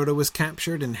and Frodo was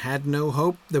captured and had no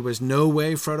hope, there was no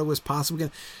way Frodo was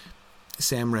possible.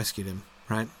 Sam rescued him,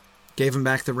 right? Gave him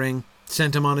back the ring,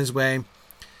 sent him on his way.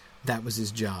 That was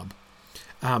his job.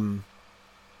 Brandon,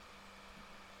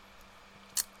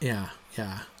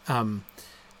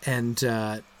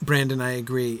 I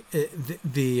agree.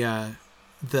 I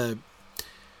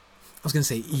was going to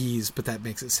say ease, but that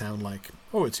makes it sound like,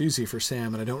 oh, it's easy for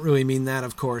Sam, and I don't really mean that,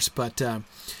 of course. But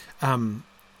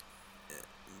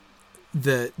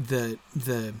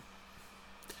the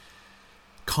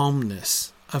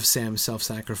calmness of Sam's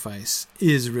self-sacrifice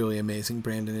is really amazing,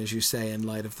 Brandon, as you say, in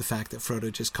light of the fact that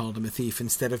Frodo just called him a thief.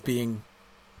 Instead of being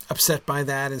upset by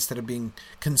that, instead of being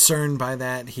concerned by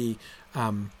that, he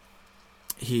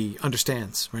he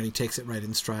understands, right? He takes it right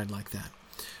in stride like that.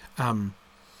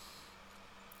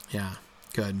 Yeah,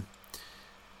 good.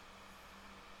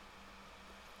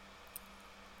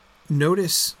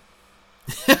 Notice...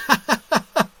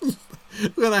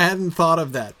 Well, I hadn't thought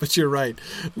of that, but you're right.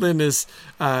 Lynn is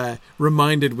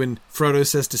reminded when Frodo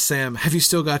says to Sam, "Have you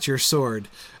still got your sword?"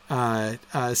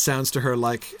 Sounds to her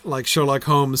like Sherlock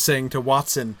Holmes saying to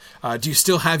Watson, "Do you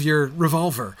still have your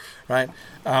revolver?" Right?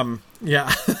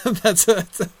 Yeah, that's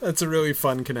a really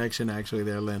fun connection, actually,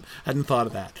 there, Lynn. I hadn't thought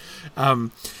of that.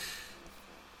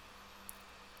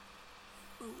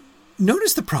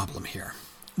 Notice the problem here,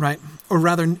 right? Or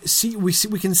rather, we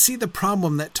can see the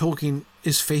problem that Tolkien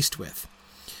is faced with.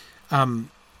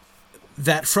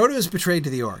 That Frodo is betrayed to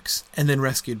the orcs and then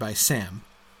rescued by Sam.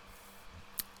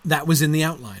 That was in the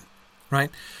outline, right?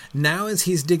 Now as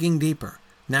he's digging deeper,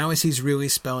 now as he's really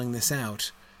spelling this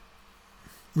out,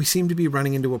 we seem to be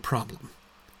running into a problem,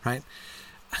 right?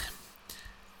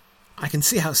 We can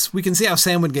see how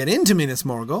Sam would get into Minas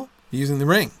Morgul using the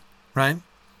ring, right?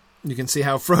 You can see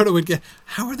how Frodo would get...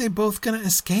 How are they both going to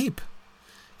escape?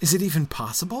 Is it even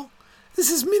possible? This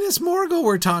is Minas Morgul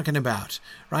we're talking about,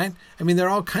 right? I mean, there are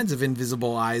all kinds of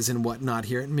invisible eyes and whatnot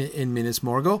here in Minas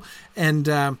Morgul. And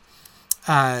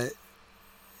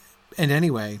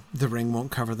anyway, the ring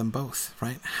won't cover them both,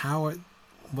 right?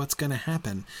 What's going to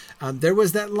happen? There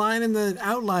was that line in the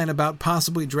outline about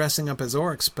possibly dressing up as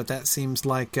orcs, but that seems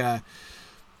like...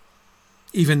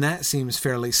 even that seems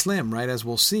fairly slim, right? As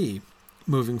we'll see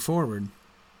moving forward.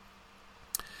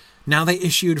 Now they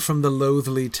issued from the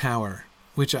Loathly Tower,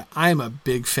 which I'm a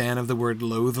big fan of the word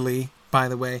loathly, by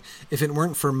the way. If it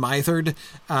weren't for Mythard,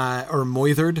 or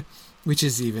Moithard, which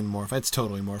is even more, it's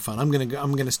totally more fun. I'm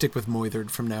gonna stick with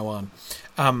Moithard from now on.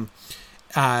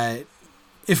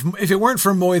 If it weren't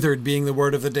for Moithard being the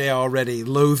word of the day already,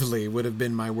 loathly would have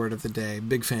been my word of the day.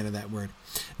 Big fan of that word.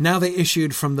 Now they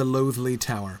issued from the Loathly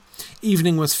Tower.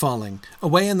 Evening was falling.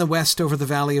 Away in the west over the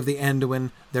valley of the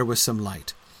Anduin, there was some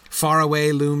light. Far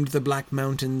away loomed the black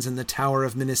mountains and the tower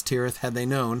of Minas Tirith had they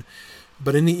known,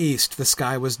 but in the east the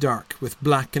sky was dark, with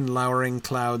black and lowering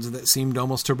clouds that seemed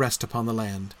almost to rest upon the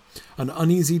land. An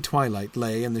uneasy twilight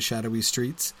lay in the shadowy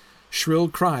streets. Shrill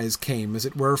cries came, as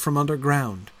it were, from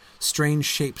underground. Strange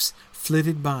shapes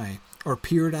flitted by, or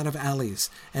peered out of alleys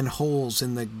and holes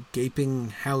in the gaping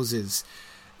houses.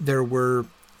 There were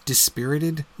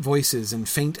dispirited voices and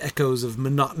faint echoes of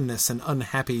monotonous and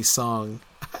unhappy song.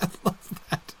 I love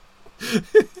that.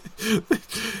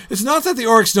 It's not that the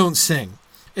orcs don't sing.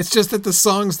 It's just that the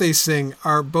songs they sing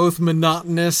are both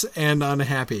monotonous and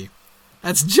unhappy.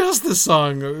 That's just the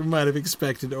song we might have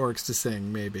expected orcs to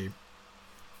sing, maybe.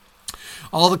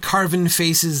 All the carven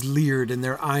faces leered, and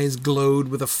their eyes glowed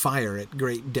with a fire at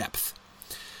great depth.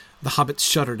 The hobbits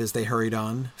shuddered as they hurried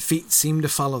on. Feet seemed to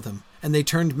follow them, and they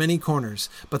turned many corners,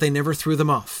 but they never threw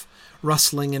them off.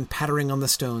 Rustling and pattering on the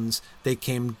stones, they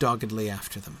came doggedly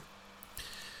after them.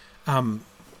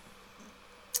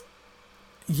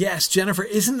 Yes, Jennifer,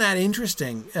 isn't that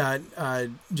interesting?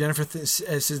 Jennifer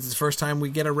says it's the first time we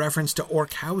get a reference to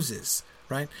orc houses,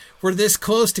 right? We're this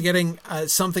close to getting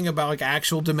something about like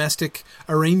actual domestic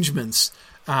arrangements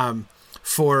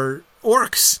for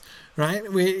orcs, right?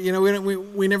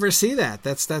 We never see that.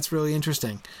 That's really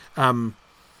interesting.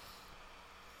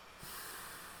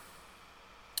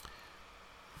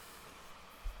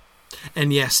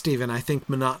 And yes, Stephen, I think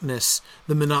the monotonous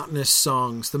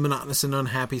songs, the monotonous and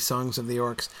unhappy songs of the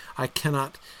orcs, I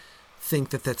cannot think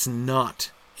that that's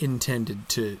not intended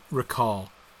to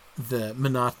recall the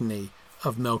monotony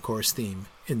of Melkor's theme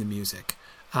in the music.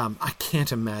 I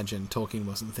can't imagine Tolkien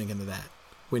wasn't thinking of that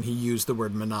when he used the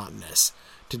word monotonous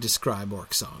to describe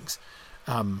orc songs.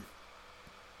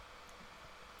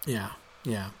 Yeah.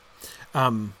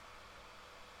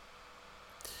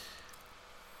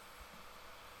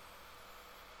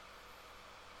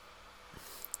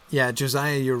 Yeah,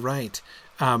 Josiah, you're right.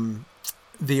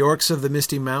 The orcs of the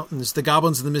Misty Mountains, the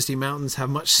goblins of the Misty Mountains have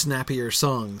much snappier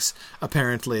songs,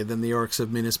 apparently, than the orcs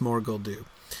of Minas Morgul do.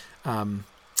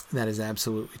 That is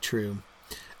absolutely true.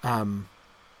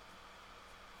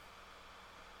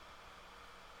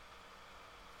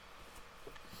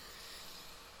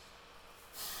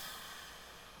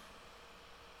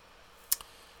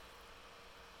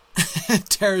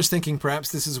 Tara's thinking perhaps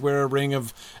this is where a ring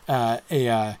of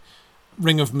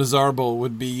Ring of Mizarble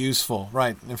would be useful,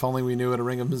 right? If only we knew what a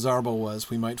Ring of Mizarble was,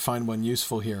 we might find one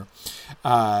useful here.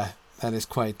 That is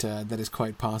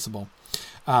quite possible.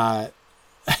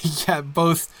 Yeah,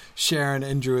 both Sharon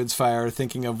and Druid's Fire are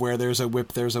thinking of Where There's a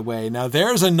Whip, There's a Way. Now,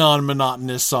 there's a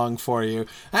non-monotonous song for you.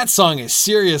 That song is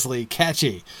seriously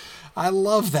catchy. I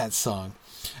love that song.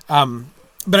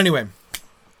 But anyway,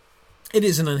 It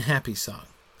is an unhappy song.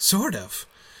 Sort of.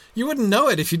 You wouldn't know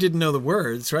it if you didn't know the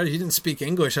words, right? If you didn't speak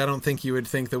English, I don't think you would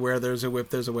think the Where There's a Whip,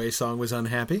 There's a Way song was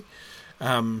unhappy.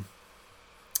 But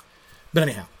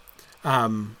anyhow.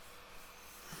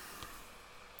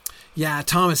 Yeah,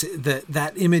 Thomas,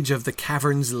 that image of the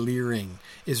caverns leering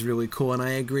is really cool, and I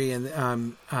agree.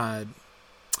 And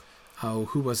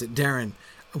who was it? Darren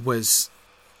was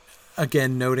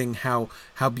again noting how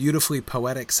beautifully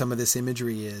poetic some of this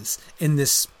imagery is in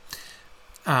this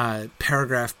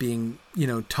paragraph being,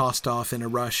 tossed off in a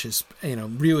rush as,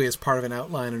 really as part of an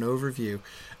outline and overview.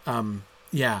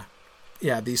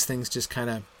 These things just kind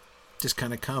of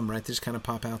come, right? They just kind of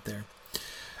pop out there.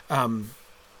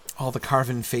 All the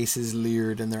carven faces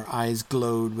leered and their eyes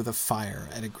glowed with a fire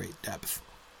at great depth.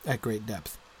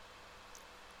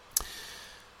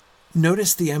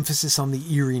 Notice the emphasis on the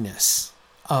eeriness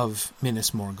of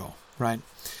Minas Morgul, right?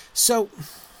 So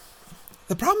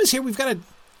the problem is here we've got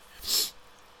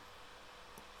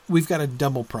a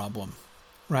double problem,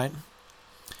 right?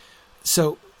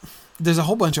 So there's a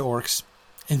whole bunch of orcs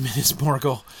in Minas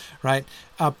Morgul, right?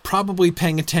 Probably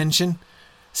paying attention.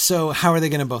 So how are they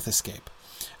going to both escape?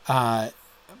 But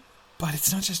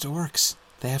it's not just orcs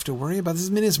they have to worry about. This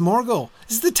is Minas Morgul.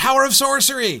 This is the Tower of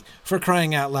Sorcery, for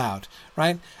crying out loud,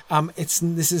 right?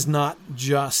 This is not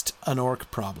just an orc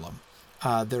problem.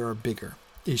 There are bigger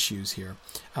issues here,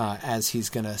 as he's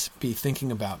going to be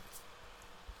thinking about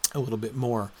a little bit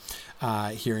more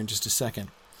here in just a second.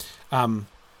 One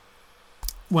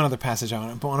other passage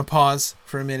I want to pause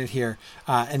for a minute here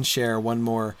and share one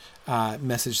more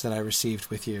message that I received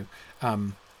with you.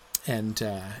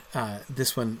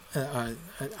 This one,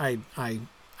 I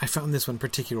found this one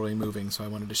particularly moving, so I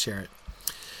wanted to share it.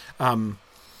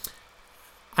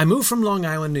 I moved from Long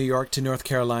Island, New York to North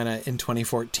Carolina in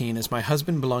 2014 as my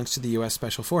husband belongs to the U.S.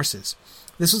 Special Forces.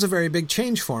 This was a very big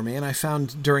change for me, and I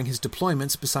found during his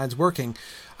deployments, besides working,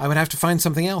 I would have to find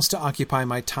something else to occupy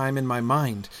my time and my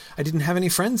mind. I didn't have any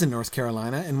friends in North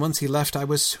Carolina, and once he left, I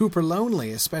was super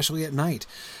lonely, especially at night.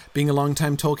 Being a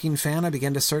longtime Tolkien fan, I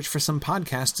began to search for some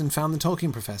podcasts and found the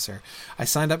Tolkien Professor. I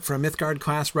signed up for a Mythgard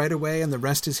class right away, and the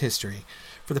rest is history.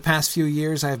 For the past few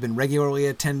years, I have been regularly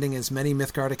attending as many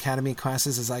Mythgard Academy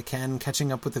classes as I can,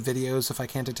 catching up with the videos if I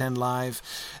can't attend live.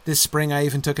 This spring, I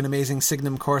even took an amazing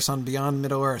Signum course on Beyond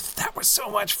Middle-earth. That was so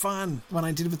much fun when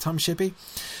I did with Tom Shippey.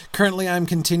 Currently, I'm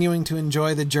continuing to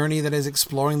enjoy the journey that is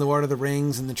exploring the Lord of the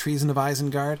Rings and the Treason of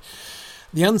Isengard.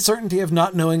 The uncertainty of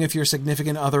not knowing if your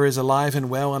significant other is alive and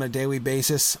well on a daily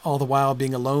basis, all the while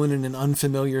being alone in an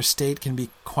unfamiliar state, can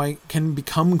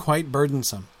become quite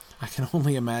burdensome. I can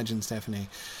only imagine, Stephanie.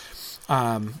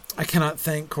 I cannot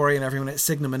thank Corey and everyone at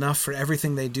Signum enough for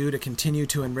everything they do to continue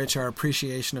to enrich our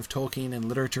appreciation of Tolkien and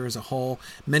literature as a whole.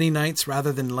 Many nights,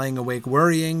 rather than laying awake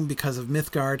worrying because of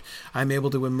Mythgard, I'm able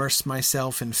to immerse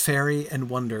myself in fairy and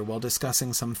wonder while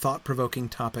discussing some thought-provoking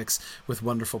topics with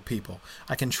wonderful people.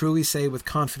 I can truly say with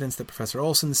confidence that Professor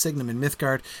Olsen, Signum, and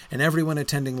Mythgard, and everyone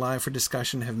attending live for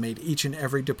discussion have made each and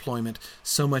every deployment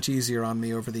so much easier on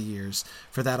me over the years.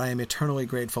 For that I am eternally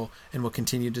grateful and will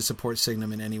continue to support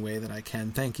Signum in any way that I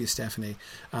can. Thank you, Stephanie,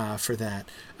 for that.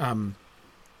 I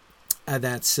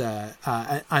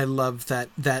love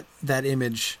that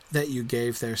image that you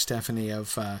gave there, Stephanie,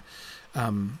 of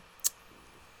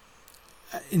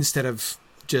instead of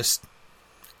just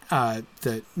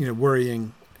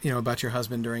worrying about your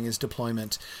husband during his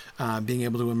deployment, being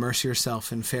able to immerse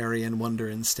yourself in fairy and wonder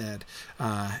instead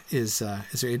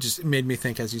it just made me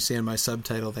think, as you see in my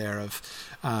subtitle there, of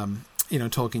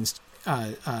Tolkien's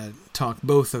talk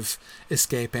both of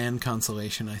escape and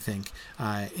consolation, I think,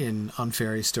 on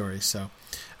fairy stories. So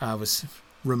I was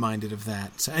reminded of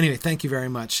that. So anyway, thank you very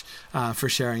much for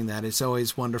sharing that. It's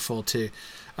always wonderful to,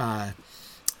 the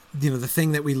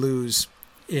thing that we lose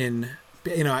in,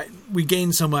 we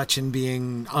gain so much in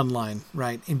being online,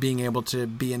 right? In being able to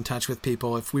be in touch with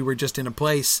people. If we were just in a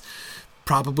place,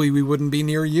 probably we wouldn't be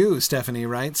near you, Stephanie,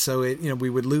 right? So we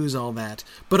would lose all that.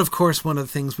 But of course, one of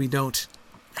the things we don't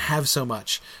have so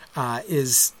much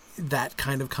is that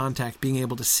kind of contact, being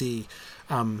able to see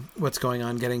what's going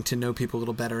on, getting to know people a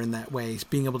little better in that way,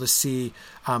 being able to see.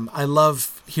 I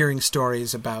love hearing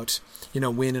stories about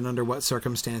when and under what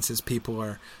circumstances people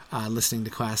are listening to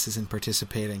classes and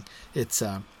participating. It's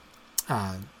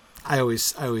I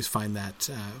always find that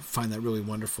really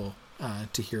wonderful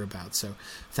to hear about. So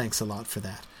thanks a lot for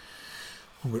that.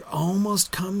 We're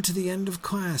almost come to the end of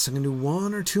class. I'm going to do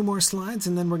one or two more slides,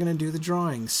 and then we're going to do the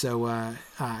drawing. So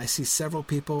I see several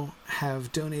people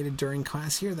have donated during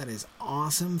class here. That is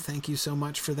awesome. Thank you so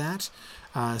much for that.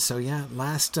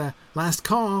 Last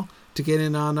call to get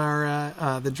in on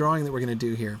our the drawing that we're going to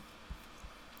do here.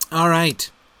 All right.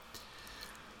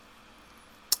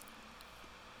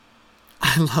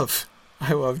 I love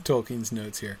Tolkien's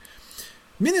notes here.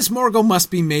 Minas Morgul must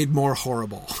be made more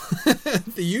horrible.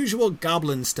 The usual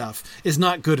goblin stuff is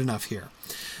not good enough here.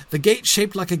 The gate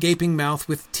shaped like a gaping mouth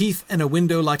with teeth and a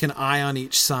window like an eye on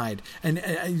each side. And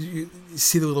you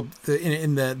see the little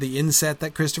in the inset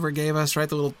that Christopher gave us, right?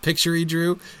 The little picture he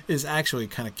drew is actually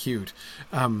kind of cute.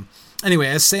 Anyway,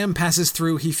 as Sam passes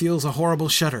through, he feels a horrible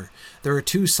shudder. There are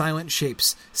 2 silent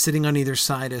shapes sitting on either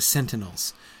side as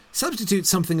sentinels. Substitute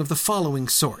something of the following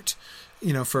sort.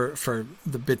 For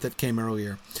the bit that came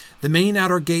earlier. The main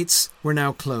outer gates were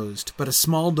now closed, but a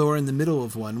small door in the middle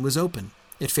of one was open.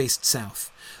 It faced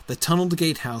south. The tunneled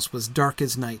gatehouse was dark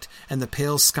as night, and the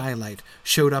pale skylight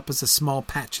showed up as a small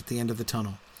patch at the end of the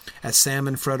tunnel. As Sam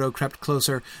and Frodo crept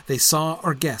closer, they saw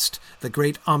or guessed the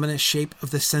great ominous shape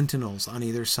of the sentinels on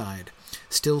either side,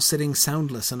 still sitting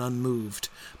soundless and unmoved,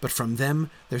 but from them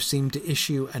there seemed to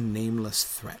issue a nameless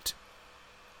threat.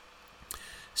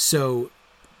 So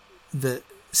the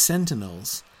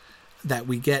sentinels that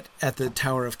we get at the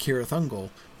Tower of Cirith Ungol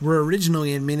were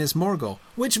originally in Minas Morgul,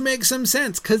 which makes some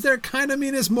sense because they're kind of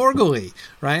Minas Morgul-y,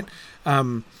 right?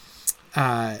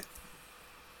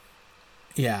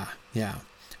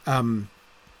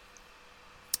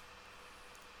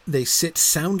 They sit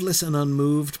soundless and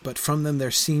unmoved, but from them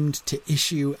there seemed to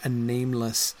issue a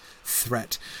nameless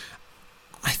threat.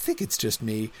 I think it's just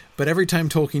me, but every time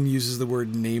Tolkien uses the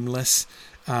word nameless,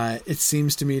 it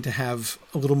seems to me to have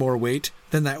a little more weight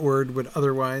than that word would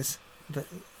otherwise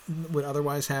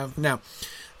have. Now,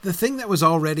 the thing that was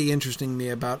already interesting me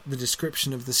about the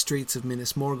description of the streets of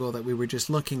Minas Morgul that we were just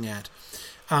looking at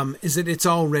is that it's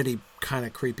already kind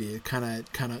of creepy, kind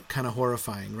of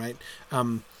horrifying, right?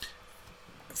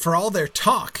 For all their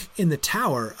talk in the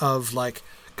tower of like,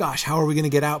 gosh, how are we going to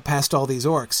get out past all these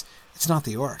orcs? It's not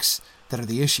the orcs that are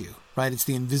the issue, right? It's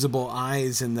the invisible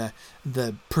eyes and the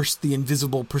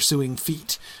invisible pursuing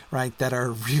feet, right? That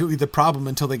are really the problem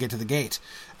until they get to the gate.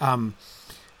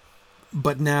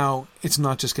 But now it's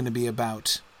not just going to be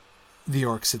about the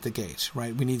orcs at the gate,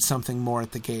 right? We need something more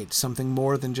at the gate, something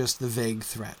more than just the vague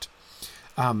threat.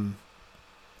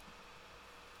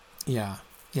 Yeah,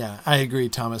 I agree,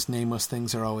 Thomas. Nameless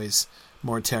things are always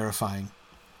more terrifying.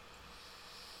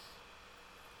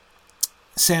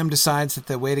 Sam decides that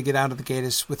the way to get out of the gate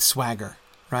is with swagger,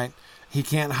 right? He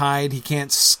can't hide. He can't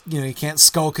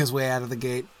skulk his way out of the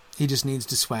gate. He just needs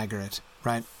to swagger it,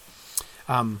 right?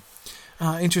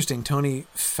 Interesting. Tony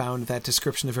found that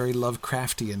description a very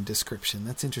Lovecraftian description.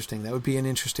 That's interesting. That would be an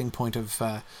interesting point of,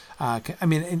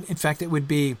 in fact, it would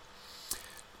be,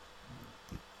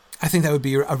 I think that would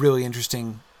be a really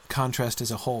interesting contrast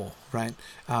as a whole, right?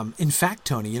 In fact,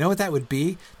 Tony, you know what that would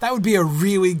be? That would be a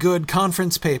really good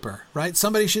conference paper, right?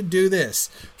 Somebody should do this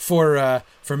for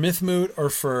Myth Moot or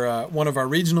for one of our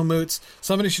regional moots.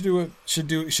 Somebody should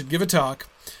give a talk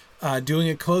doing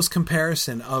a close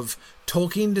comparison of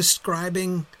Tolkien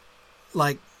describing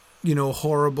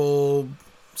horrible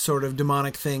sort of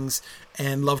demonic things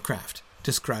and Lovecraft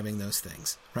describing those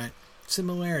things, right?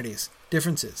 Similarities,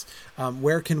 differences.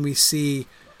 Where can we see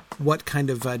what kind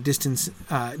of difference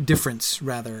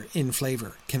in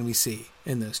flavor can we see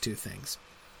in those two things?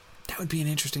 That would be an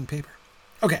interesting paper.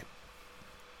 Okay.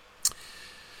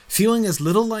 Feeling as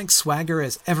little like swagger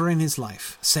as ever in his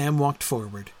life, Sam walked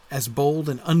forward, as bold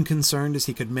and unconcerned as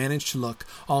he could manage to look,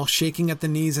 all shaking at the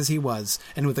knees as he was,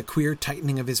 and with a queer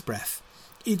tightening of his breath.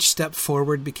 Each step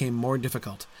forward became more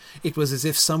difficult. It was as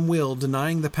if some will,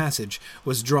 denying the passage,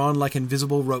 was drawn like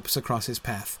invisible ropes across his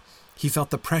path. He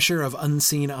felt the pressure of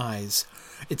unseen eyes.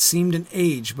 It seemed an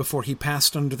age before he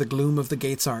passed under the gloom of the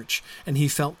gate's arch, and he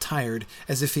felt tired,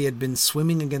 as if he had been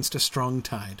swimming against a strong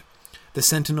tide. The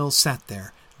sentinels sat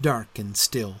there, dark and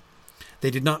still. They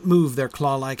did not move their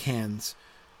claw-like hands.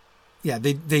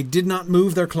 They did not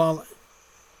move their claw...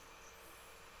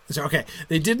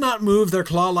 They did not move their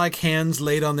claw-like hands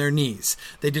laid on their knees.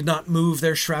 They did not move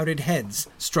their shrouded heads,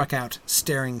 struck out,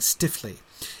 staring stiffly,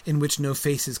 in which no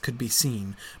faces could be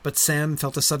seen. But Sam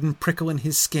felt a sudden prickle in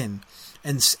his skin,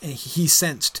 and he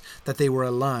sensed that they were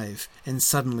alive and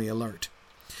suddenly alert.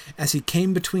 As he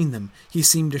came between them, he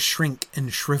seemed to shrink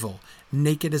and shrivel,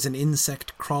 naked as an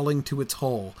insect crawling to its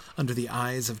hole under the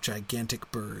eyes of gigantic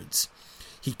birds.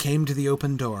 He came to the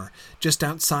open door. Just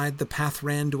outside, the path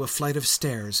ran to a flight of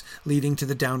stairs leading to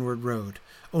the downward road.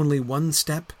 Only one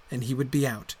step, and he would be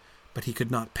out. But he could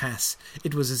not pass.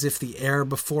 It was as if the air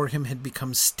before him had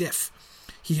become stiff.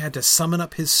 He had to summon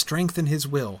up his strength and his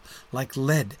will. Like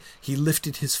lead, he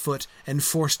lifted his foot and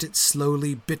forced it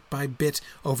slowly, bit by bit,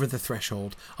 over the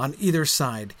threshold. On either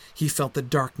side, he felt the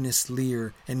darkness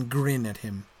leer and grin at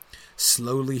him.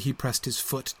 Slowly he pressed his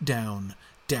foot down,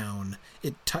 down.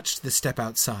 It touched the step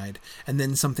outside, and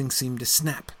then something seemed to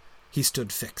snap. He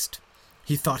stood fixed.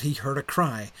 He thought he heard a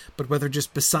cry, but whether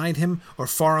just beside him or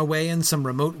far away in some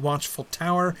remote watchful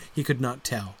tower, he could not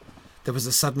tell. There was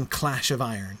a sudden clash of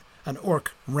iron. An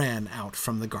orc ran out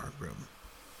from the guard room.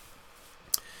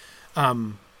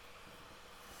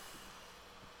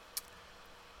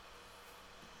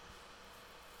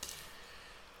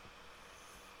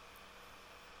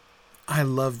 I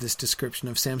love this description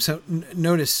of Sam. So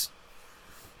notice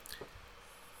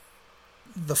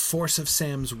the force of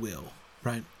Sam's will,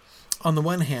 right? On the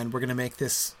one hand, we're going to make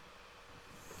this,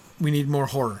 we need more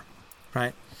horror,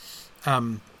 right?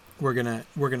 We're going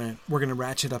to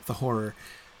ratchet up the horror.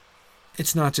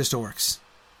 It's not just orcs.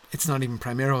 It's not even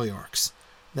primarily orcs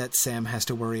that Sam has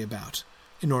to worry about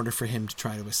in order for him to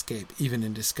try to escape, even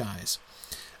in disguise.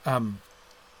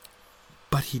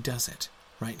 But he does it,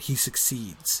 right? He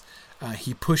succeeds.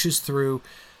 He pushes through.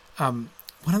 One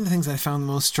of the things I found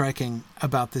most striking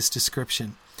about this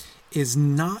description is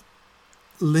not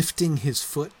lifting his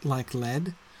foot like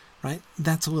lead, right?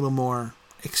 That's a little more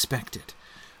expected.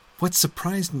 What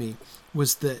surprised me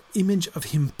was the image of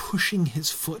him pushing his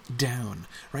foot down,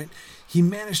 right? He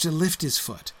managed to lift his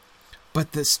foot,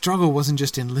 but the struggle wasn't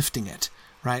just in lifting it,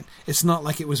 right? It's not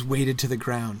like it was weighted to the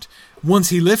ground. Once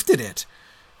he lifted it,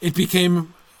 it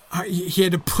became, he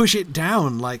had to push it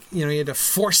down, like, he had to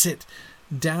force it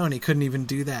down. He couldn't even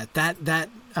do that.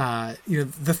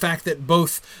 The fact that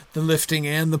both the lifting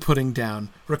and the putting down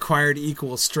required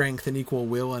equal strength and equal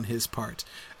will on his part,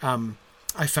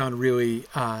 I found really,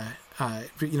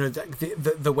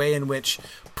 the way in which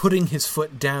putting his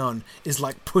foot down is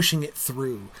like pushing it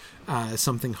through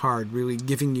something hard, really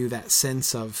giving you that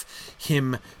sense of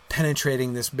him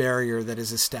penetrating this barrier that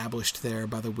is established there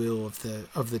by the will of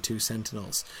the two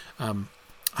sentinels. I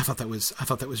thought that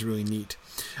was really neat.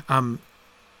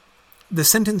 The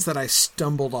sentence that I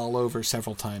stumbled all over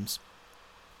several times,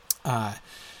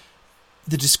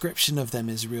 the description of them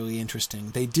is really interesting.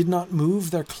 They did not move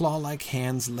their claw-like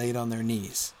hands laid on their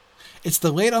knees. It's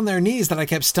the laid on their knees that I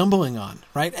kept stumbling on,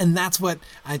 right? And that's what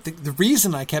I think the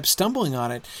reason I kept stumbling on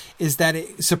it is that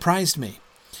it surprised me,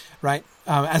 right?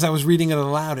 As I was reading it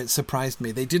aloud, it surprised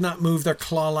me. They did not move their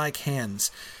claw-like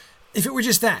hands. If it were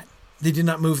just that, they did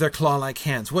not move their claw-like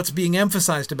hands. What's being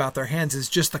emphasized about their hands is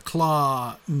just the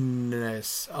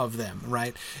clawness of them,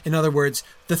 right? In other words,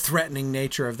 the threatening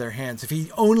nature of their hands. If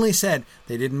he only said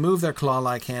they didn't move their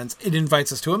claw-like hands, it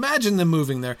invites us to imagine them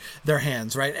moving their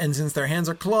hands, right? And since their hands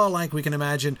are claw-like, we can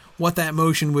imagine what that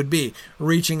motion would be,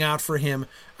 reaching out for him,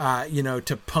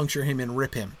 to puncture him and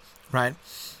rip him, right?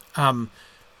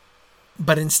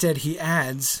 But instead he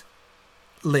adds,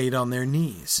 laid on their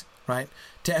knees, right?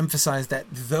 To emphasize that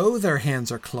though their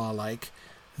hands are claw-like,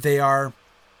 they are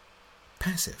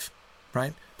passive,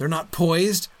 right? They're not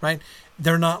poised, right?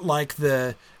 They're not like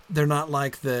the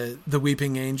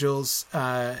weeping angels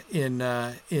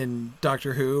in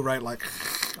Doctor Who, right? Like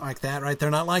that, right?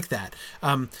 They're not like that.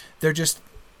 They're just,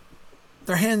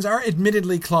 their hands are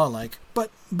admittedly claw-like,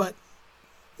 but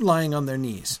lying on their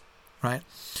knees, right?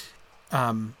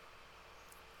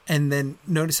 And then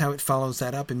notice how it follows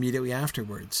that up immediately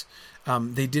afterwards.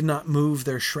 They did not move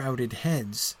their shrouded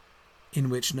heads, in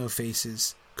which no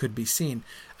faces could be seen.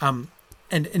 And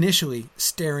initially,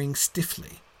 staring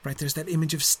stiffly, right? There's that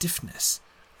image of stiffness,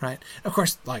 right? Of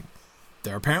course,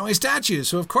 they're apparently statues,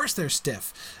 so of course they're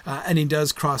stiff. And he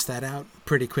does cross that out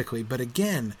pretty quickly. But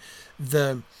again,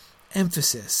 the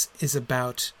emphasis is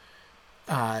about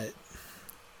their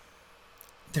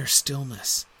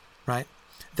stillness, right?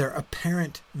 Their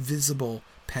apparent visible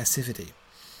passivity.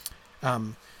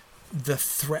 The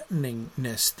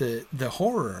threateningness, the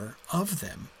horror of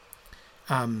them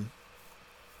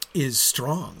is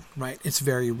strong, right? It's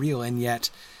very real, and yet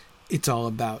it's all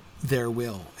about their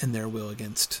will and their will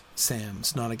against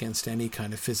Sam's, not against any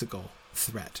kind of physical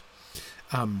threat.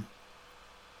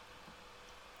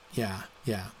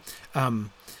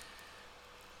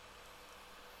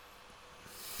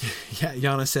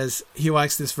 Yana says he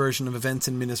likes this version of events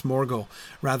in Minas Morgul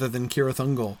rather than Cirith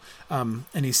Ungol,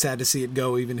 and he's sad to see it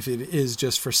go, even if it is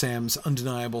just for Sam's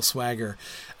undeniable swagger.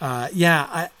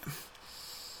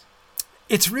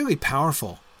 It's really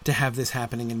powerful to have this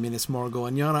happening in Minas Morgul,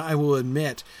 and Yana, I will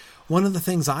admit, one of the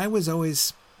things I was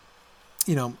always,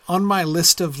 on my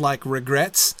list of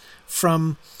regrets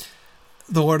from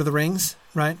The Lord of the Rings,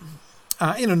 right?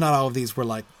 Not all of these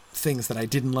were things that I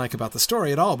didn't like about the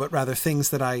story at all, but rather things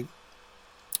that I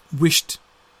wished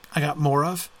I got more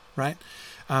of, right?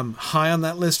 High on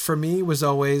that list for me was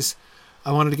always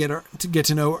I wanted to get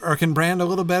to know Erkenbrand a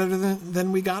little better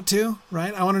than we got to,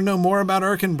 right? I want to know more about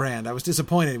Erkenbrand. I was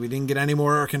disappointed we didn't get any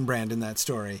more Erkenbrand in that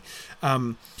story.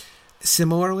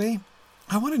 Similarly,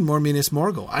 I wanted more Minas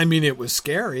Morgul. I mean, it was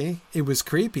scary. It was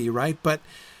creepy, right? But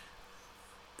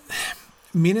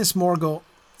Minas Morgul,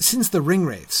 since the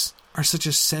Ringwraiths are such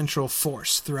a central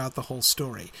force throughout the whole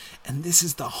story, and this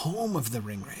is the home of the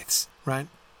Ringwraiths, right?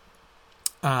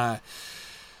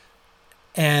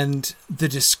 And the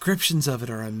descriptions of it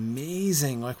are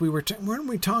amazing. Like weren't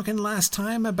we talking last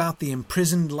time about the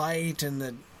imprisoned light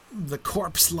and the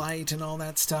corpse light and all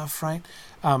that stuff, right?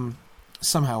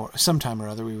 Sometime or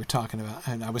other we were talking about,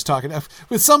 and I was talking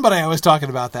with somebody. I was talking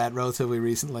about that relatively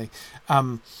recently,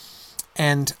 and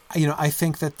I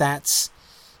think that's.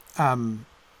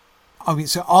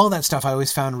 So all that stuff I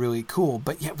always found really cool,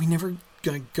 but yet we never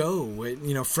go.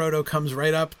 Frodo comes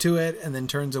right up to it and then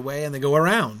turns away, and they go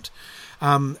around.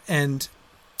 And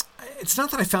it's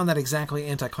not that I found that exactly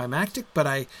anticlimactic, but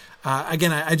I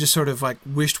just sort of like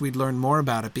wished we'd learn more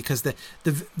about it, because the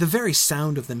very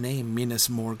sound of the name Minas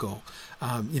Morgul,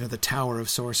 the Tower of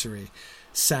Sorcery,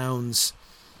 sounds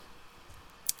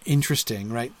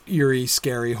interesting, right? Eerie,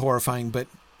 scary, horrifying, but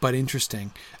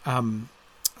interesting.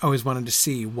 I always wanted to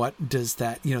see, what does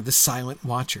that, the Silent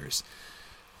Watchers.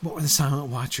 What were the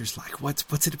Silent Watchers like?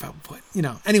 What's it about?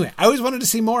 Anyway, I always wanted to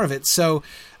see more of it. So,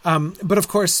 but of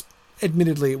course,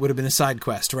 admittedly, it would have been a side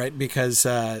quest, right? Because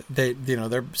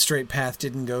their straight path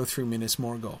didn't go through Minas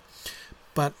Morgul.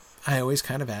 But I always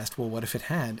kind of asked, well, what if it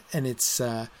had? And it's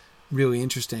really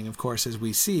interesting, of course, as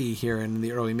we see here in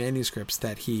the early manuscripts,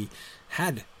 that he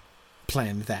had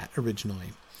planned that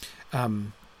originally.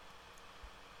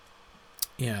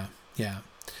 Yeah.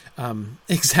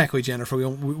 Exactly, Jennifer.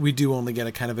 We do only get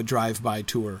a kind of a drive-by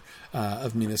tour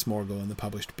of Minas Morgul in the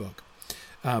published book.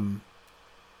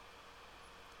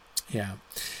 Yeah.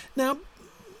 Now,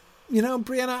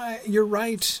 Brianna, you're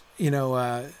right.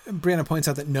 Brianna points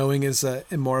out that knowing is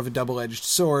more of a double-edged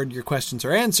sword. Your questions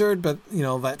are answered, but,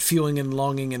 that feeling and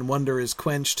longing and wonder is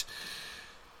quenched.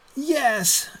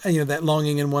 Yes. That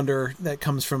longing and wonder that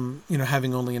comes from,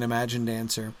 having only an imagined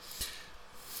answer.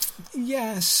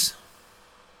 Yes.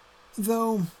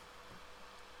 Though,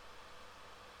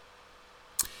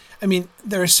 I mean,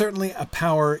 there is certainly a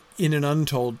power in an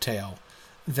untold tale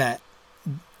that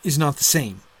is not the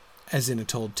same as in a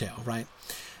told tale, right?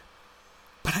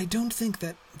 But I don't think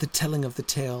that the telling of the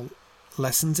tale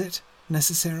lessens it,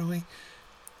 necessarily.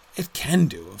 It can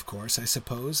do, of course, I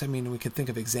suppose. I mean, we could think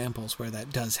of examples where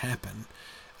that does happen.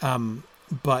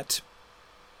 But,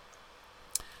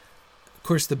 of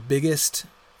course, the biggest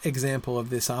example of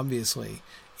this, obviously,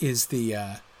 is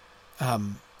the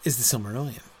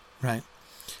Silmarillion, right?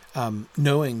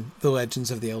 Knowing the legends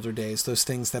of the Elder Days, those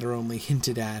things that are only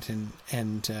hinted at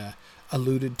and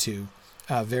alluded to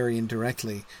very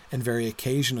indirectly and very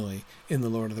occasionally in the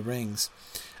Lord of the Rings.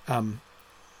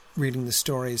 Reading the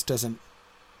stories doesn't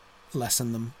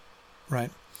lessen them, right?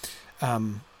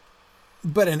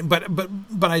 But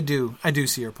I do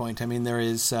see your point. I mean, there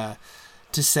is to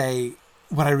say,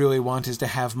 what I really want is to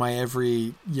have my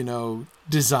every,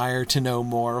 desire to know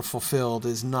more fulfilled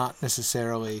is not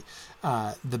necessarily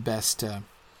the best.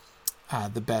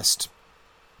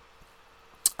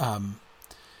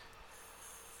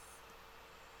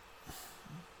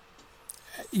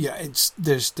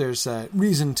 There's a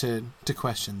reason to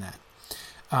question that.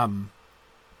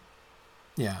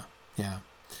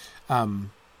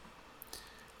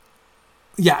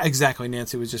 Yeah, exactly.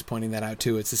 Nancy was just pointing that out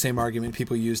too. It's the same argument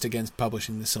people used against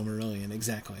publishing the Silmarillion.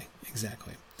 Exactly.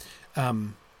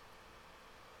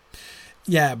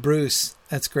 Yeah, Bruce,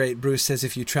 that's great. Bruce says,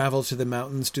 if you travel to the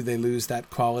mountains, do they lose that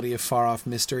quality of far-off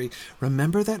mystery?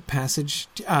 Remember that passage?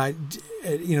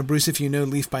 Bruce, if you know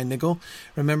Leaf by Niggle,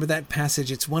 remember that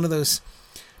passage? It's one of those,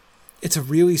 it's a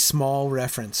really small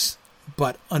reference,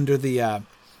 but under the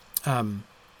in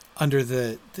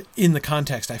the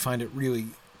context, I find it really,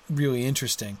 really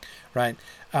interesting, right?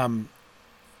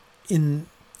 In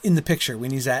the picture,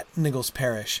 when he's at Niggle's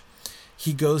parish,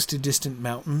 he goes to distant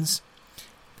mountains,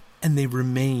 and they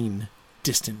remain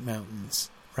distant mountains,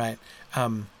 right?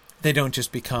 They don't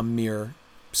just become mere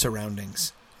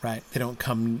surroundings, right? They don't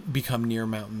become near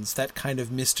mountains. That kind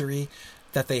of mystery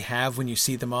that they have when you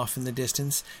see them off in the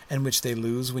distance, and which they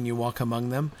lose when you walk among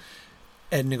them.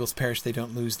 At Niggle's parish, they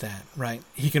don't lose that, right?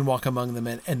 He can walk among them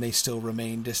and they still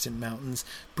remain distant mountains.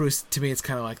 Bruce, to me, it's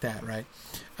kind of like that, right?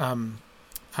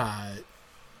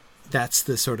 That's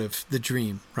the sort of the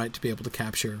dream, right? To be able to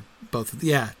capture both of the,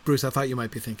 yeah, Bruce, I thought you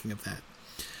might be thinking of that.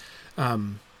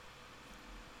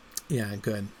 Yeah,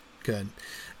 good. Good.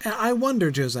 I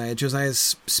wonder,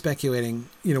 Josiah's speculating,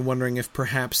 wondering if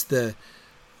perhaps the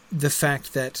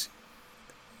fact that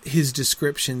his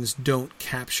descriptions don't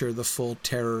capture the full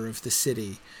terror of the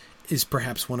city is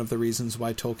perhaps one of the reasons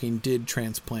why Tolkien did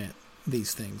transplant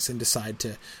these things and decide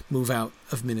to move out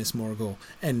of Minas Morgul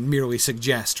and merely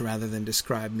suggest rather than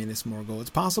describe Minas Morgul.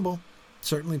 It's possible.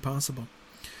 Certainly possible.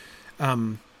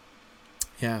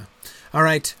 Yeah. All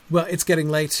right. Well, it's getting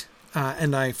late.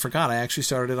 And I forgot I actually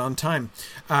started it on time.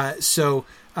 So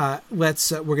we're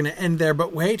going to end there.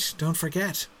 But wait, don't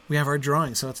forget. We have our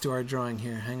drawing. So let's do our drawing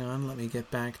here. Hang on. Let me get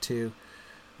back to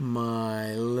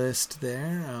my list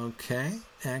there. Okay.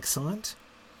 Excellent.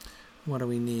 What do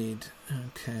we need?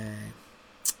 Okay.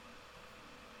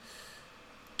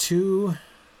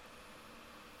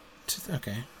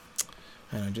 Okay.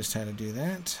 I know just how to do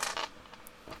that.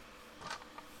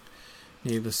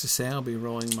 Needless to say, I'll be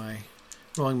rolling my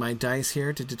dice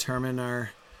here to determine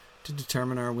our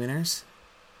winners.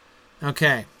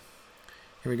 Okay.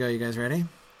 Here we go. You guys ready?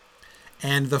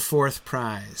 And the fourth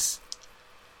prize,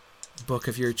 book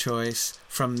of your choice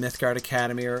from Mythgard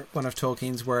Academy or one of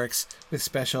Tolkien's works with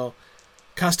special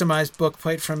customized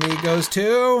bookplate from me, goes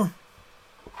to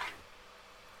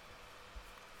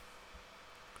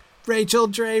Rachel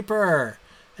Draper.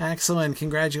 Excellent.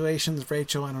 Congratulations,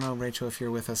 Rachel. I don't know, Rachel, if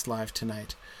you're with us live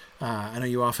tonight. I know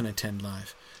you often attend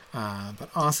live.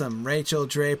 But awesome. Rachel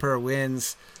Draper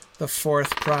wins the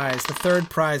fourth prize. The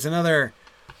third prize, another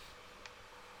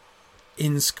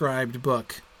inscribed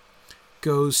book,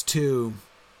 goes to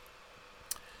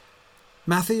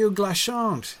Matthew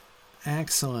Glachant.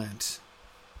 Excellent.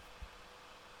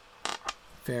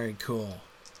 Very cool.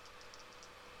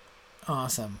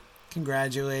 Awesome.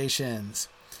 Congratulations.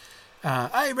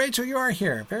 Hey, Rachel, you are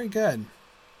here. Very good.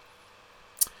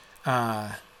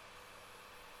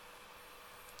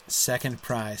 Second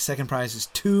prize. Second prize is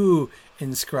 2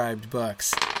 inscribed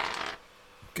books.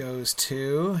 Goes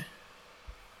to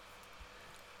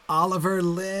Oliver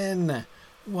Lynn.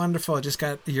 Wonderful. I just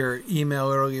got your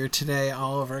email earlier today,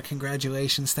 Oliver.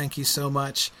 Congratulations. Thank you so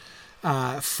much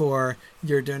for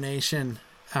your donation.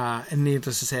 And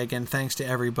needless to say, again, thanks to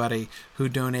everybody who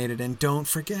donated. And don't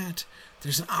forget,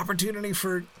 there's an opportunity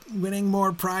for winning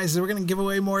more prizes. We're going to give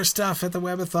away more stuff at the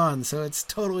Webathon, so it's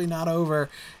totally not over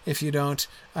if you don't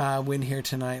win here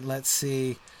tonight. Let's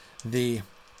see the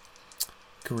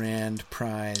grand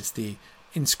prize. The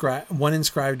one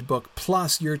inscribed book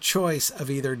plus your choice of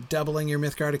either doubling your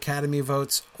Mythgard Academy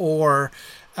votes or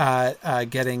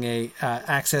getting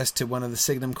access to one of the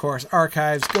Signum course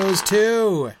archives goes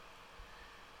to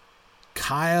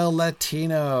Kyle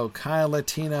Latino. Kyle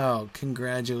Latino,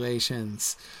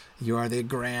 congratulations. You are the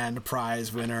grand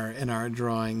prize winner in our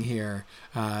drawing here.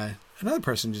 Another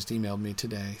person just emailed me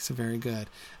today, so very good.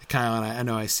 Kyle, and I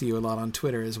know I see you a lot on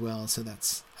Twitter as well, so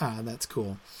that's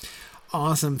cool.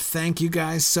 Awesome. Thank you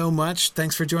guys so much.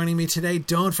 Thanks for joining me today.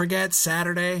 Don't forget,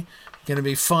 Saturday, going to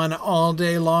be fun all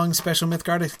day long. Special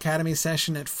Mythgard Academy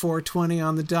session at 4:20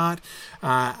 on the dot.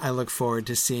 I look forward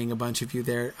to seeing a bunch of you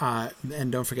there.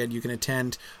 And don't forget, you can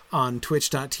attend on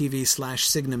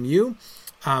twitch.tv/SignumU.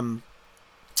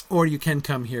 Or you can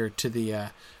come here to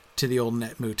the old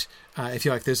Netmoot. If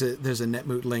you like, there's a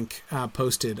Netmoot link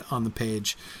posted on the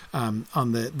page. On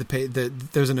the page,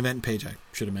 there's an event page I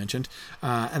should have mentioned,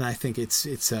 and I think it's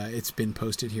been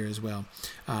posted here as well.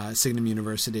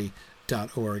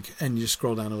 SignumUniversity.org, and you just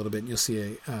scroll down a little bit, and you'll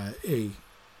see a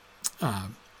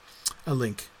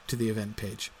link to the event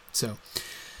page. So,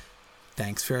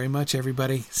 thanks very much,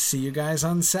 everybody. See you guys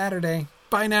on Saturday.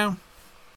 Bye now.